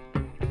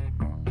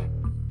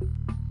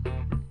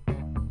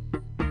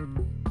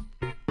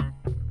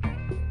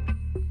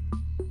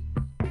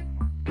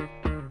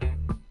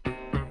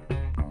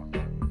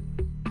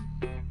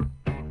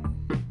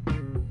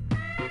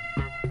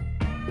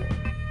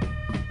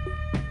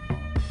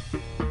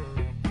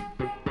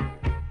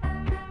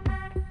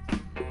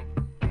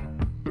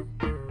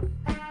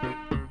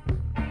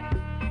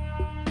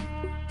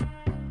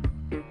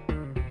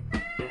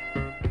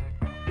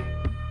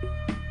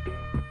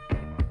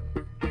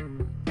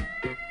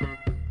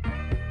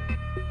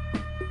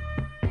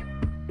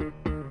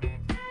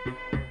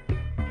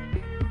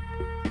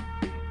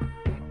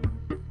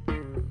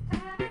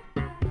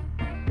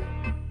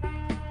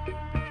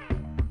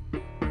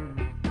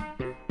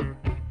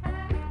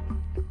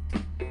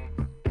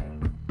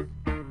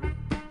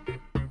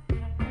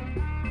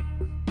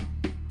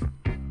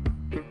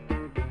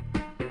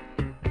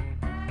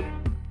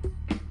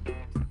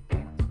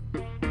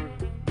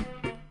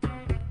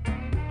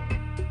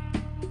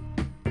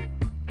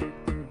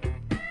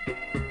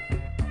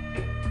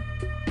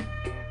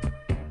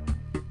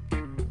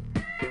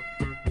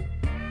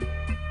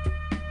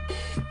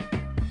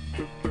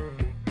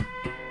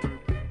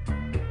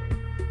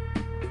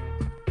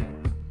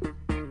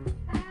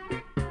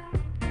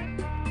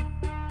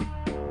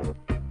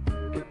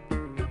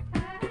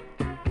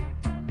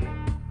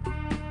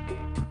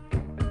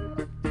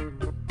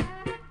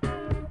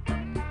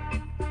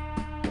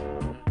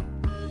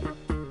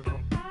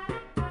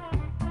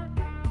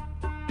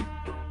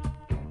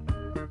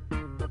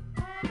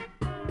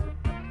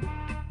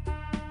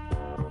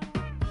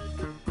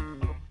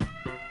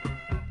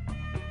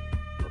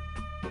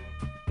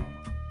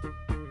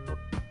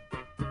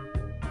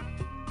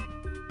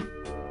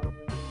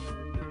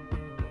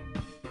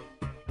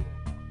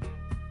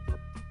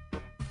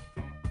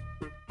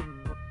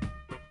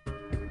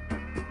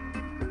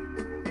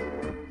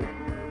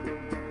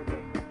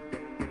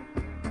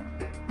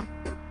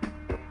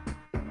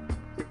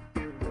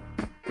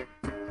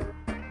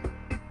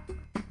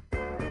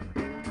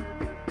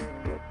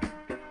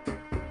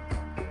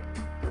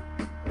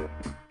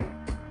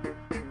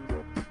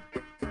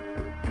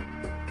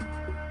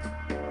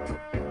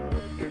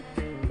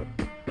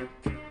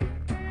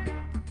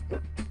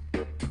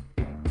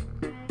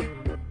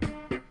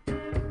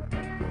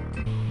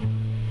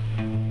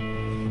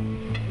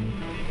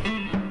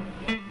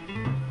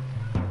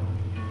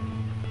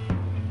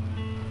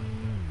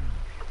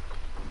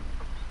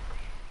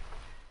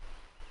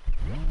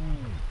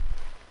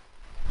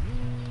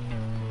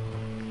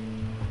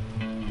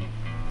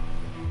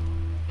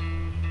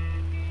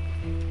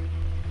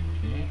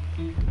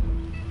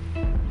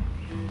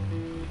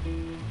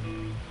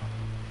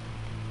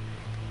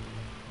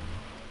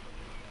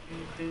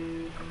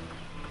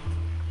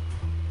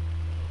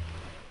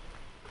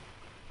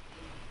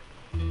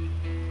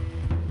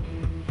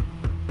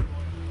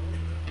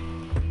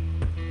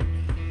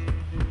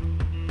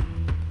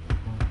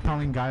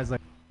 Telling guys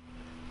like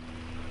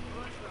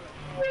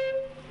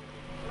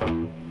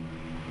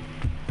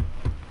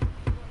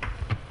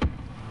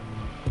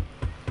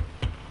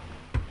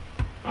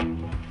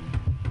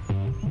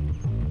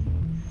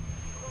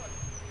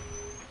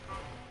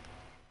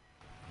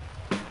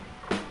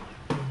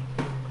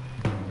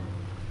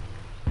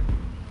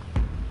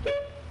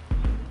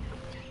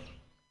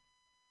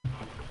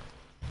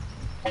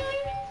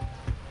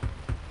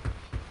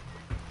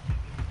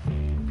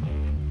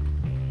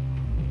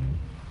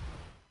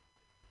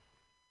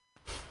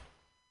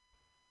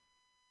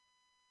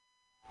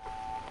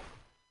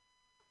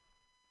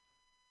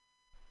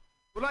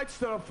We'd like to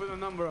start off with a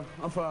number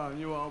of our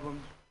new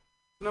album,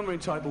 a number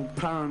entitled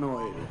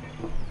Paranoid.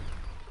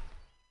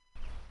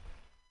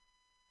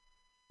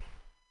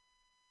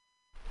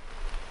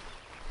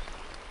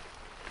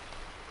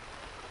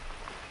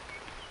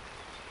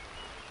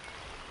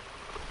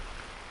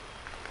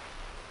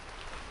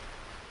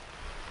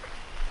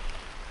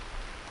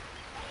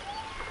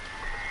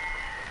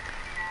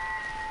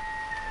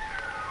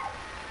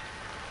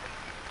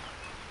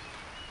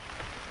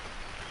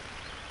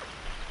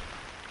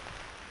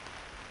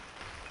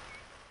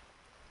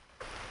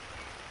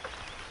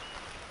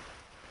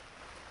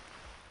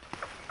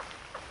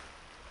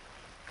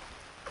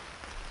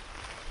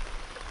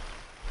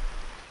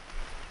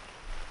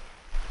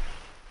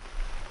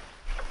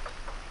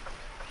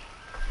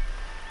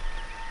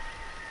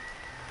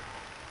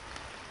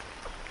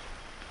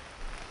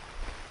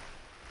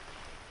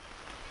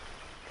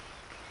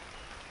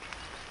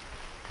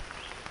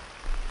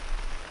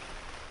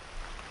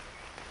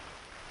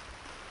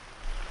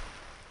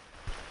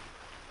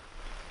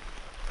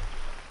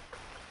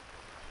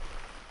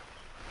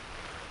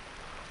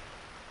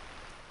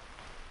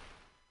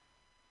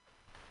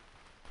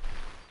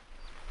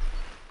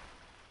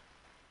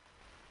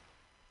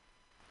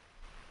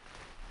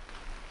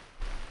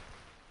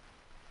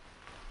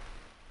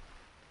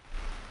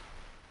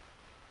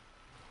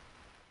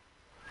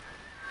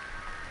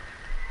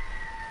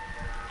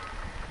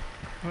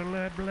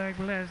 Black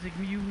Plastic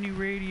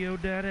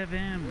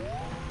MutinyRadio.fm.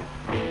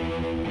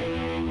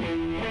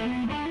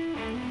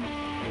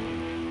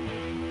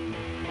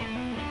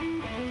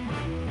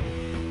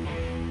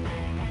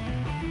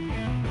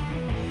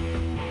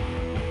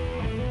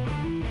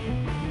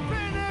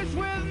 Finished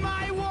with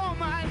my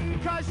woman,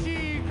 'cause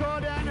she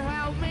couldn't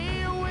help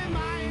me with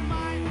my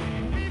mind.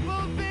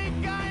 People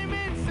think I'm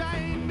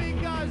insane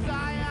because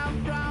I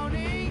am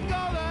frowning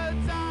all the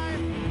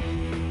time.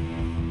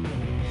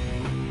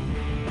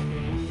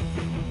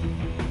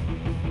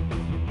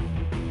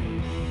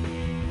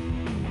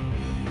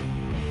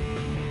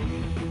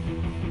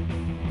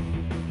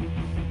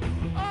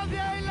 All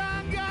day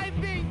long I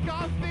think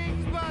of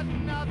things, but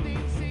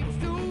nothing seems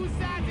to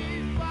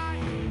satisfy.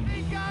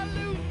 Think I'll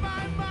lose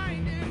my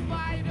mind if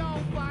I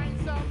don't find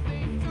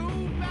something to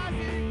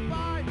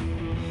pacify.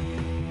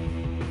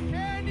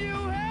 Can you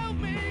help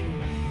me?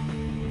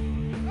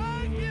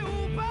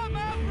 Occupy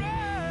my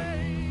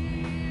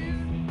brain.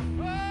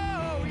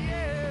 Oh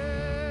yeah.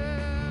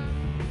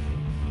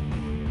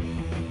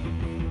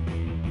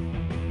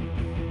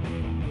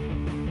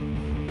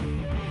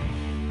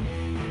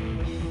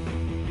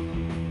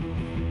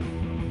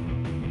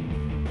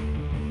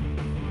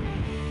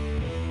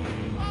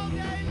 All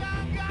day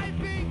long I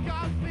think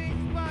of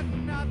things, but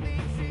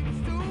nothing seems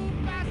to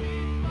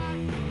pacify.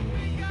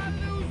 Think I'll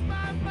lose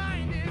my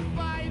mind if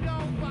I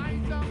don't find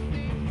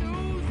something to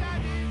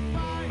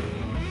satisfy.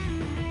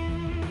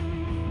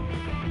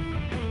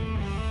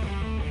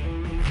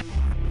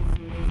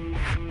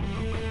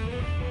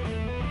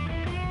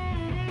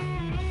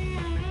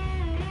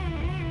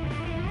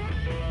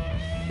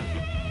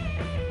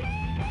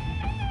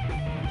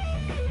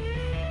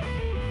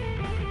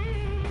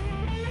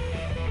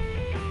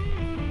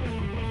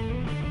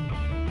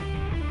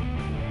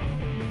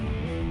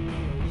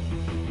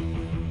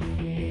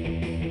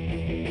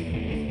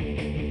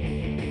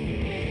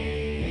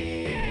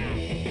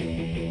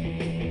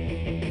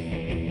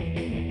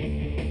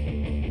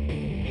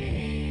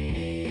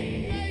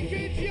 Make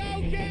a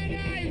joke and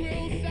I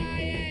will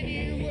sigh, and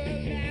you will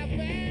laugh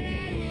and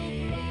I will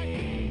cry.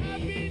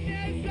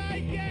 Happiness I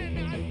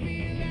cannot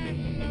feel, and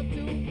love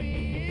to me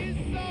is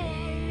so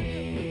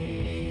unreal.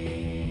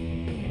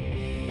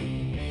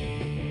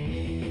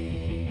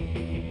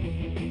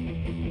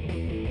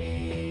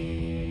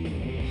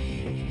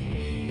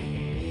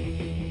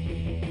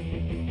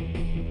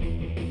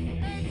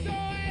 And so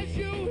as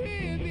you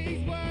hear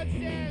these words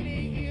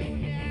telling you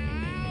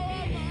now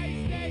of my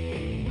state,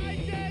 I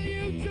tell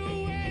you to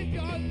end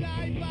your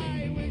life.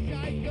 I wish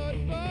I could,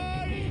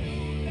 but it's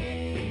too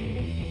late.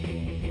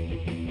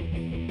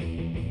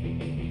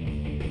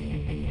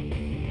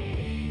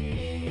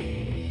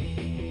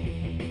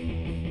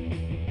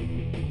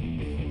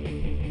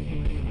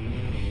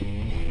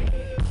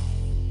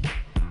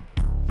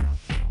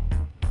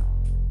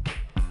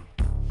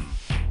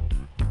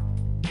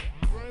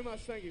 Very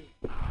much, thank you.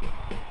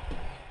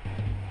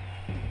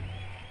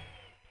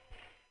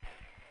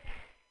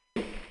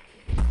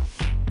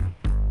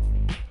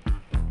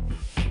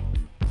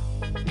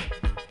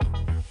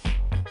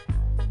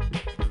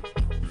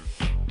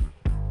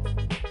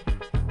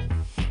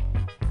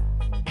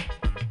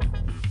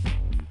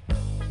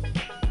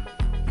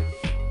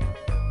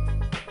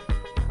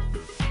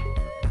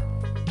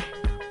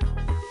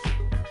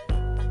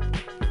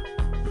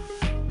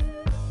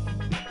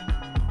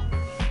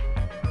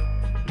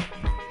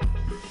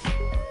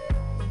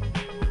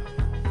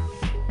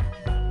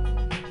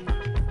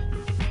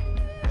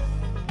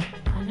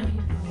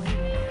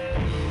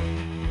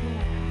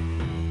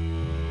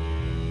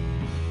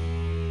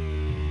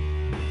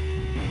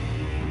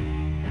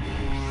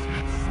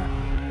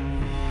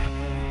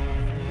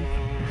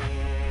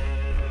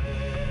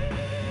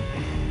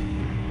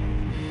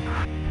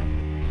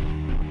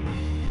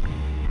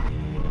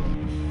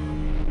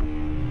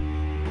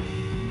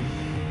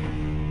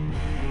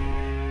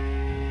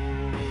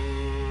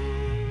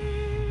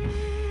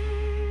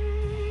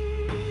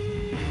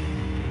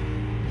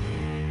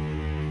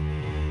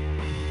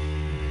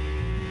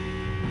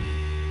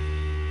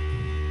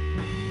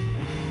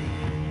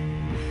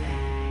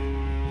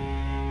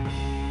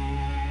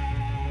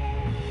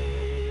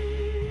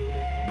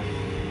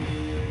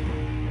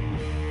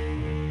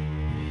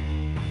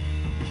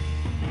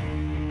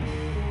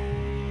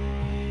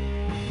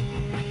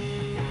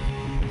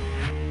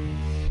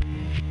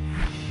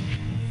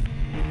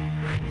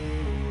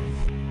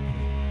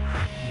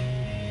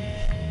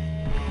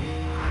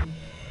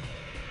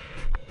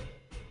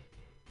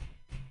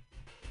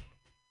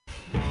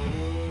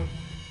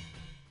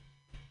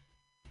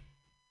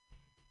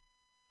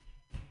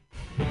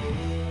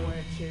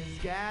 Witches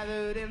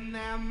gathered in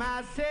their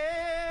masses,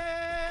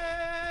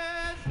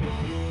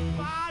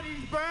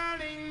 bodies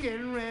burning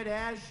in red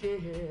ashes.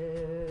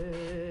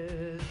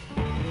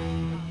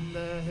 On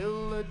the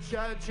hill, a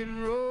church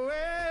in ruin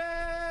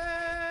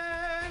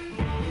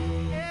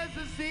is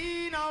a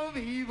scene of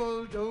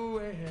evil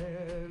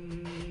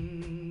doing.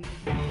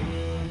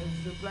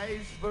 It's a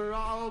place for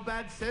all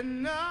bad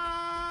sinners.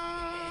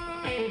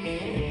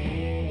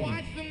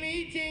 Watch the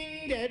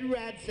meeting dead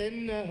rats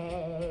in the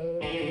hut.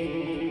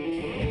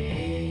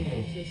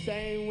 It's the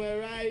same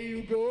wherever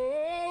you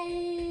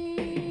go.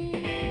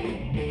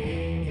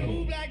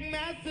 To black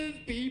masses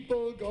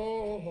people go.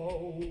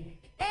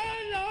 Oh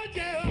Lord,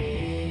 yeah.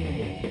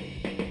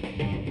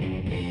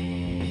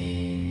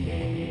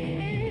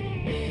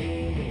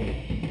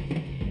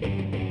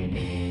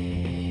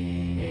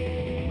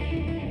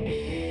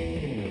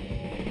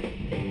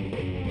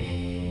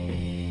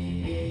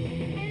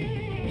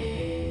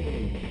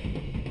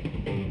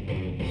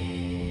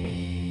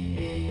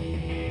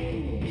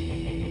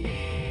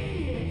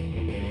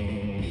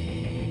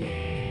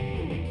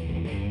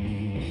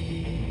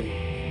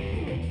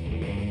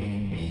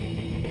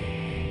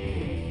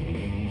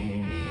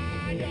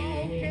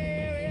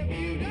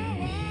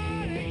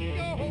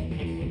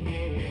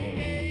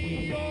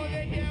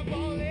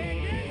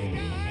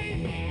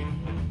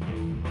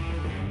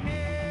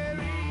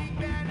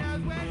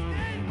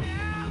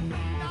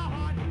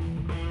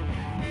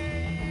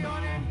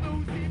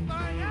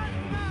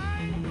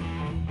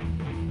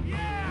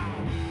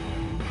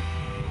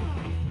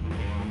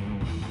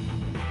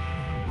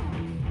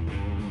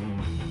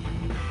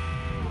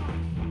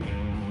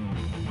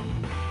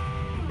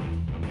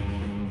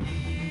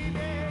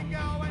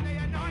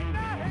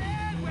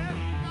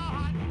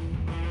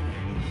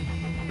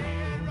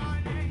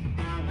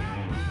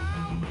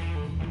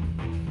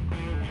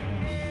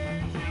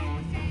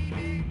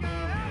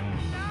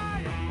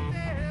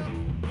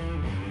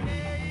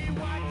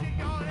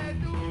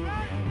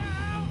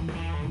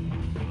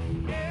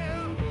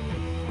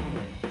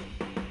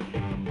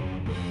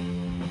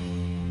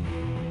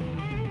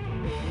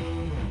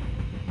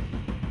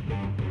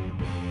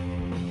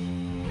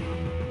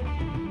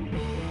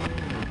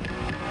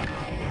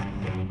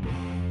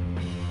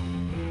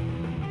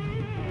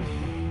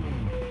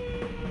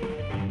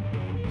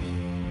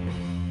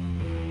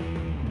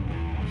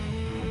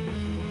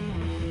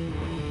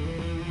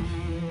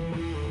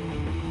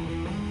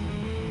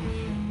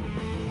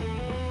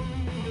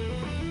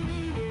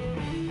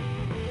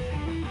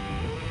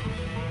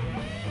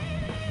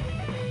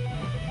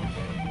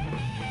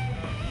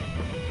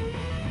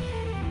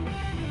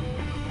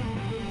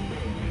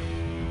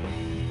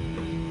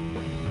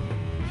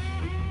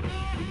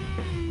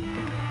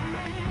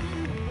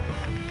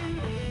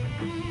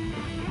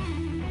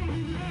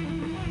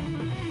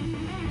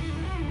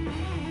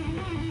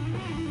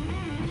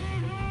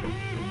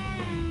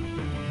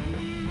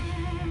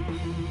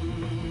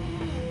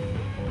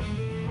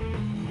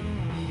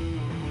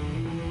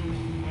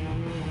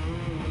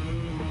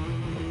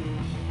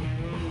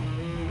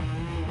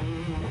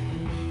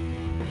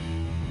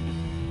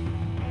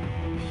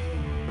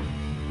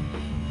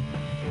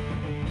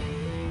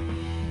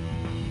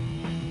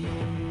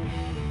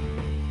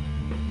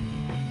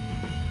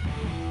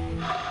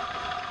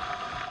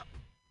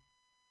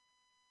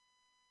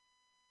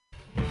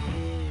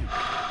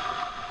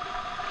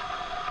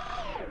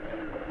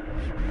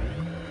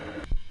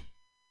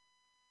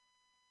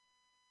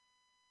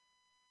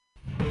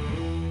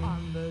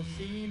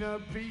 Seen a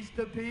priest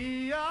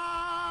appear,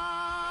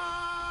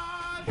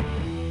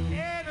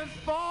 and is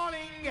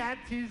falling at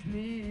his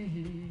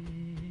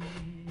knees.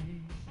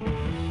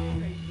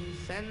 Satan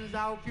sends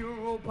out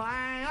funeral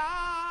pyre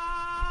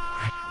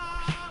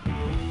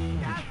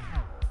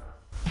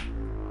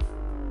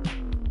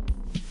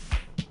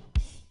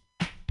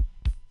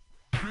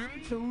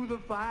to the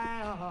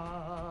fire.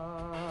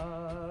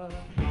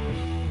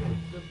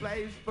 It's a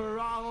place for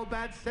all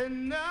bad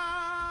sinners.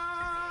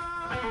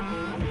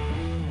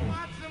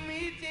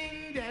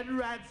 Dead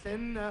rats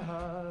in the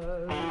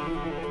hut.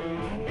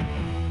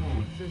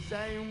 It's the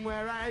same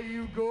wherever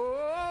you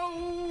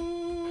go.